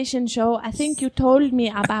television show. I think you told me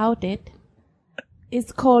about it.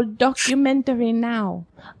 It's called Documentary Now.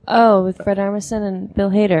 Oh, with Fred Armisen and Bill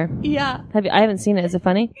Hader. Yeah. I haven't seen it. Is it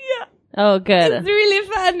funny? Yeah. Oh, It's good. really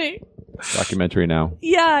funny. Documentary now.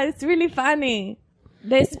 Yeah, it's really funny.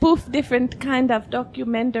 They spoof different kind of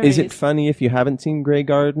documentaries. Is it funny if you haven't seen Grey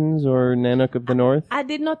Gardens or Nanook of the North? I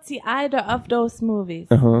did not see either of those movies.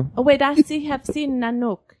 Uh-huh. Oh, wait, have seen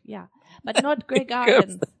Nanook. Yeah. But not Grey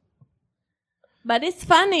Gardens. But it's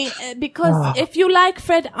funny because if you like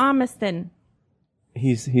Fred Armisen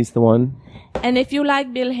He's the one. and if you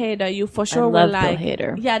like Bill Hader, you for sure love will like Bill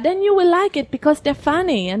Hader. Yeah, then you will like it because they're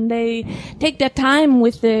funny and they take their time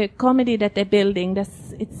with the comedy that they're building.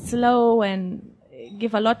 It's slow and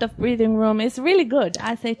give a lot of breathing room. It's really good.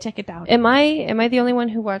 I say check it out. Am I the only one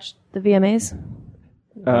who watched the VMAs?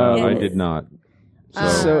 I did not.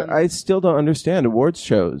 So I still don't understand awards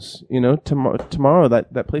shows. You know, tomorrow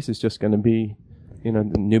that place is just going to be, you know,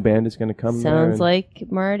 the new band is going to come. there Sounds and- like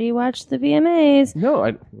Marty watched the VMAs. No,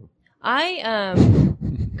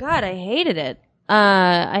 God, I hated it.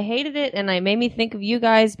 I hated it, and it made me think of you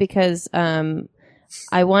guys because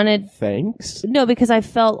I wanted thanks. because I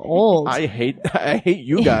felt old. I hate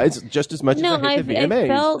you guys just as much no, as I hate the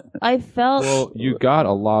VMAs. I felt Well, you got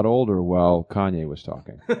a lot older while Kanye was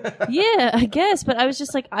talking. yeah, I guess, but I was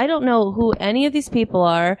just like, I don't know who any of these people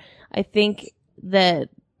are. I think that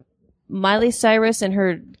Miley Cyrus and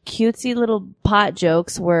her cutesy little pot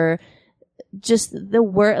jokes were just the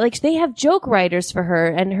word. Like, they have joke writers for her,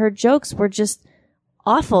 and her jokes were just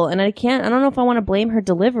awful. And I don't know if I want to blame her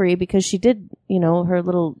delivery because she did, her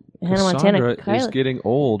little Hannah Montana. Cassandra is getting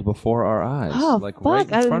old before our eyes. Oh, like fuck. right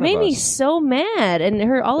in It front made of me us. so mad. And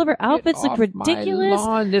all of her outfits look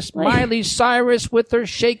ridiculous. This Like- Miley Cyrus with her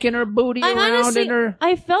shaking her booty I around honestly, in her.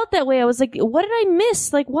 I felt that way. I was like, what did I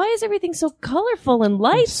miss? Like, why is everything so colorful and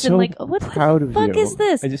lights? so and like, what proud the of fuck you. is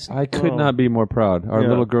this? I could not be more proud. Our Yeah.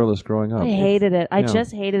 little girl is growing up. I hated it. I Yeah.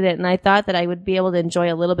 just hated it. And I thought that I would be able to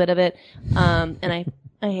enjoy a little bit of it. And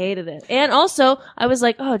I hated it. And also, I was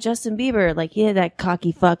like, oh, Justin Bieber, like, yeah, that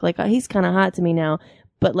cocky fuck. Like, he's kind of hot to me now.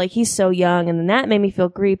 but like he's so young, and then that made me feel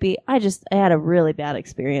creepy. I had a really bad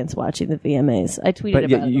experience watching the VMAs. I tweeted But about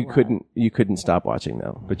yet it. you couldn't stop watching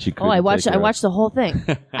though. But you Oh, I watched the whole thing.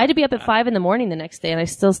 I had to be up at 5 a.m. the next day, and I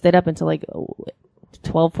still stayed up until like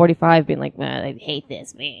 12:45, being like, man, I hate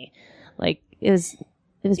this. Me, like it was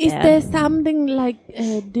Is bad. there something like,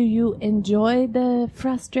 do you enjoy the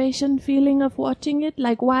frustration feeling of watching it?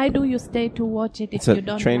 Like, why do you stay to watch it if It's a you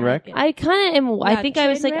don't train like wreck? it? I kind of am. I Yeah, think I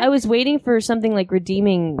was train like, wreck? I was waiting for something like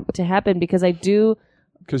redeeming to happen because I do.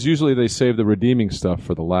 Because usually they save the redeeming stuff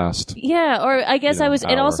for the last. Yeah, or I guess You know, I was,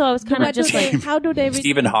 and hour. also I was kind of What do just they- like, how do they read?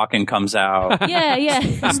 Stephen Hawking comes out. yeah.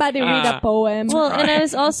 Somebody read a poem. Well, and I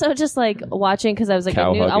was also just like watching because I was like, I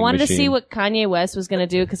Cow-hugging wanted to see machine. what Kanye West was going to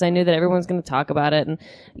do because I knew that everyone was going to talk about it, and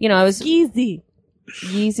I was Yeezy.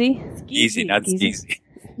 Yeezy. Easy, not Yeezy. easy.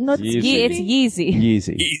 Not Yeezy. It's Yeezy.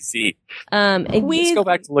 Yeezy. Easy. And Let's go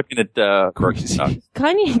back to looking at Birkenstocks.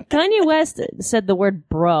 Kanye West said the word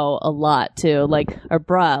bro a lot too, like, or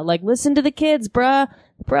bruh, like listen to the kids, bruh.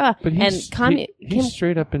 But And he's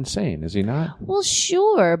straight up insane, is he not? well,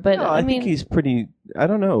 sure, but No, I I mean, think he's pretty. I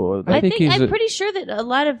don't know. I think think he's I'm a- pretty sure that a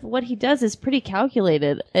lot of what he does is pretty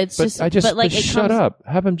calculated. It's But just, like, it shut comes, up.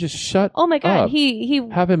 Have him just shut. Oh my god, up. he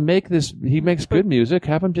Have him make this. He makes good music.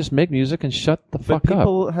 Have him just make music and shut the But fuck up.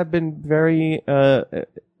 people have been very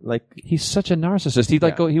like. He's such a narcissist.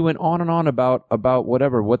 He went on and on about what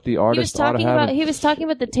the he was artist ought to talking have. about he was talking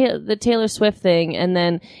about the Taylor Swift thing, and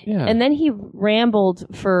then Yeah. and then he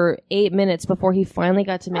rambled for 8 minutes before he finally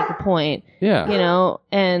got to make a point. Yeah.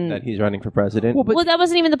 And That he's running for president. well, that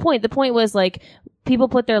wasn't even the point. The point was like people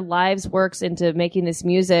put their lives' works into making this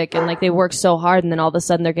music, and like they work so hard, and then all of a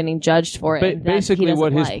sudden they're getting judged for it. and that he basically, doesn't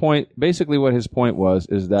what his like. point was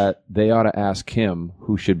is that they ought to ask him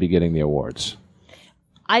who should be getting the awards.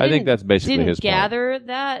 I think didn't- that's basically didn't his point. gather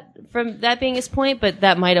that from that being his point, but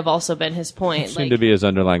that might have also been his point. Seemed to be his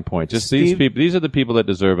underlying point. Just these Steve- people. These are the people that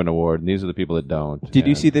deserve an award, and these are the people that don't. Did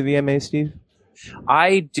you And- see the VMA, Steve?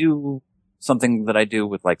 I do something that I do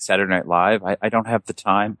with like Saturday Night Live. I don't have the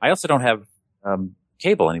time. I also don't have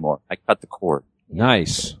cable anymore. I cut the cord.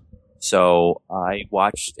 Nice. So I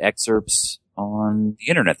watched excerpts on the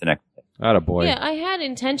internet the next day. Attaboy. Yeah, I had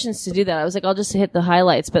intentions to do that. I was like, I'll just hit the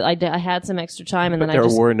highlights, but I had some extra time, and But then there I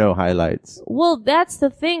just. were no highlights. Well, that's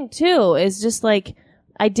the thing too. Is just like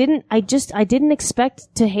I didn't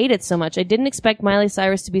expect to hate it so much. I didn't expect Miley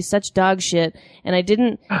Cyrus to be such dog shit, and I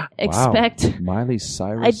didn't expect Wow. Miley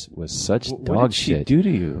Cyrus was such What dog did she shit. do to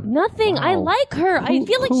you? nothing. I Wow. like her. I Who-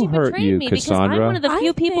 feel like who she hurt betrayed you, me because Cassandra? I'm one of the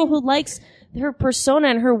few people who likes her persona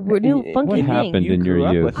and her new funky What thing. happened in your grew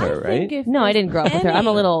up youth? with her, right? if No, I there's didn't grow up with her. I'm a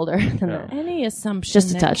any- little older than that. Any assumption Just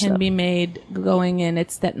a that touch, can though. be made going in,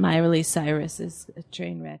 it's that Miley Cyrus is a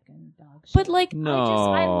train wreck and dog shit. But like, No,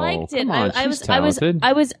 I liked it. come on, I she's was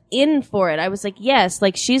talented. in for it. I was like, yes,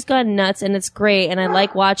 like she's gone nuts and it's great and I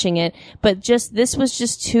like watching it. But just this was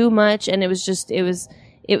just too much, and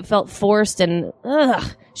it felt forced and ugh.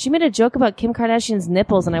 She made a joke about Kim Kardashian's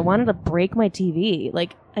nipples, and I wanted to break my TV.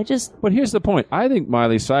 Like I just. But here's the point. I think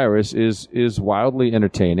Miley Cyrus is wildly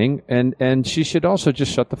entertaining, and she should also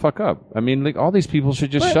just shut the fuck up. I mean, like all these people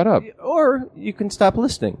should just shut up. Or you can stop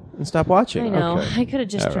listening and stop watching. I know. Okay. I could have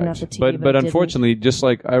just All turned right. off the TV, but I didn't. unfortunately, just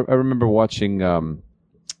like I remember watching,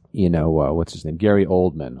 what's his name, Gary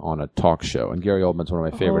Oldman on a talk show, and Gary Oldman's one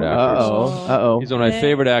of my favorite actors. Uh-oh. He's one of my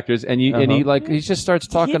favorite actors, and he just starts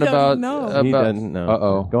talking doesn't about know. He doesn't know.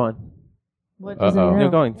 Uh-oh. Go on. What does he Uh-oh. know? No,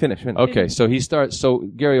 go on. Finish. Okay, so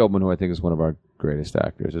Gary Oldman, who I think is one of our greatest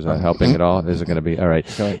actors, is that helping at all? Is it going to be all right?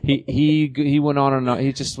 Go ahead. He went on and on.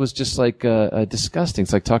 He just was just like disgusting.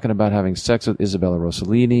 It's like talking about having sex with Isabella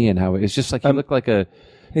Rossellini, and how it's just like he looked like a.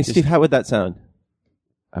 Hey, Steve, how would that sound?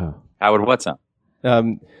 Oh. How would what sound?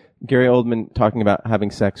 Gary Oldman talking about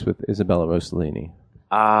having sex with Isabella Rossellini.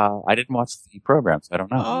 I didn't watch the program, so I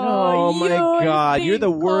don't know. Oh, my God. You're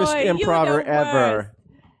the worst improver ever.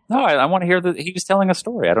 No, I want to hear that he was telling a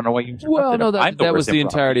story. I don't know why you. Well, no, I'm that was worst the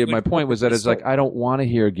improver. entirety of my point. Was that it's like I don't want to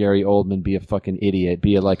hear Gary Oldman be a fucking idiot,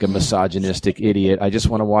 be like a misogynistic idiot. I just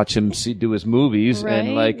want to watch him do his movies,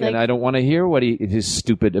 and Right? and I don't want to hear his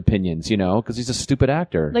stupid opinions, because he's a stupid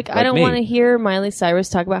actor. Like I don't me. want to hear Miley Cyrus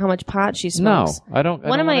talk about how much pot she No, smokes. I don't.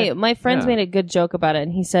 One of my friends made a good joke about it,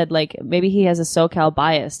 and he said like maybe he has a SoCal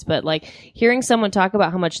bias, but like hearing someone talk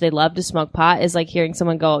about how much they love to smoke pot is like hearing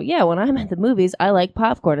someone go, "Yeah, when I'm at the movies, I like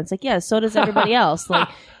popcorn." It's like, yeah, so does everybody else. Like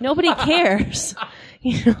nobody cares,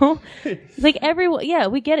 Like everyone, yeah,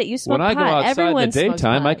 we get it. You smoke When I pot. go outside Everyone in the smokes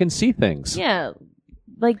daytime, pot. I can see things. Yeah,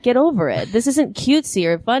 like get over it. This isn't cutesy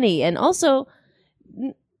or funny, and also.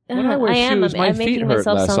 When I wear shoes, my I'm feet making hurt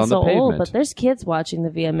myself less sound on the so old, pavement. but there's kids watching the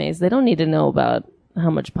VMAs. They don't need to know about how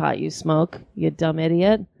much pot you smoke, you dumb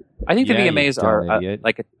idiot. I think Yeah, the you VMAs dumb are idiot.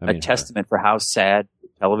 like a testament for how sad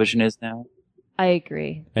television is now. I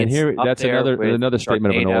agree. And It's here, up that's there another with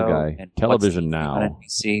statement of an old Sharknado guy. and Television what's on now.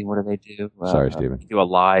 NBC, what do they do? Sorry, Stephen. They do a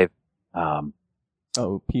live.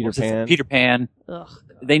 Peter what's it? Pan. Peter Pan. Ugh.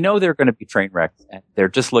 They know they're going to be train wrecks, and they're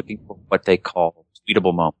just looking for what they call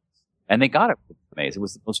tweetable moments. And they got it with the VMAs. It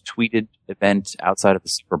was the most tweeted event outside of the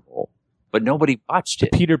Super Bowl, but nobody watched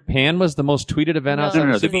it. Peter Pan was the most tweeted event No, outside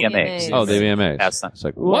No, of the the VMAs. Oh, the VMAs. Past time. It's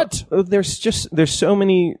like, Well, what? There's so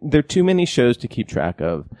many. There are too many shows to keep track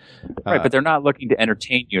of. Right, but they're not looking to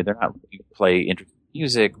entertain you. They're not looking to play interesting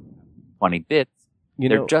music, funny bits.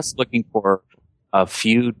 They're just looking for a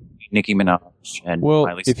feud between Nicki Minaj and Well,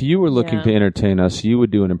 Miley if you were looking Yeah. to entertain us, you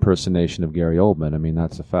would do an impersonation of Gary Oldman. I mean,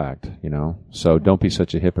 that's a fact, you know? So don't be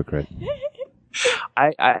such a hypocrite. all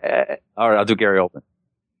right, I'll do Gary Oldman.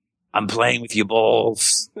 I'm playing with your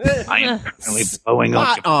balls. I am currently blowing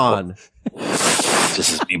on your balls.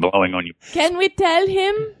 This is me blowing on you. Can we tell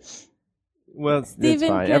him? Well, it's Stephen,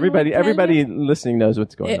 fine. can Everybody we tell listening knows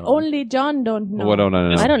what's going on. Only John don't know. What don't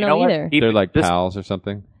I know? I don't You know what? either. Keep They're it- like just pals or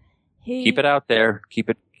something. keep it out there.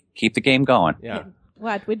 Keep the game going. Yeah.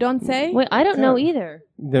 What we don't say? Wait, I don't know either.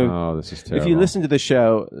 Oh, this is terrible. If you listen to the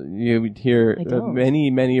show, you would hear I don't.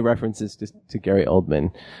 many references to Gary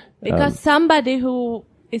Oldman. Because somebody who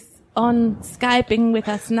is on Skyping with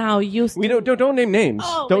us now used We to. don't name names.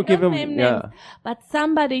 Oh, don't we give them. name Yeah. names. But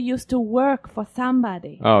somebody used to work for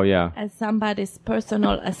somebody Oh, yeah. as somebody's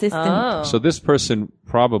personal assistant. Oh. So this person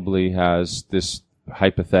probably has this,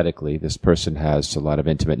 hypothetically, this person has a lot of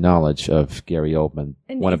intimate knowledge of Gary Oldman,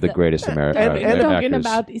 And one of the Isa- greatest American and We're talking actors.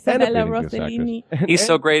 about Isabella Leading actors. Rossellini. He's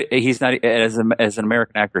so great. He's not as an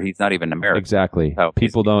American actor. He's not even American. Exactly. Oh,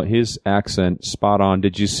 People don't, his accent, spot on.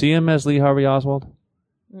 Did you see him as Lee Harvey Oswald?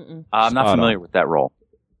 Mm-mm. I'm not Spot familiar on. with that role.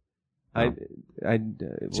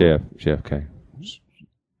 JFK.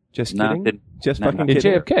 Just No, kidding. didn't- Just no, fucking no. In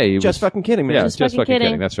kidding. JFK. He was, Just fucking kidding, man. Yeah, Just just fucking fucking kidding.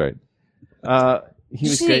 kidding. That's right. He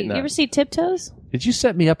was you great in You that. ever see Tiptoes? Did you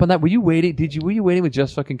set me up on that? Were you waiting? Were you waiting with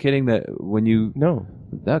just fucking kidding that when you? No.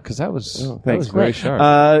 Because that was Oh, that thanks. was very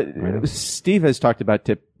sharp. Steve has talked about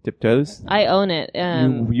Tiptoes. I own it.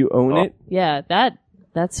 You own it. Yeah,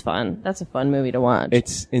 that's fun. That's a fun movie to watch.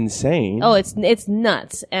 It's insane. Oh, it's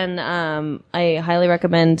nuts, and I highly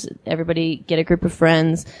recommend everybody get a group of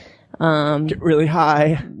friends, Get really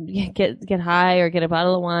high. get high or get a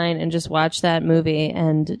bottle of wine and just watch that movie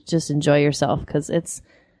and just enjoy yourself because it's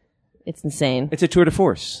insane. It's a tour de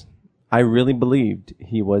force. I really believed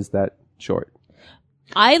he was that short.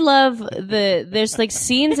 I love there's like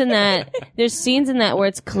scenes in that where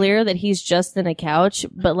it's clear that he's just in a couch,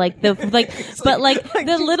 but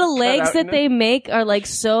the little legs that they make are like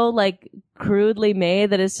so like crudely made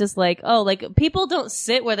that it's just like, oh, like people don't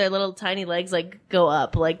sit where their little tiny legs like go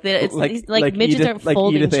up. Like it's like midgets aren't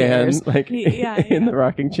folding Edith chairs. Ann, Yeah, in yeah. the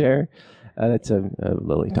rocking chair. That's a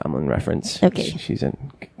Lily Tomlin reference. Okay. She's a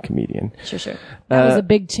comedian. Sure. That was a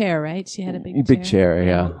big chair, right? She had a big chair,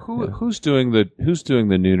 yeah. Who's doing the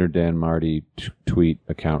Nooner Dan Marty tweet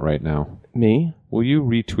account right now? Me? Will you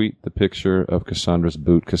retweet the picture of Cassandra's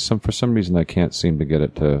boot? Because for some reason I can't seem to get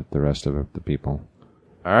it to the rest of the people.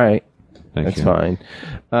 All right. Thank That's you. fine.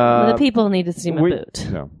 The people need to see my we- boot.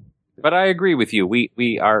 No. But I agree with you.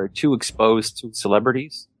 We are too exposed to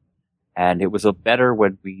celebrities, and it was better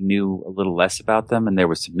when we knew a little less about them, and there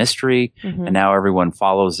was some mystery, Mhm. and now everyone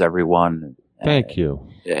follows everyone. Thank you.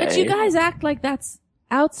 But you guys act like that's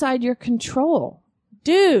outside your control.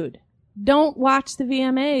 Dude, don't watch the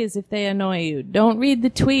VMAs if they annoy you. Don't read the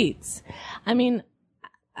tweets. I mean,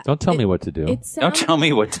 Don't tell me what to do. it Don't sounds... tell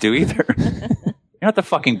me what to do either. You're not the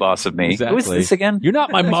fucking boss of me. Who is this again? You're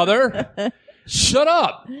not my mother. Shut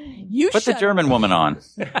up. You Put the shut- German woman on.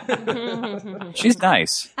 She's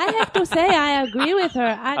nice. I have to say, I agree with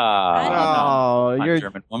her. Oh, Not you're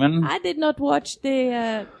German woman. I did not watch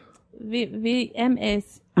the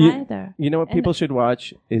VMAs You- either. You know what And people should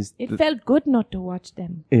watch is It felt good not to watch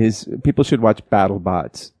them. people should watch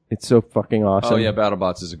BattleBots. It's so fucking awesome. Oh yeah,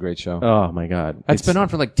 BattleBots is a great show. Oh my god. That's been on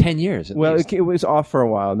for like 10 years. At Well, least. it was off for a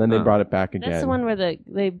while, and then they Oh. brought it back again. That's the one where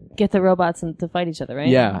they get the robots to fight each other, right?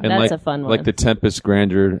 Yeah. And that's like, a fun one. Like the Tempest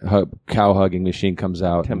Grandeur cow hugging machine comes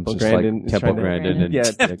out. Temple and it's just Grandin like is Temple trying to- Grandin. And Yeah,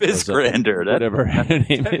 it Tempest goes up- Grandeur. That- Whatever her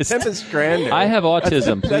name is. Tempest Grandin. I have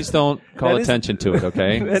autism. Please don't call that is- attention to it,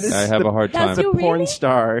 okay? that is I have the- a hard Does time. you porn really?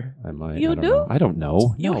 star. I might. You I don't do? know. I don't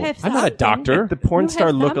know. You No. have I'm not a something. doctor. The porn You star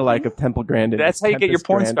have lookalike something. of Temple Grandin. That's is how you get your Tempest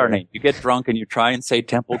porn star Grandin. name. You get drunk and you try and say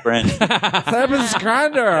Temple Grandin. Tempest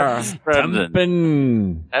Grandin. Grandin.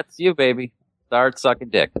 Tempin. That's you, baby. start sucking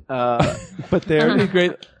dick. But That'd they're be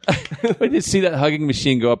great. When you see that hugging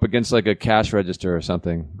machine go up against like a cash register or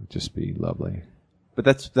something, it'd just be lovely. But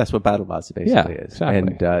that's what BattleBots basically Yeah, is, exactly.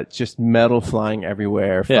 and it's just metal flying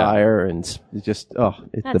everywhere, Yeah. fire, and it's just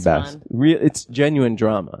it's That's the best. fun. It's genuine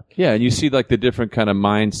drama. Yeah, and you see like the different kind of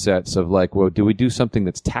mindsets of like, well, do we do something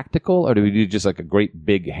that's tactical, or do we do just like a great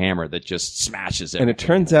big hammer that just smashes And it everything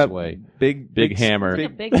turns in its out way? big hammer. Like a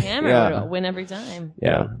big hammer Yeah. would win every time.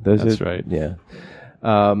 Yeah, those that's are, right. Yeah,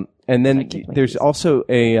 and then kick my there's keys. also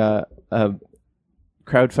a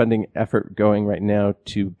crowdfunding effort going right now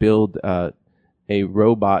to build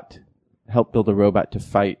help build a robot to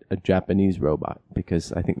fight a Japanese robot,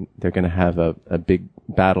 because I think they're going to have a big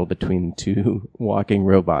battle between two walking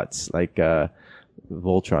robots, like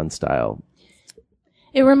Voltron style.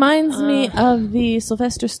 It reminds me of the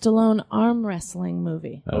Sylvester Stallone arm wrestling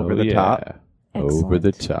movie. Over the top. Over the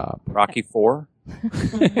Excellent. top. Rocky IV.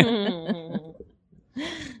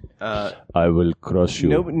 I will crush you.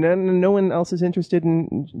 No one else is interested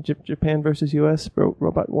in Japan versus U.S.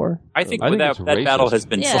 Robot war. I think I think that it's battle racist. has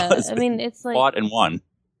been Yeah, I mean, it's like, fought and won.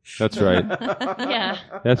 That's right. yeah.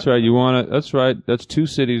 That's right. You want it? That's right. That's two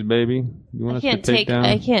cities, baby. You want I us can't to take down?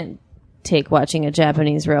 I can't take watching a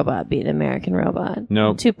Japanese robot beat an American robot.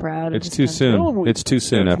 No. I'm too proud. It's of too this country. soon. No, It's too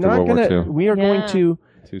soon It's after not World War gonna- II. We are going Yeah. to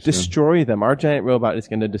Too soon. destroy them. Our giant robot is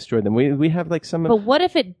going to destroy them. We have like some. But what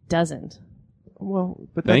if it doesn't?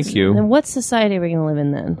 But Thank that's- you. Then what society are we going to live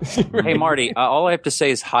in then? Hey, Marty, all I have to say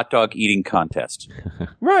is hot dog eating contest.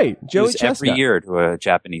 Right, Joey Lose Chestnut. every year to a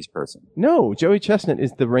Japanese person. No, Joey Chestnut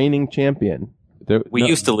is the reigning champion. We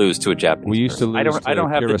used to lose to a Japanese We used to person. lose. I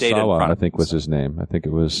don't have the data in Kurosawa, front I of think me, was so. his name. I think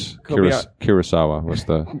it was Kobayashi. was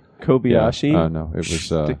the Kobayashi. Yeah. No, it was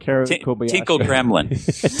Kobayashi. Tinkle Gremlin.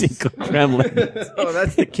 Tinkle Gremlin. Oh,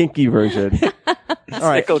 that's the kinky version. All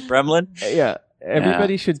right. Tinkle Gremlin. Yeah.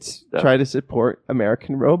 Everybody should try to support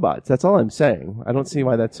American robots. That's all I'm saying. I don't see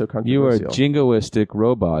why that's so You are a controversial. jingoistic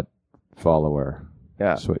robot follower. Yeah.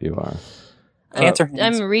 That's what you are. Cancer I'm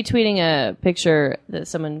hands. retweeting a picture that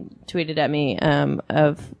someone tweeted at me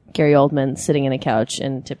of Gary Oldman sitting in a couch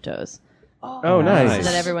and tiptoes, Oh, so nice.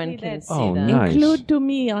 that everyone can see Oh, them. nice. Include to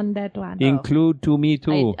me on that one. Include to me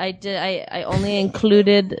too. I did. I only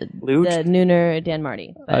included Lude? the Nooner Dan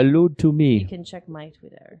Marty. But Allude to you me. can check my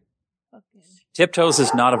Twitter. Tiptoes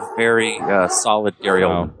is not a very solid Gary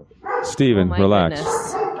Oldman. Wow. Steven, My relax.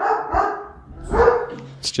 goodness.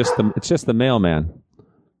 It's just the mailman.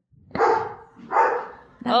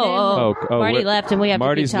 Oh, Marty we're- left, and we have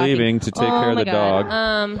Marty's to keep talking. leaving to take Oh care of my the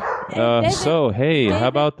God. dog. So hey, how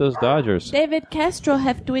about those Dodgers? David Castro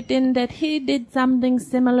have tweeted that he did something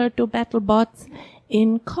similar to BattleBots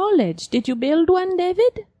in college. Did you build one,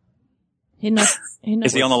 David?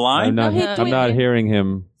 Is he on the line? I'm not. No, he I'm not tweeted. hearing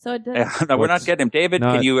him. So it No, we're not getting him. David,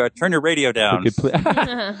 Not- can you turn your radio down? You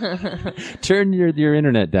could turn your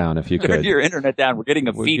internet down if you Turn could. your internet down. We're getting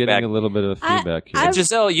a We're feedback. getting a little bit of feedback here.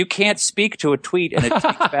 Giselle, you can't speak to a tweet and it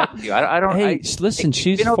speaks back to you. I don't. Hey, I, listen,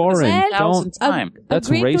 she's been over foreign. this Don't. 1,000 times. That's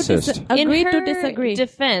Agree to racist. agree in to her disagree.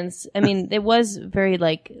 defense, I mean, it was very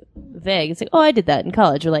like vague. It's like, oh, I did that in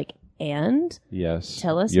college. We're like, and Yes.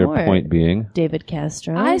 Tell us Your more. point being. David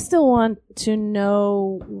Castro. I still want to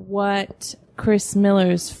know what Chris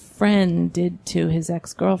Miller's friend did to his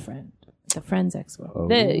ex-girlfriend, the friend's ex-girlfriend.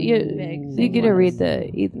 You get to read the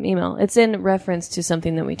email. It's in reference to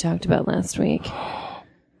something that we talked about last week.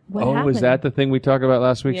 What Oh, happened? was that the thing we talked about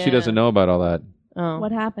last week? She Yeah. doesn't know about all that. Oh,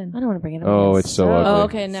 What happened? I don't want to bring it up. Oh, again. it's so ugly. Oh,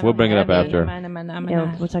 okay. Never We'll bring it mind. up after. Never mind.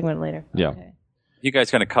 Yeah, we'll talk about it later. Yeah. Okay. You guys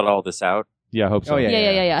going to cut all this out? Yeah, I hope so. Oh, yeah.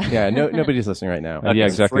 Yeah. Yeah, nobody's listening right now. Yeah,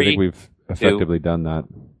 exactly. I 3, think we've effectively done that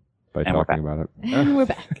by And we're talking about it. And we're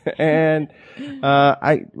back. And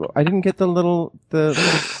I didn't get the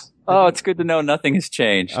Oh, it's good to know nothing has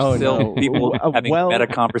changed. Oh, Still no. people having Well- meta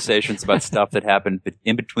conversations about stuff that happened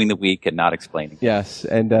in between the week and not explaining. yes,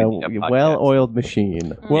 and Maybe a podcast. well-oiled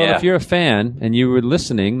machine. Well, Yeah. if you're a fan and you were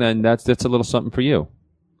listening, then that's a little something for you,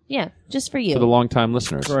 Yeah, just for you. for the long-time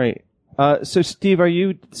listeners. Right. So, Steve, are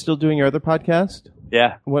you still doing your other podcast?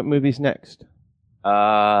 Yeah. What movie's next?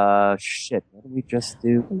 Shit. What did we just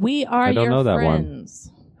do? We are I don't your know that one.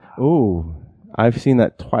 friends. Ooh, I've seen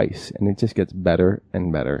that twice, and it just gets better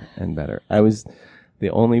and better and better. I was the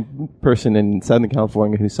only person in Southern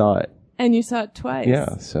California who saw it. And you saw it twice.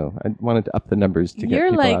 Yeah, so I wanted to up the numbers to get You're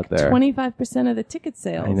people like out there. 25% of the ticket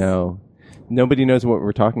sales. I know. Nobody knows what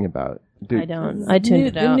we're talking about. I don't. I tuned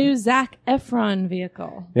it The out. new Zac Efron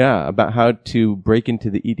vehicle. Yeah, about how to break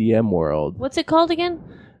into the EDM world. What's it called again?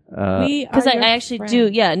 Because I actually do.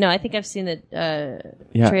 Yeah, no, I think I've seen the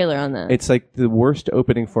trailer on that. It's like the worst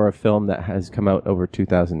opening for a film that has come out over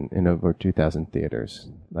 2,000 theaters.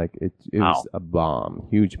 Like it was a bomb,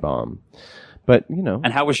 huge bomb. But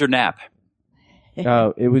And how was your nap?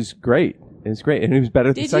 it was great. It was great, and it was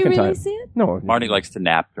better the second time. Did you really see it? No, Marty likes to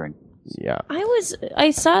nap during. Yeah. I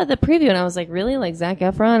saw the preview and I was like, really? Like Zac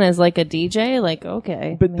Efron as like a DJ? Like,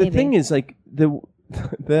 okay. But maybe. the thing is, like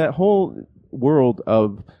the whole world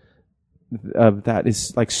of that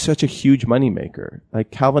is like such a huge moneymaker.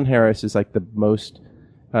 Like Calvin Harris is like the most.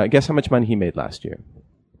 Guess how much money he made last year?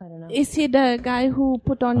 I don't know. Is he the guy who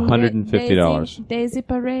put on $150. Daisy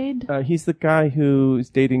Parade? He's the guy who's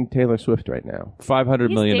dating Taylor Swift right now. $500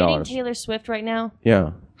 He's million. dating Taylor Swift right now.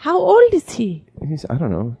 Yeah. How old is he? I don't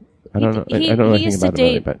know. I don't know anything used about to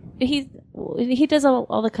him, date. really, but He does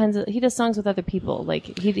all the kinds of. He does songs with other people.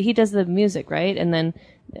 Like he does the music, right? And then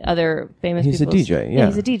other famous. He's a people. DJ, yeah.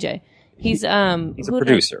 He's a DJ. He's He's a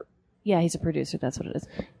producer. Yeah, he's a producer. That's what it is.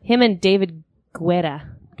 Him and David Guetta.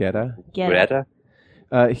 Greta?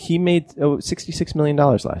 He made $66 million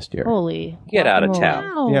last year. Holy. Get out of guacamole.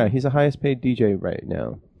 town. Wow. Yeah, he's the highest paid DJ right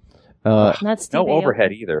now. Not Steve No Aoki.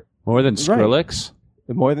 overhead either. More than Skrillex?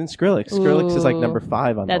 More than Skrillex. Skrillex is like Ooh. number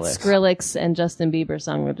 5 on That the list. Skrillex and Justin Bieber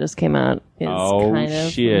song that just came out is Oh, kind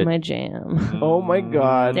of shit. my jam. Oh my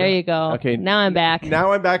god. There you go. Okay. Now I'm back.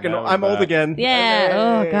 Now I'm back and Now I'm we're old back. again. Yeah. Hey.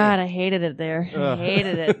 Oh God, I hated it there. I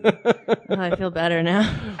hated it. Oh, I feel better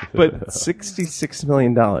now. But $66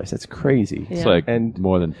 million. That's crazy. It's Yeah. like And-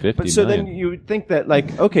 more than 50 But so million. then you would think that,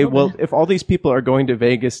 like, okay, well, if all these people are going to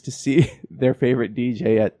Vegas to see their favorite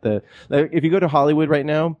DJ at like, if you go to Hollywood right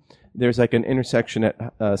now, there's like an intersection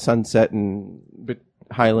at Sunset and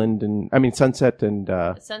Highland and Sunset and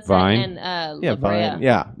Sunset Vine? and yeah, La Brea Vine,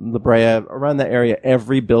 yeah, La Brea. Around that area,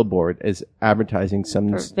 every billboard is advertising some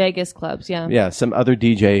for Vegas clubs. Yeah. some other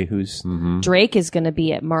DJ who's Drake is going to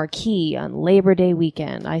be at Marquee on Labor Day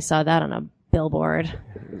weekend. I saw that on a billboard.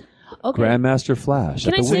 Okay. Grandmaster Flash.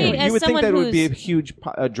 Can at I the say, Wynn. as you would think someone that would be a who's- huge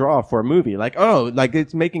draw for a movie. Like, like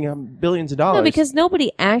it's making billions of dollars. No, because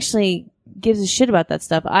nobody actually gives a shit about that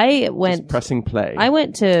stuff. Just pressing play.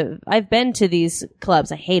 I've been to these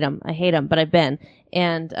clubs. I hate them, but I've been.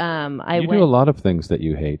 And, I You went. do a lot of things that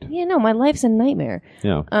you hate. Yeah, no, my life's a nightmare.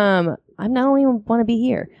 Yeah. I don't even want to be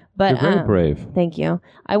here. But, You're very brave. Thank you.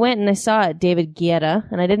 I went and I saw David Guetta,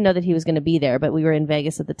 and I didn't know that he was going to be there, but we were in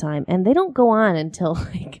Vegas at the time, and they don't go on until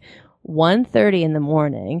like 1:30 in the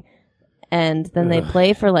morning, and then they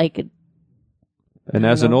play for like. And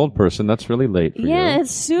as an old person, that's really late for Yeah, you.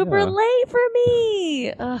 it's super late for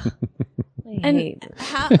me. Ugh. I And hate.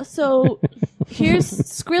 so here's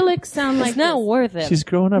Skrillex sound like It's not this. worth it. She's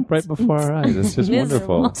growing up right before our eyes. It's just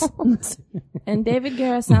wonderful. And David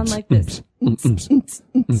Guetta sound like this.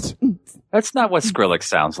 That's not what Skrillex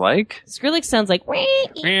sounds like. Skrillex sounds like.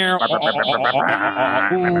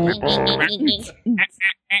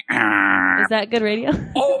 Is that good radio?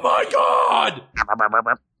 Oh my God!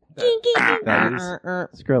 That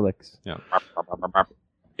is Skrillex.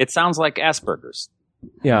 It sounds like Asperger's.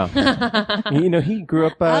 Yeah. He grew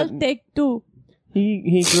up. I'll take 2.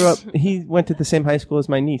 He grew up. He went to the same high school as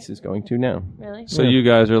my niece is going to now. Really? So you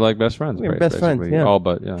guys are like best friends. We're right, best friends, basically. yeah. All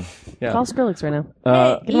but, yeah. Yeah. Call Skrillex right now.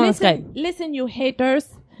 Hey, get him on Skype. listen, you haters.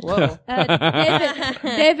 Whoa.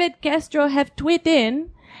 David Castro have tweeted in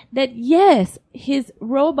that yes, his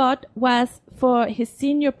robot was for his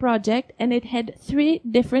senior project and it had 3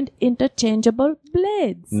 different interchangeable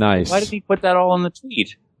blades. Nice. Why did he put that all in the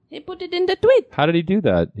tweet? He put it in the tweet. How did he do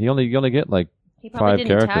that? You only get like He probably 5 didn't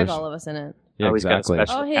characters. tag all of us in it. Yeah, Oh, he's got a exactly.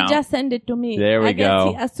 special- Oh, he account. just sent it to me. There we I guess go.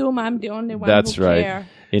 he assume I'm the only one That's who right. care.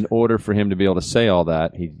 In order for him to be able to say all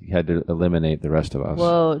that, he had to eliminate the rest of us.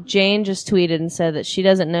 Whoa, Jane just tweeted and said that she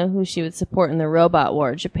doesn't know who she would support in the robot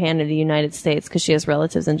war, Japan or the United States, because she has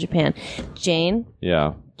relatives in Japan. Jane,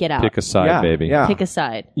 Yeah. get out. Pick a side, Yeah, baby. yeah. Pick a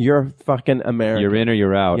side. You're fucking American. You're in or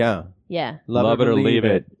you're out. Yeah. Yeah. Love it or leave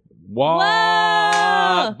it. Whoa!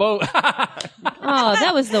 Whoa! Both. Oh,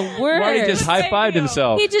 that was the worst. Marty just high-fived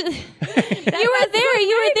himself. He just. You were there.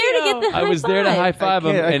 You were there to get the high I was there to five. high-five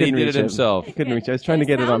him, I and he couldn't did reach it himself. I couldn't reach. I was trying to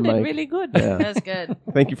get it on Sounded mic. really good. Yeah. That was good.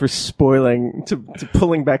 Thank you for spoiling to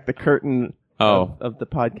pulling back the curtain Oh. of the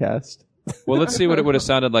podcast. Well, let's see what it would have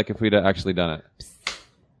sounded like if we'd actually done it.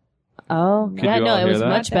 Oh, Could yeah, you no, all it hear was that?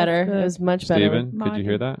 much better. That's good. It was much better. Steven, could you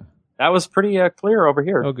hear that? That was pretty clear over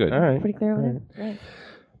here. Oh, good. All right. Pretty clear with it. Right.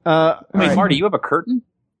 All Wait, right. Marty, you have a curtain?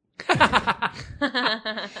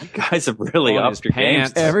 You guys have really On his upped your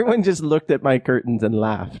games. pants. Everyone just looked at my curtains and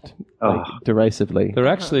laughed Oh. derisively. They're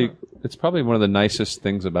actually It's probably one of the nicest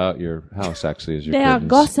things about your house, actually, is your They are curtains.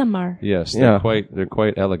 gossamer. Yes, Yeah. they're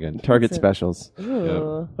quite elegant. Target specials.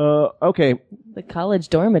 Ooh, Okay, the college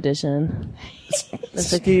dorm edition.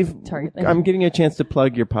 That's a Steve, Target thing. I'm getting a chance to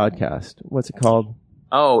plug your podcast. What's it called?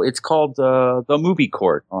 Oh, it's called The Movie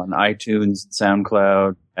Court on iTunes,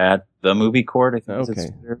 SoundCloud, at The Movie Court. I think Okay.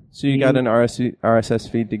 it's there. So you got an RSS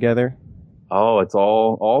feed together? Oh, it's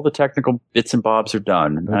all the technical bits and bobs are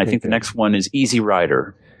done. And I Okay, think good. the next one is Easy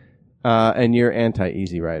Rider. And you're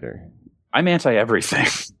anti-Easy Rider. I'm anti everything.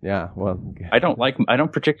 Yeah, well, I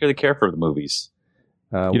don't particularly care for the movies.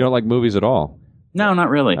 You don't like movies at all? No, not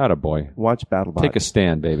really. Attaboy. watch BattleBot. Take a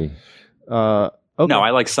stand, baby. Okay. No, I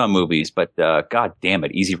like some movies, but god damn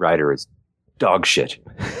it, Easy Rider is dog shit.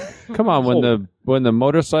 Come on, when the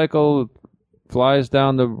motorcycle flies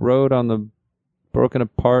down the road on the broken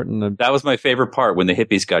apart and the That was my favorite part when the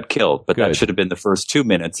hippies got killed, but that Good. should have been the first 2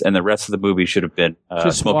 minutes, and the rest of the movie should have been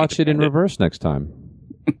just Smokey watch it in the Bandit. reverse next time.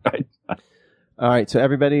 All right, so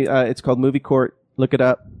everybody, it's called Movie Court. Look it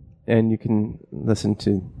up, and you can listen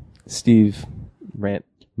to Steve rant.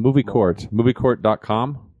 Movie Court.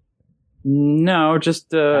 Moviecourt.com. No,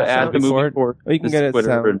 just add the Movie Court. Court. Or you can This get it at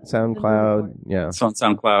Twitter. SoundCloud. Yeah. It's on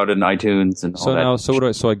SoundCloud and iTunes and all So that. now, so what do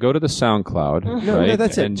I? So I go to the SoundCloud. No, right?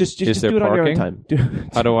 that's it. And Just is there do it on your own parking? time.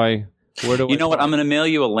 How do I? Where do I? You know what? I'm going to mail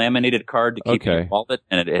you a laminated card to keep in Okay. your wallet,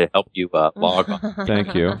 and it'll help you log on.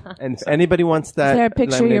 Thank you. And if anybody wants that, Is there a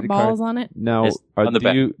picture of your laminated card- balls on it? Now, Yes, on the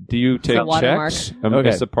back. do you take a watermark. checks? Okay.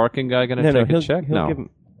 Is the parking guy going to No, take he'll, a check? he'll No, give 'em-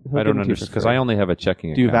 he'll I give don't 'em to you for understand because free. I only have a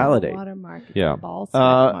checking Do you account. validate? Watermark. Yeah. Ball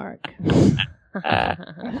Uh, mark.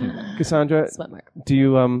 Cassandra, Sweat mark. do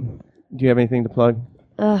you have anything to plug?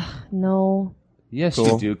 Ugh, no. Yes, Cool.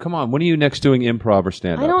 you do. Come on. When are you next doing improv or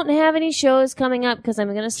stand up? I don't have any shows coming up because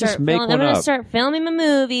I'm gonna start. make I'm one gonna up. start filming my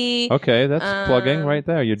movie. Okay, that's plugging right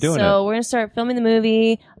there. You're doing so it. we're gonna start filming the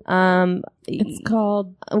movie. It's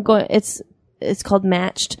called I'm going. It's called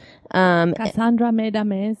Matched. Cassandra Made a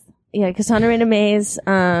Maze. Yeah, Cassandra in a Maze.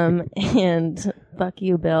 And fuck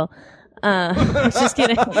you, Bill. I'm just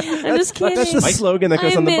kidding. I'm just kidding. That's the slogan that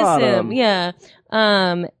goes I on the miss bottom. him. Yeah.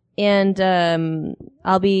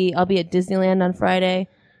 I'll be at Disneyland on Friday.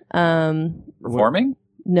 Performing?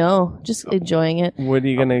 No, just enjoying it. What are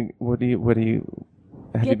you gonna? What do you?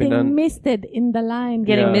 Have you been Getting done? misted in the line.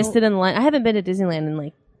 Getting Yeah. misted in line. I haven't been to Disneyland in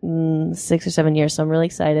like 6 or 7 years, so I'm really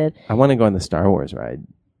excited. I want to go on the Star Wars ride.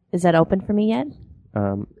 Is that open for me yet?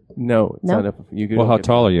 No, it's No? not up. You Well, how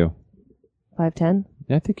tall are you? 5'10"?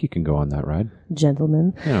 Yeah, I think you can go on that ride.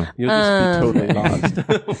 Gentlemen. Yeah. You'll just be totally lost.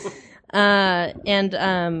 And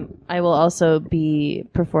I will also be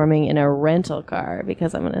performing in a rental car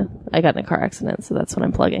because I got in a car accident, so that's what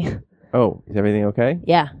I'm plugging. Oh, is everything okay?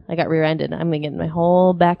 Yeah, I got rear-ended. I'm gonna get my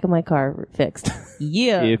whole back of my car fixed.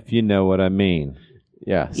 Yeah. If you know what I mean.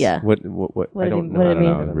 Yes. Yeah. What What I did don't he- know. what I did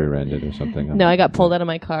don't he know, rear-ended or something. No, I got pulled out of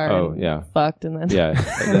my car. Oh, and yeah. Fucked, and then Yeah.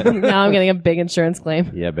 now I'm getting a big insurance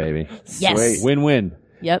claim. Yeah, baby. Yes. Sweet. Win-win.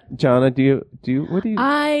 Yep. Jonna, do you? What do you?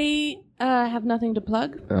 I have nothing to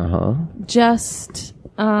plug. huh. Just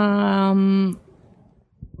We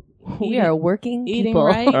are working eating people.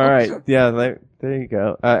 right. All right. Yeah. There you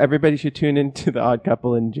go. Everybody should tune into The Odd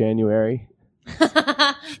Couple in January.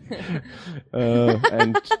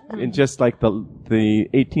 And just like the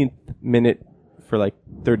 18th minute for like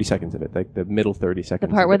 30 seconds of it, like the middle 30 The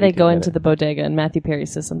seconds. part of where they 18th go minute. into the bodega and Matthew Perry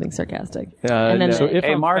says something sarcastic. And then no, So if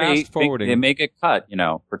Hey, I'm Marty, fast-forwarding... they may get cut,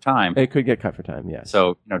 for time. it could get cut for time. Yes.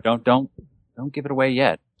 So, don't give it away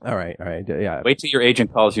yet. All right. Yeah. Wait till your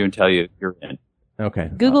agent calls you and tell you you're in. Okay.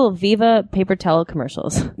 Google Viva paper towel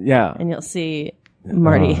commercials, Yeah. and you'll see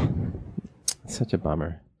Marty. Such a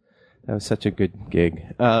bummer. That was such a good gig.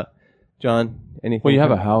 John, anything? Well, you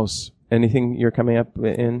have a house. Anything you're coming up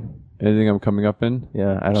in? Anything I'm coming up in?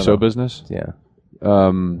 Yeah, I don't Show know. business? Yeah.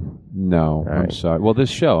 No. I'm right. sorry. Well, this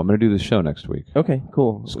show. I'm going to do this show next week. Okay,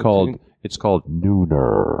 cool. It's called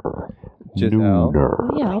Nooner. Giselle.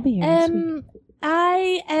 Oh, yeah, I'll be here next week.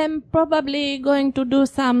 I am probably going to do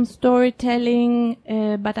some storytelling,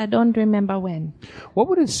 but I don't remember when. What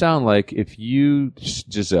would it sound like if you,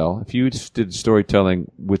 Giselle, if you did storytelling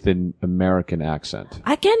with an American accent?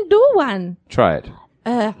 I can do one. Try it.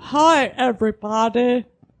 Hi, everybody.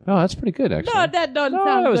 Oh, that's pretty good, actually. No, that don't No,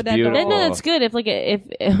 sound that was good at beautiful. all. No, that's good.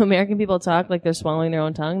 If American people talk like they're swallowing their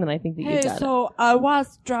own tongue, then I think that you Hey, got it. so I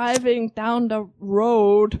was driving down the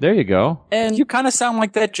road There you go. and You kind of sound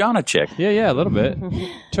like that Jonna chick. Yeah, a little bit.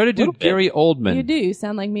 Try to do Little bit. Gary Oldman. you do. You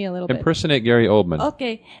sound like me a little bit. Impersonate Gary Oldman.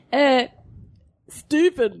 Okay.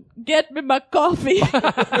 Stephen, get me my coffee.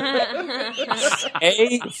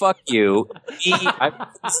 A, fuck you. B, I'm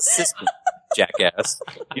his assistant. jackass.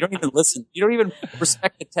 You don't even listen. You don't even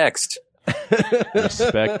respect the text.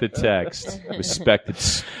 Respect the text. Respect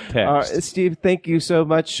the text. Steve, thank you so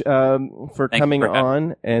much for coming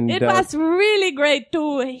on. And it was really great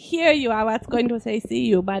to hear you. I was going to say see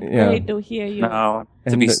you, but great to hear you. No,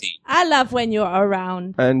 to be seen. I love when you're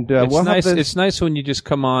around. And it's nice. It's nice when you just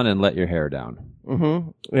come on and let your hair down.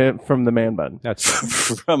 From the man bun.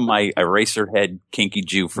 That's from my eraser head kinky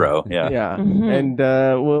Jew fro. Yeah. Yeah. And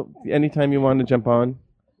well, anytime you want to jump on.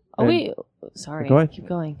 Oh, wait. Sorry. Go ahead. Keep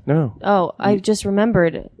going. No. Oh, I just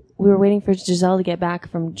remembered. We were waiting for Giselle to get back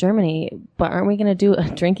from Germany, but aren't we going to do a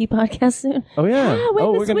drinky podcast soon? Oh, yeah.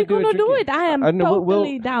 When is we going to do it? I am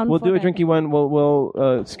totally down We'll for do a that. drinky one.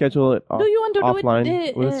 We'll schedule it Do you want to offline. do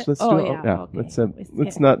it? Let's do it. yeah. Yeah. Okay.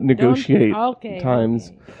 Let's not negotiate Okay.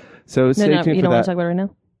 times. So stay No, tuned you for don't want that. to talk about it right now?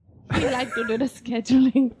 We like to do the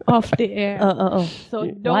scheduling off the air. So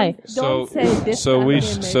Why? don't say this. So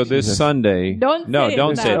this Sunday. Don't no, say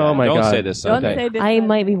don't that. say that. Oh my don't God. say this Don't Sunday. say this. I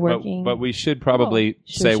might be working. But we should probably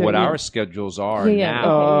say Sure, what yeah. our schedules are Yeah,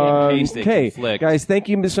 now in case they Okay, conflict. guys, thank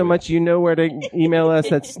you so much. You know where to email us.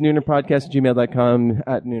 That's noonerpodcast@gmail.com,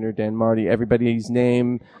 at Nooner Dan Marty. Everybody's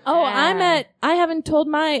name. Oh, I haven't told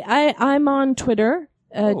I'm on Twitter,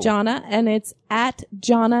 Jonna, and it's at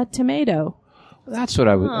Jonna Tomato. That's what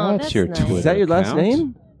I would. Oh, that's your nice. Twitter. Is that your last account?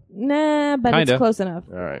 name? Nah, but Kinda. it's close enough.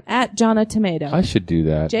 All right. At Jonna Tomato. I should do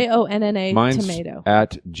that. Jonna Mine's Tomato.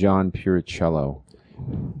 at John Puricello.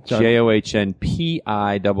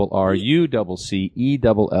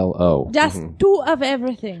 JOHNPIRRUCCELLO. Just two of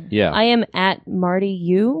everything. Yeah. I am at Marty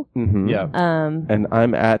U. Mm-hmm. yeah. And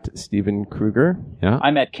I'm at Steven Kruger. Yeah.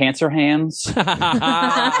 I'm at Cancer Hands.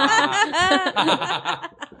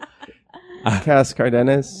 Cass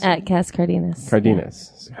Cardenas. At Cass Cardenas.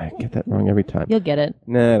 Cardenas. I get that wrong every time. You'll get it.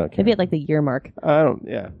 Nah, I don't care. Maybe at like the year mark. I don't,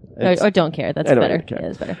 yeah. It's- Or don't care. That's I don't better. really care. Yeah,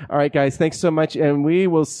 that's better. All right, guys, thanks so much, and we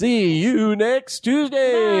will see you next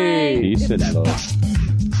Tuesday. Peace and love.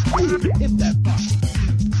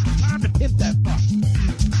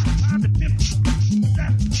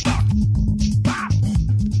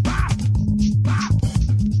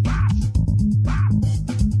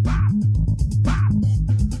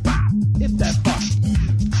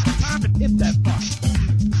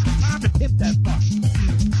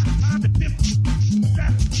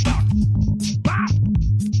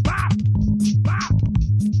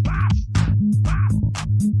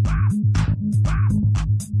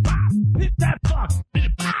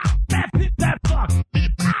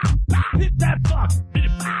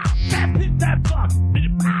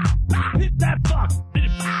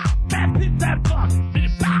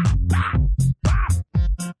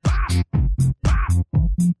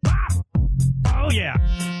 Oh yeah.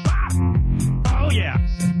 Oh yeah.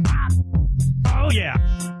 Oh yeah.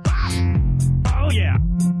 Oh yeah.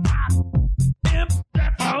 Imp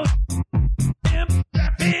that out. Imp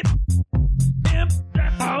that beat. Imp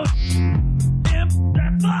that out. Imp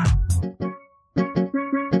that fuck.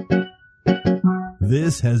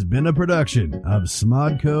 This has been a production of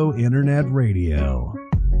Smodco Internet Radio.